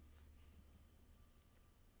me.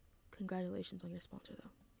 Congratulations on your sponsor, though.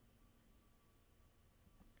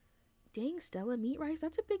 Dang, Stella, Meat Rice,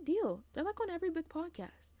 that's a big deal. They're like on every big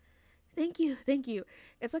podcast. Thank you.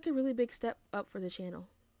 It's like a really big step up for the channel.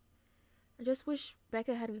 I just wish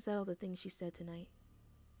Becca hadn't said all the things she said tonight.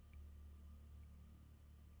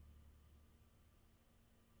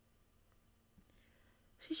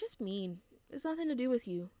 She's just mean. It's nothing to do with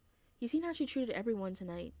you. You seen how she treated everyone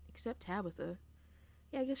tonight, except Tabitha.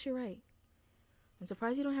 Yeah, I guess you're right. I'm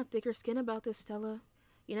surprised you don't have thicker skin about this, Stella.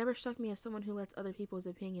 You never struck me as someone who lets other people's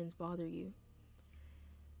opinions bother you.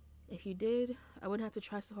 If you did, I wouldn't have to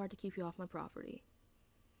try so hard to keep you off my property.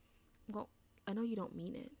 Well, I know you don't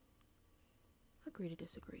mean it. Agree to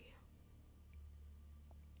disagree.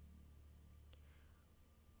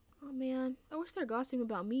 Oh man, I wish they're gossiping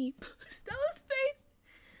about me. Stella's face!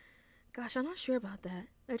 Gosh, I'm not sure about that.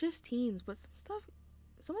 They're just teens, but some of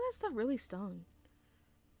that stuff really stung.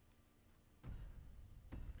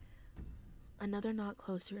 Another knock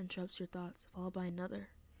closer interrupts your thoughts, followed by another.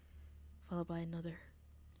 Followed by another.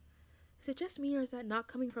 Is it just me, or is that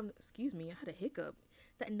knock coming from... Excuse me, I had a hiccup.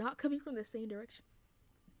 That knock coming from the same direction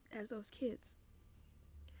as those kids.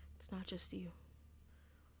 It's not just you.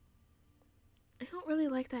 I don't really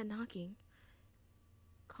like that knocking.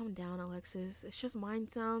 Calm down, Alexis. It's just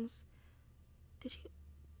mind sounds.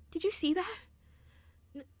 Did you see that?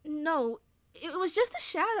 No, it was just a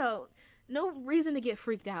shadow. No reason to get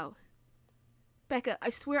freaked out. Becca, I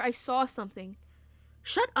swear I saw something.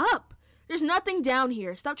 Shut up! There's nothing down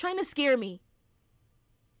here. Stop trying to scare me.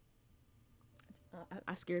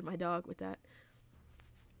 I scared my dog with that.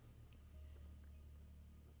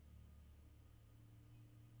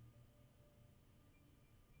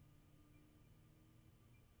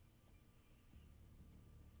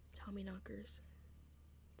 Tommy knockers.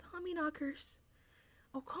 Tommy knockers.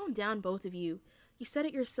 Oh, calm down, both of you. You said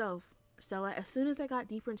it yourself, Stella. As soon as I got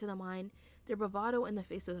deeper into the mine, their bravado in the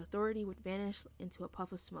face of authority would vanish into a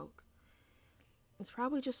puff of smoke. It's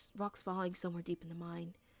probably just rocks falling somewhere deep in the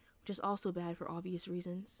mine, which is also bad for obvious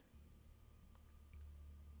reasons.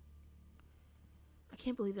 I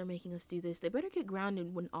can't believe they're making us do this. They better get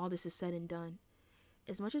grounded when all this is said and done.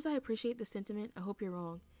 As much as I appreciate the sentiment, I hope you're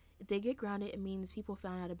wrong. If they get grounded, it means people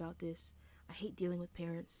found out about this. I hate dealing with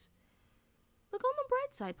parents. Look on the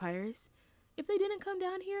bright side, Pyrus. If they didn't come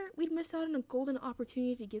down here, we'd miss out on a golden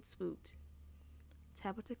opportunity to get spooked.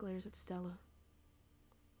 Tabitha glares at Stella.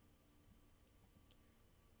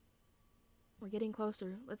 We're getting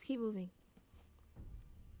closer. Let's keep moving.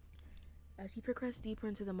 As you progress deeper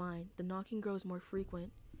into the mine, the knocking grows more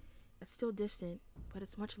frequent. It's still distant, but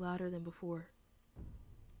it's much louder than before.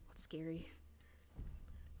 What's scary?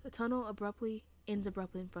 The tunnel ends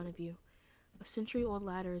abruptly in front of you. A century-old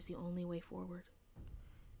ladder is the only way forward.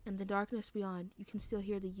 In the darkness beyond, you can still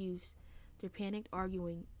hear the youths, their panicked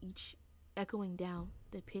arguing, each echoing down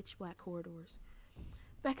the pitch-black corridors.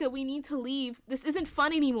 Becca, we need to leave. This isn't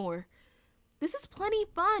fun anymore. This is plenty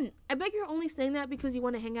fun. I bet you're only saying that because you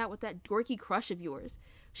want to hang out with that dorky crush of yours.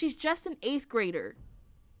 She's just an 8th grader.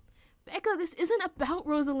 Becca, this isn't about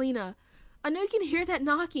Rosalina. I know you can hear that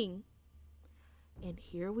knocking. And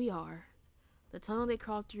here we are. The tunnel they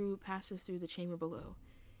crawled through passes through the chamber below,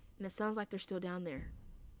 and it sounds like they're still down there.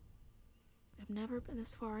 I've never been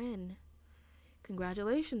this far in.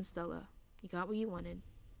 Congratulations, Stella. You got what you wanted.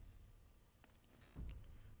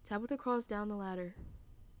 Tabitha crawls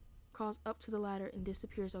up to the ladder and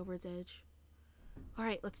disappears over its edge.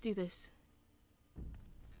 Alright, let's do this.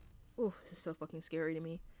 Ooh, this is so fucking scary to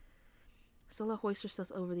me. Stella hoists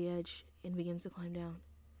herself over the edge and begins to climb down.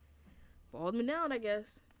 Bald me down, I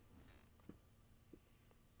guess.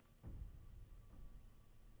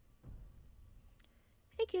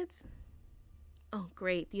 Hey, kids. Oh,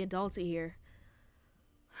 great. The adults are here.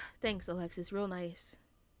 Thanks, Alexis. Real nice.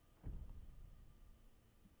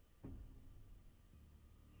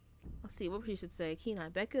 Let's see what we should say. Kenai,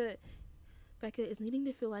 Becca, is needing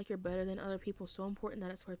to feel like you're better than other people so important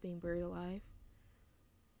that it's worth being buried alive?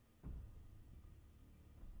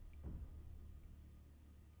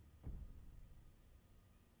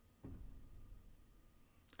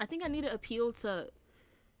 I think I need to appeal to...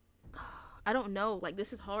 I don't know. Like,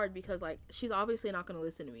 this is hard because, like, she's obviously not going to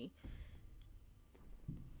listen to me.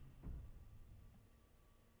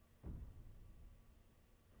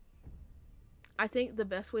 I think the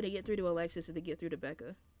best way to get through to Alexis is to get through to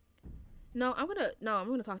Becca. I'm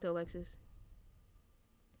gonna talk to Alexis.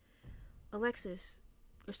 Alexis,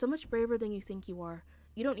 you're so much braver than you think you are.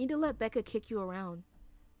 You don't need to let Becca kick you around.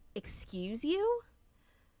 Excuse you?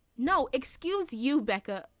 No, excuse you,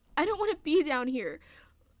 Becca. I don't want to be down here.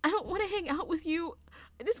 I don't want to hang out with you.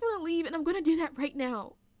 I just want to leave, and I'm going to do that right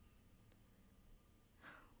now.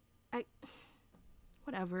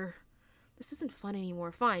 Whatever. This isn't fun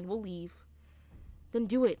anymore. Fine, we'll leave. Then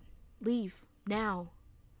do it. Leave. Now.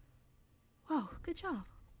 Whoa, good job.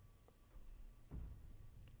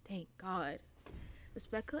 Thank God. As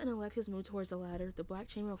Becca and Alexis move towards the ladder, the black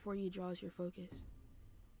chamber before you draws your focus.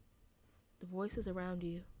 The voices around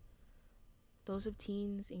you, those of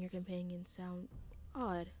teens and your companions, sound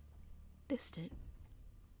odd. distant.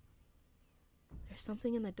 There's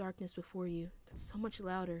something in the darkness before you that's so much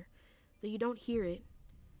louder that you don't hear it.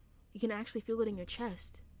 You can actually feel it in your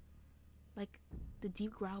chest, like the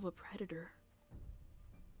deep growl of a predator.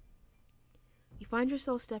 You find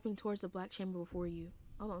yourself stepping towards the black chamber before you.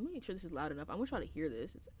 Hold on, let me make sure this is loud enough. I want y'all to hear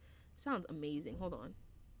this. It sounds amazing. Hold on.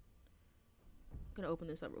 I'm gonna open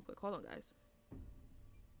this up real quick. Hold on, guys.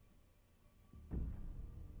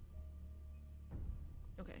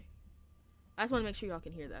 Okay. I just want to make sure y'all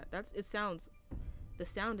can hear that. The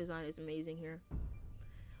sound design is amazing here.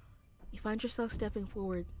 You find yourself stepping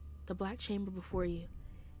forward, the black chamber before you,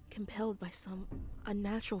 compelled by some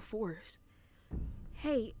unnatural force.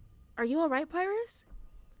 Hey, are you alright, Pyrus?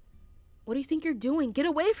 What do you think you're doing? Get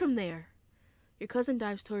away from there! Your cousin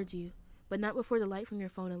dives towards you, but not before the light from your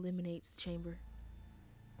phone illuminates the chamber.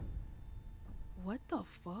 What the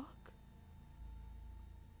fuck?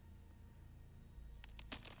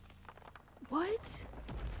 What?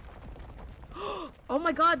 Oh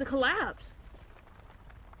my god, the collapse!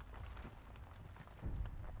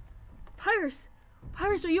 Pyrus!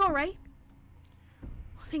 Pyrus, are you alright?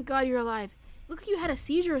 Oh, thank God you're alive. Look like you had a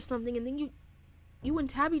seizure or something, and then you and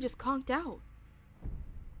Tabby just conked out.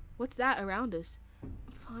 What's that around us?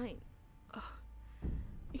 I'm fine. Ugh.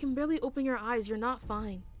 You can barely open your eyes. You're not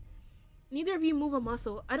fine. Neither of you move a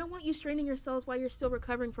muscle. I don't want you straining yourselves while you're still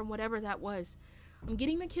recovering from whatever that was. I'm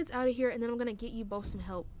getting the kids out of here, and then I'm gonna get you both some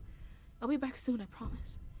help. I'll be back soon, I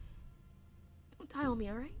promise. Don't die on me,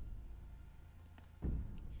 alright?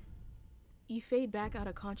 You fade back out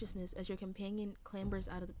of consciousness as your companion clambers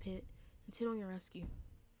out of the pit, intent on your rescue.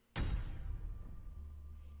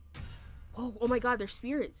 Whoa, oh my god, they're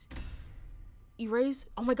spirits. You raise,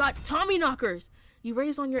 oh my god, Tommy knockers! You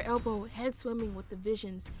raise on your elbow, head swimming with the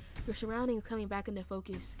visions, your surroundings coming back into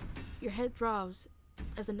focus. Your head throbs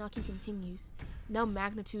as the knocking continues, now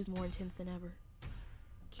magnitudes more intense than ever.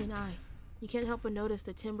 You can't help but notice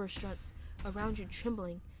the timber struts around you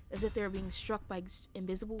trembling as if they are being struck by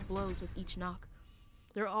invisible blows with each knock.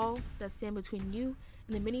 They're all that stand between you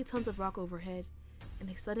and the many tons of rock overhead, and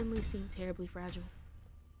they suddenly seem terribly fragile.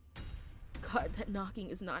 God, that knocking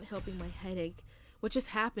is not helping my headache. What just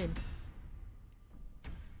happened?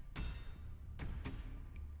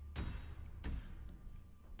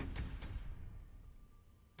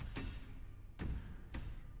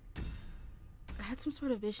 I had some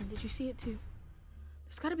sort of vision. Did you see it too?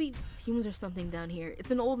 There's gotta be fumes or something down here.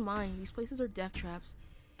 It's an old mine. These places are death traps.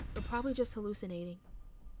 We're probably just hallucinating.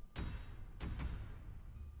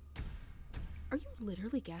 Are you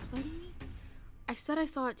literally gaslighting me? I said I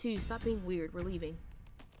saw it too. Stop being weird. We're leaving.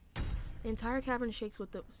 The entire cavern shakes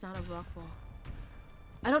with the sound of rockfall.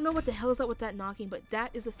 I don't know what the hell is up with that knocking, but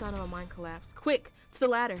that is the sound of a mine collapse. Quick! To the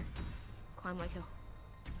ladder! Climb like hell.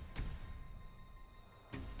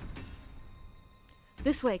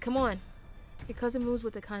 This way, come on! Your cousin moves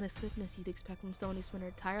with the kind of swiftness you'd expect from someone who spent her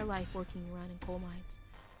entire life working around in coal mines.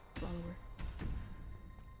 Follow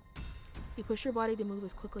her. You push your body to move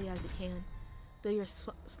as quickly as it can, though you're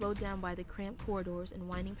slowed down by the cramped corridors and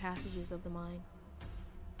winding passages of the mine.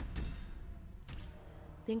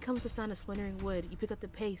 Then comes the sound of splintering wood. You pick up the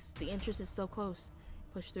pace. The entrance is so close.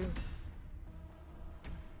 Push through.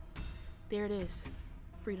 There it is.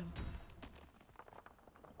 Freedom.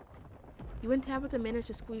 You and Tabitha manage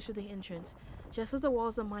to squeeze through the entrance, just as the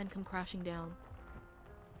walls of the mine come crashing down.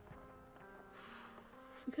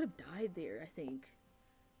 We could have died there, I think.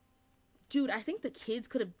 Dude, I think the kids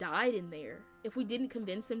could have died in there if we didn't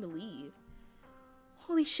convince them to leave.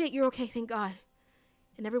 Holy shit, you're okay, thank God.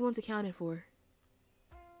 And everyone's accounted for.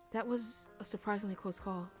 That was a surprisingly close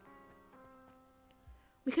call.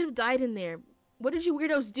 We could have died in there. What did you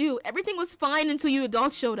weirdos do? Everything was fine until you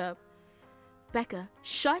adults showed up. Becca,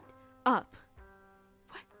 shut up.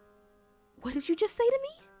 What did you just say to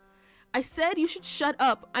me? I said you should shut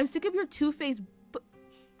up. I'm sick of your two-faced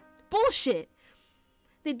bullshit.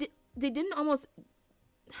 They didn't almost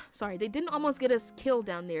get us killed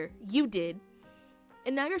down there. You did.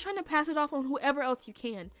 And now you're trying to pass it off on whoever else you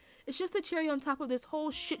can. It's just the cherry on top of this whole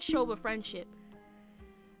shit show of a friendship.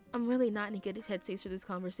 I'm really not in a good headspace for this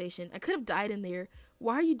conversation. I could have died in there.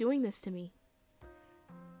 Why are you doing this to me?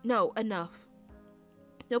 No, enough.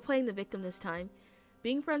 No playing the victim this time.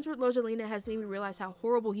 Being friends with Rosalina has made me realize how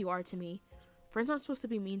horrible you are to me. Friends aren't supposed to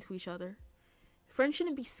be mean to each other. Friends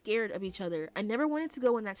shouldn't be scared of each other. I never wanted to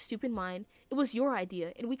go in that stupid mine. It was your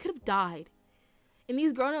idea, and we could have died. And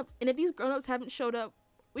if these grown-ups haven't showed up,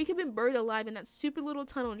 we could have been buried alive in that stupid little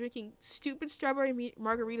tunnel drinking stupid strawberry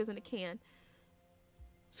margaritas in a can.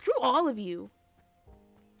 Screw all of you.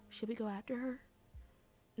 Should we go after her?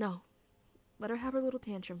 No. Let her have her little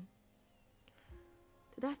tantrum.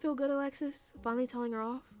 Did that feel good, Alexis? Finally telling her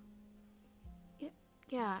off?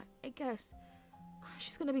 Yeah, I guess.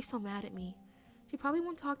 She's gonna be so mad at me. She probably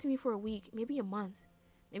won't talk to me for a week, maybe a month,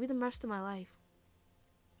 maybe the rest of my life.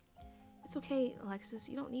 It's okay, Alexis,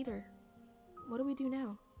 you don't need her. What do we do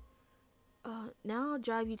now? Now I'll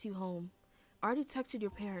drive you two home. I already texted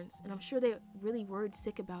your parents, and I'm sure they're really worried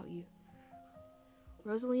sick about you.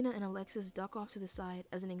 Rosalina and Alexis duck off to the side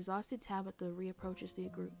as an exhausted Tabitha reapproaches the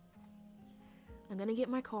group. I'm gonna get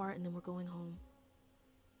my car, and then we're going home.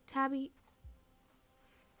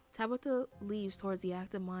 Tabitha leaves towards the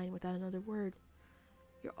active mine without another word.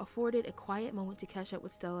 You're afforded a quiet moment to catch up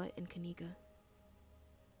with Stella and Kanika.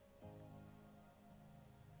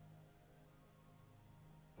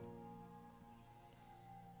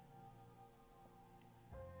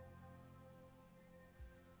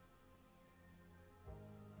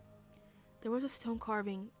 There was a stone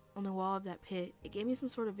carving on the wall of that pit. It gave me some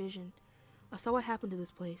sort of vision. I saw what happened to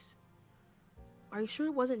this place. Are you sure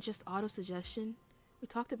it wasn't just auto-suggestion? We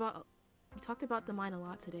talked about the mine a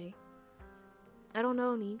lot today. I don't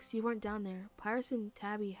know, Neeks. You weren't down there. Pyrus and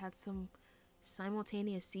Tabby had some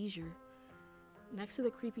simultaneous seizure. Next to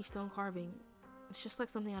the creepy stone carving. It's just like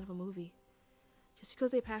something out of a movie. Just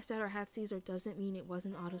because they passed out or had seizure doesn't mean it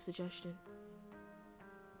wasn't auto-suggestion.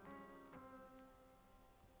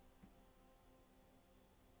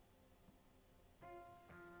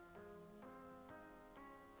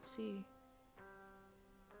 See.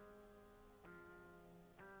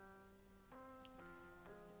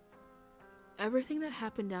 Everything that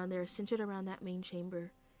happened down there is centered around that main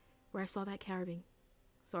chamber where I saw that carving.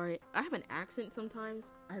 Sorry, I have an accent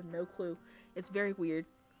sometimes. I have no clue. It's very weird.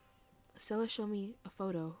 Stella showed me a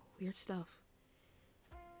photo. Weird stuff.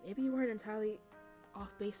 Maybe you weren't entirely off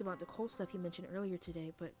base about the cold stuff you mentioned earlier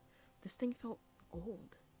today, but this thing felt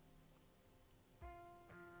old.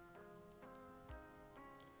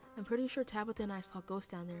 I'm pretty sure Tabitha and I saw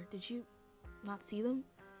ghosts down there. Did you not see them?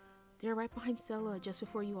 They were right behind Stella just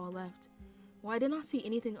before you all left. Well, I did not see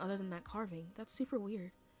anything other than that carving. That's super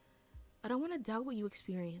weird. I don't want to doubt what you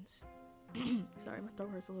experienced. Sorry, my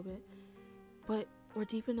throat hurts a little bit. But we're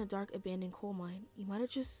deep in a dark, abandoned coal mine. You might have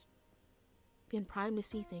just been primed to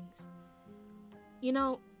see things. You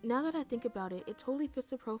know, now that I think about it, it totally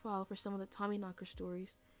fits the profile for some of the Tommyknocker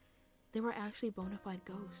stories. They were actually bona fide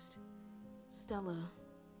ghosts. Stella.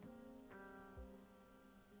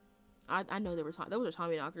 I know those were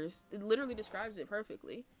Tommyknockers. It literally describes it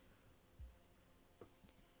perfectly.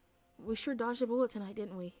 We sure dodged a bullet tonight,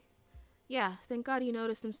 didn't we? Yeah, thank God you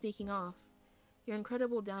noticed them sneaking off. You're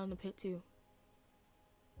incredible down in the pit, too.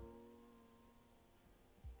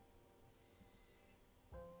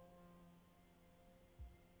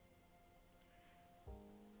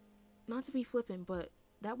 Not to be flippant, but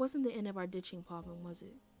that wasn't the end of our ditching problem, was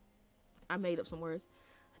it? I made up some words.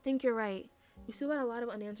 I think you're right. We still got a lot of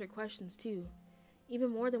unanswered questions, too. Even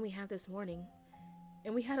more than we had this morning.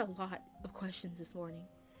 And we had a lot of questions this morning.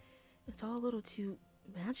 It's all a little too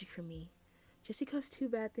magic for me. Just because two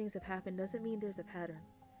bad things have happened doesn't mean there's a pattern.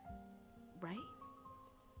 Right?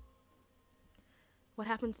 What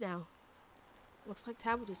happens now? Looks like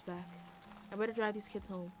Tabitha's back. I better drive these kids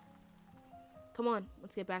home. Come on,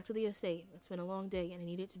 let's get back to the estate. It's been a long day and I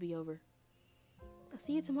need it to be over. I'll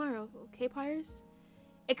see you tomorrow, okay, Pyrus?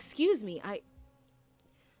 Excuse me,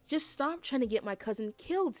 Just stop trying to get my cousin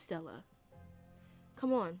killed, Stella.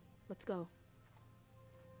 Come on, let's go.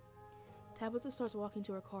 Tabitha starts walking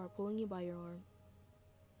to her car, pulling you by your arm.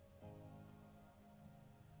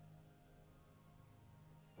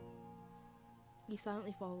 You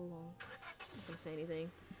silently follow along. I'm not gonna say anything.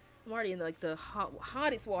 I'm already in like the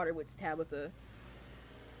hottest water with Tabitha.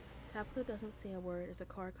 Tabitha doesn't say a word as the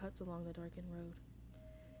car cuts along the darkened road.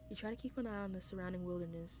 You try to keep an eye on the surrounding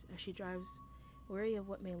wilderness as she drives, wary of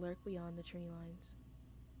what may lurk beyond the tree lines.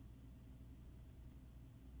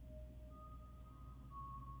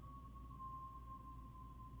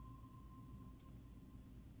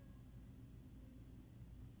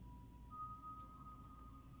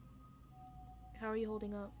 How are you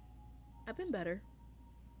holding up? I've been better.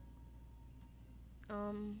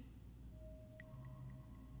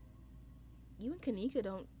 You and Kanika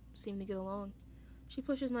don't seem to get along. She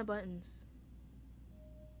pushes my buttons.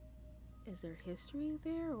 Is there history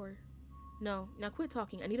there, or? No, now quit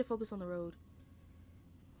talking. I need to focus on the road.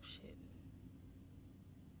 Shit.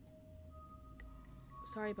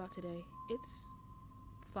 Sorry about today. It's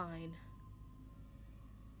fine.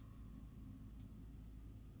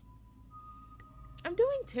 I'm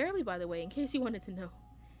doing terribly, by the way, in case you wanted to know.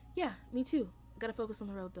 Yeah, me too. Gotta focus on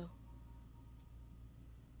the road, though.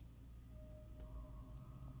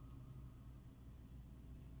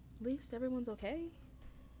 At least everyone's okay.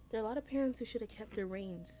 There are a lot of parents who should have kept tighter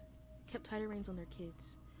reins on their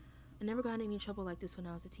kids. I never got in any trouble like this when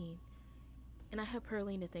I was a teen, and I have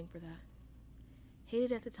Pearline to thank for that.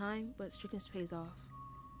 Hated at the time, but strictness pays off.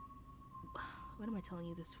 What am I telling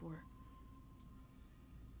you this for?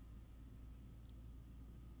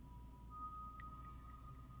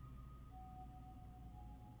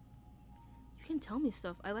 You can tell me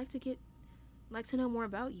stuff. I like to know more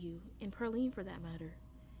about you, and Pearline for that matter.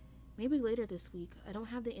 Maybe later this week. I don't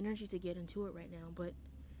have the energy to get into it right now, but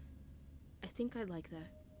I think I'd like that.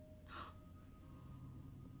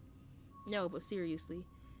 No, but seriously,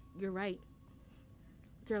 you're right.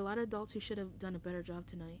 There are a lot of adults who should have done a better job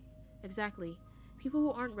tonight. Exactly. People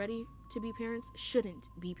who aren't ready to be parents shouldn't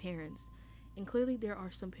be parents. And clearly there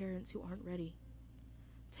are some parents who aren't ready.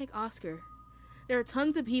 Take Oscar. There are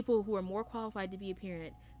tons of people who are more qualified to be a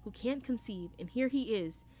parent, who can't conceive, and here he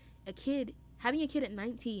is, having a kid at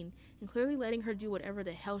 19, and clearly letting her do whatever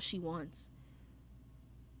the hell she wants.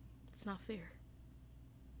 It's not fair.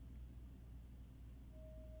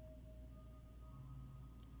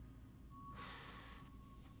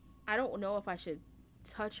 I don't know if I should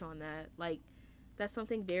touch on that. Like, that's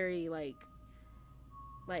something very, like,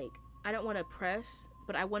 I don't want to press,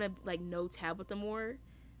 but I want to, like, know Tabitha more.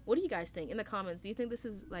 What do you guys think? In the comments, do you think this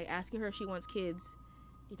is, like, asking her if she wants kids?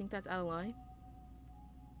 Do you think that's out of line?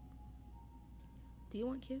 Do you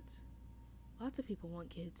want kids? Lots of people want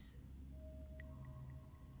kids.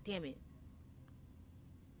 Damn it.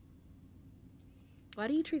 Why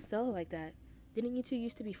do you treat Stella like that? Didn't you two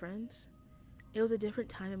used to be friends? It was a different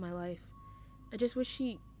time in my life. I just wish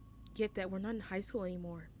she'd get that we're not in high school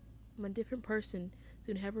anymore. I'm a different person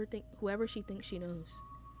than whoever she thinks she knows.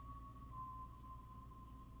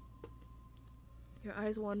 Your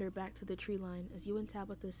eyes wander back to the tree line as you and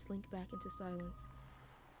Tabitha slink back into silence.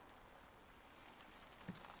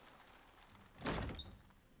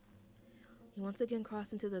 You once again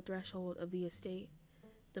cross into the threshold of the estate,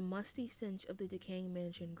 the musty stench of the decaying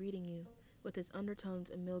mansion greeting you with its undertones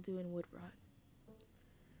of mildew and wood rot.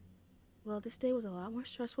 Well, this day was a lot more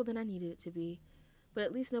stressful than I needed it to be, but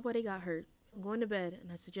at least nobody got hurt. I'm going to bed,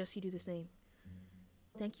 and I suggest you do the same.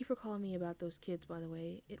 Thank you for calling me about those kids, by the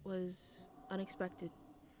way. It was unexpected.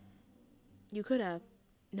 You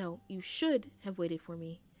should have waited for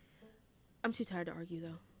me. I'm too tired to argue,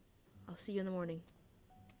 though. I'll see you in the morning.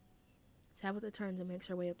 Tabitha turns and makes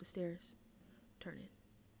her way up the stairs. Turn in.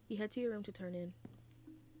 You head to your room to turn in.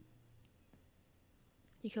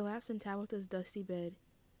 You collapse in Tabitha's dusty bed.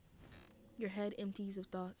 Your head empties of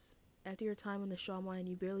thoughts. After your time on the straw mine,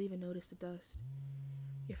 you barely even notice the dust.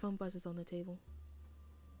 Your phone buzzes on the table.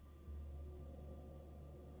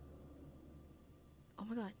 Oh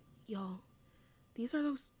my god, y'all. These are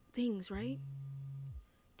those things, right?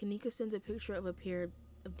 Kanika sends a picture of a pair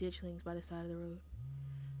of ditchlings by the side of the road.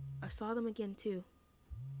 I saw them again, too.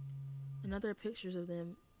 Another pictures of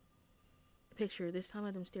them. A picture, this time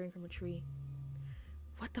of them staring from a tree.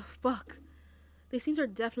 What the fuck? These things are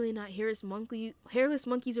definitely not hairless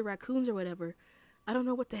monkeys or raccoons or whatever. I don't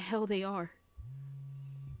know what the hell they are.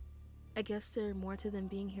 I guess there are more to them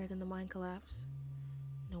being here than the mine collapse.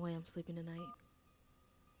 No way I'm sleeping tonight.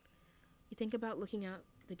 You think about looking out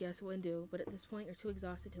the guest window, but at this point you're too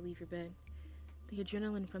exhausted to leave your bed. The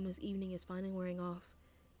adrenaline from this evening is finally wearing off,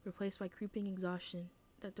 replaced by creeping exhaustion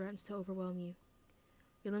that threatens to overwhelm you.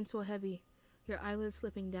 Your limbs feel heavy, your eyelids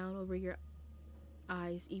slipping down over your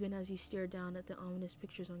eyes even as you stare down at the ominous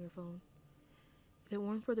pictures on your phone. If it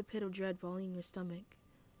weren't for the pit of dread falling in your stomach,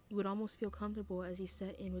 you would almost feel comfortable as you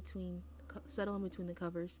settle in between the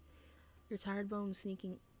covers, your tired bones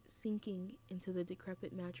sinking into the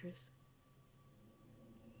decrepit mattress.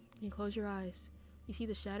 When you close your eyes, you see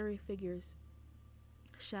the shadowy figures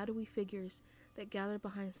that gather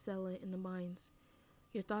behind Stella in the mines.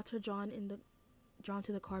 Your thoughts are drawn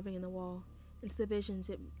to the carving in the wall, into the visions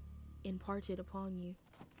it imparted upon you.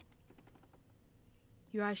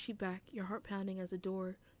 Your eyes shoot back, your heart pounding as the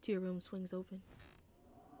door to your room swings open.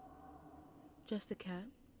 Just a cat.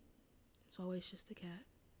 It's always just a cat.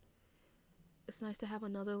 It's nice to have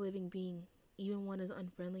another living being, even one as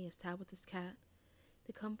unfriendly as Tabitha's cat.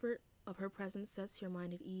 The comfort of her presence sets your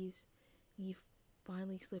mind at ease, and you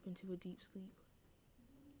finally slip into a deep sleep.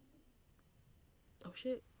 Oh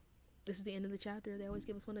shit. This is the end of the chapter. They always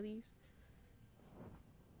give us one of these.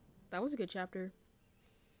 That was a good chapter.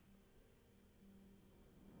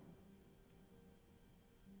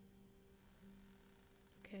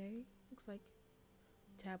 Okay. Looks like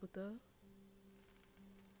Tabitha.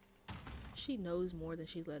 She knows more than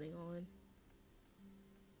she's letting on.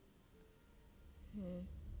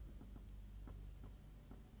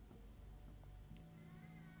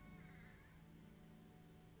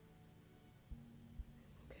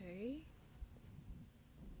 Okay.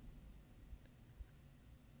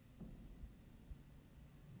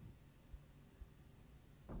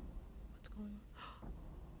 What's going on?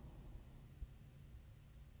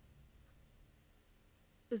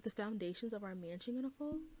 Is the foundations of our mansion gonna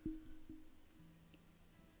fall?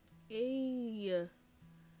 Hey.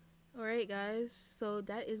 Alright, guys. So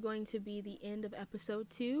that is going to be the end of episode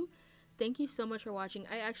 2. Thank you so much for watching.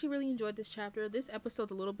 I actually really enjoyed this chapter. This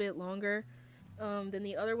episode's a little bit longer than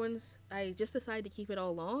the other ones. I just decided to keep it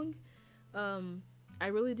all long. I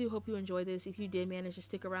really do hope you enjoyed this. If you did manage to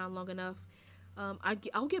stick around long enough,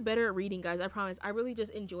 I'll get better at reading, guys. I promise. I really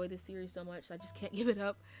just enjoy this series so much. I just can't give it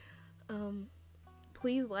up.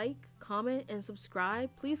 Please like, comment, and subscribe.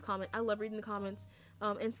 Please comment. I love reading the comments.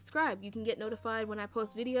 And subscribe. You can get notified when I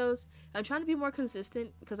post videos. I'm trying to be more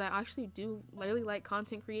consistent because I actually do really like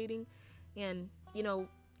content creating and, you know,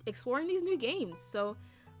 exploring these new games. So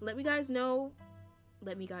let me guys know.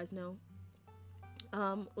 Let me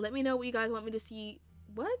know what you guys want me to see.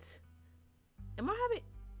 What? Am I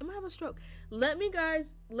having a stroke? Let me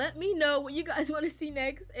know what you guys want to see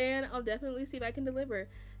next, and I'll definitely see if I can deliver.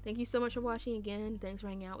 Thank you so much for watching again. Thanks for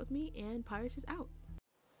hanging out with me, and Pyrus is out.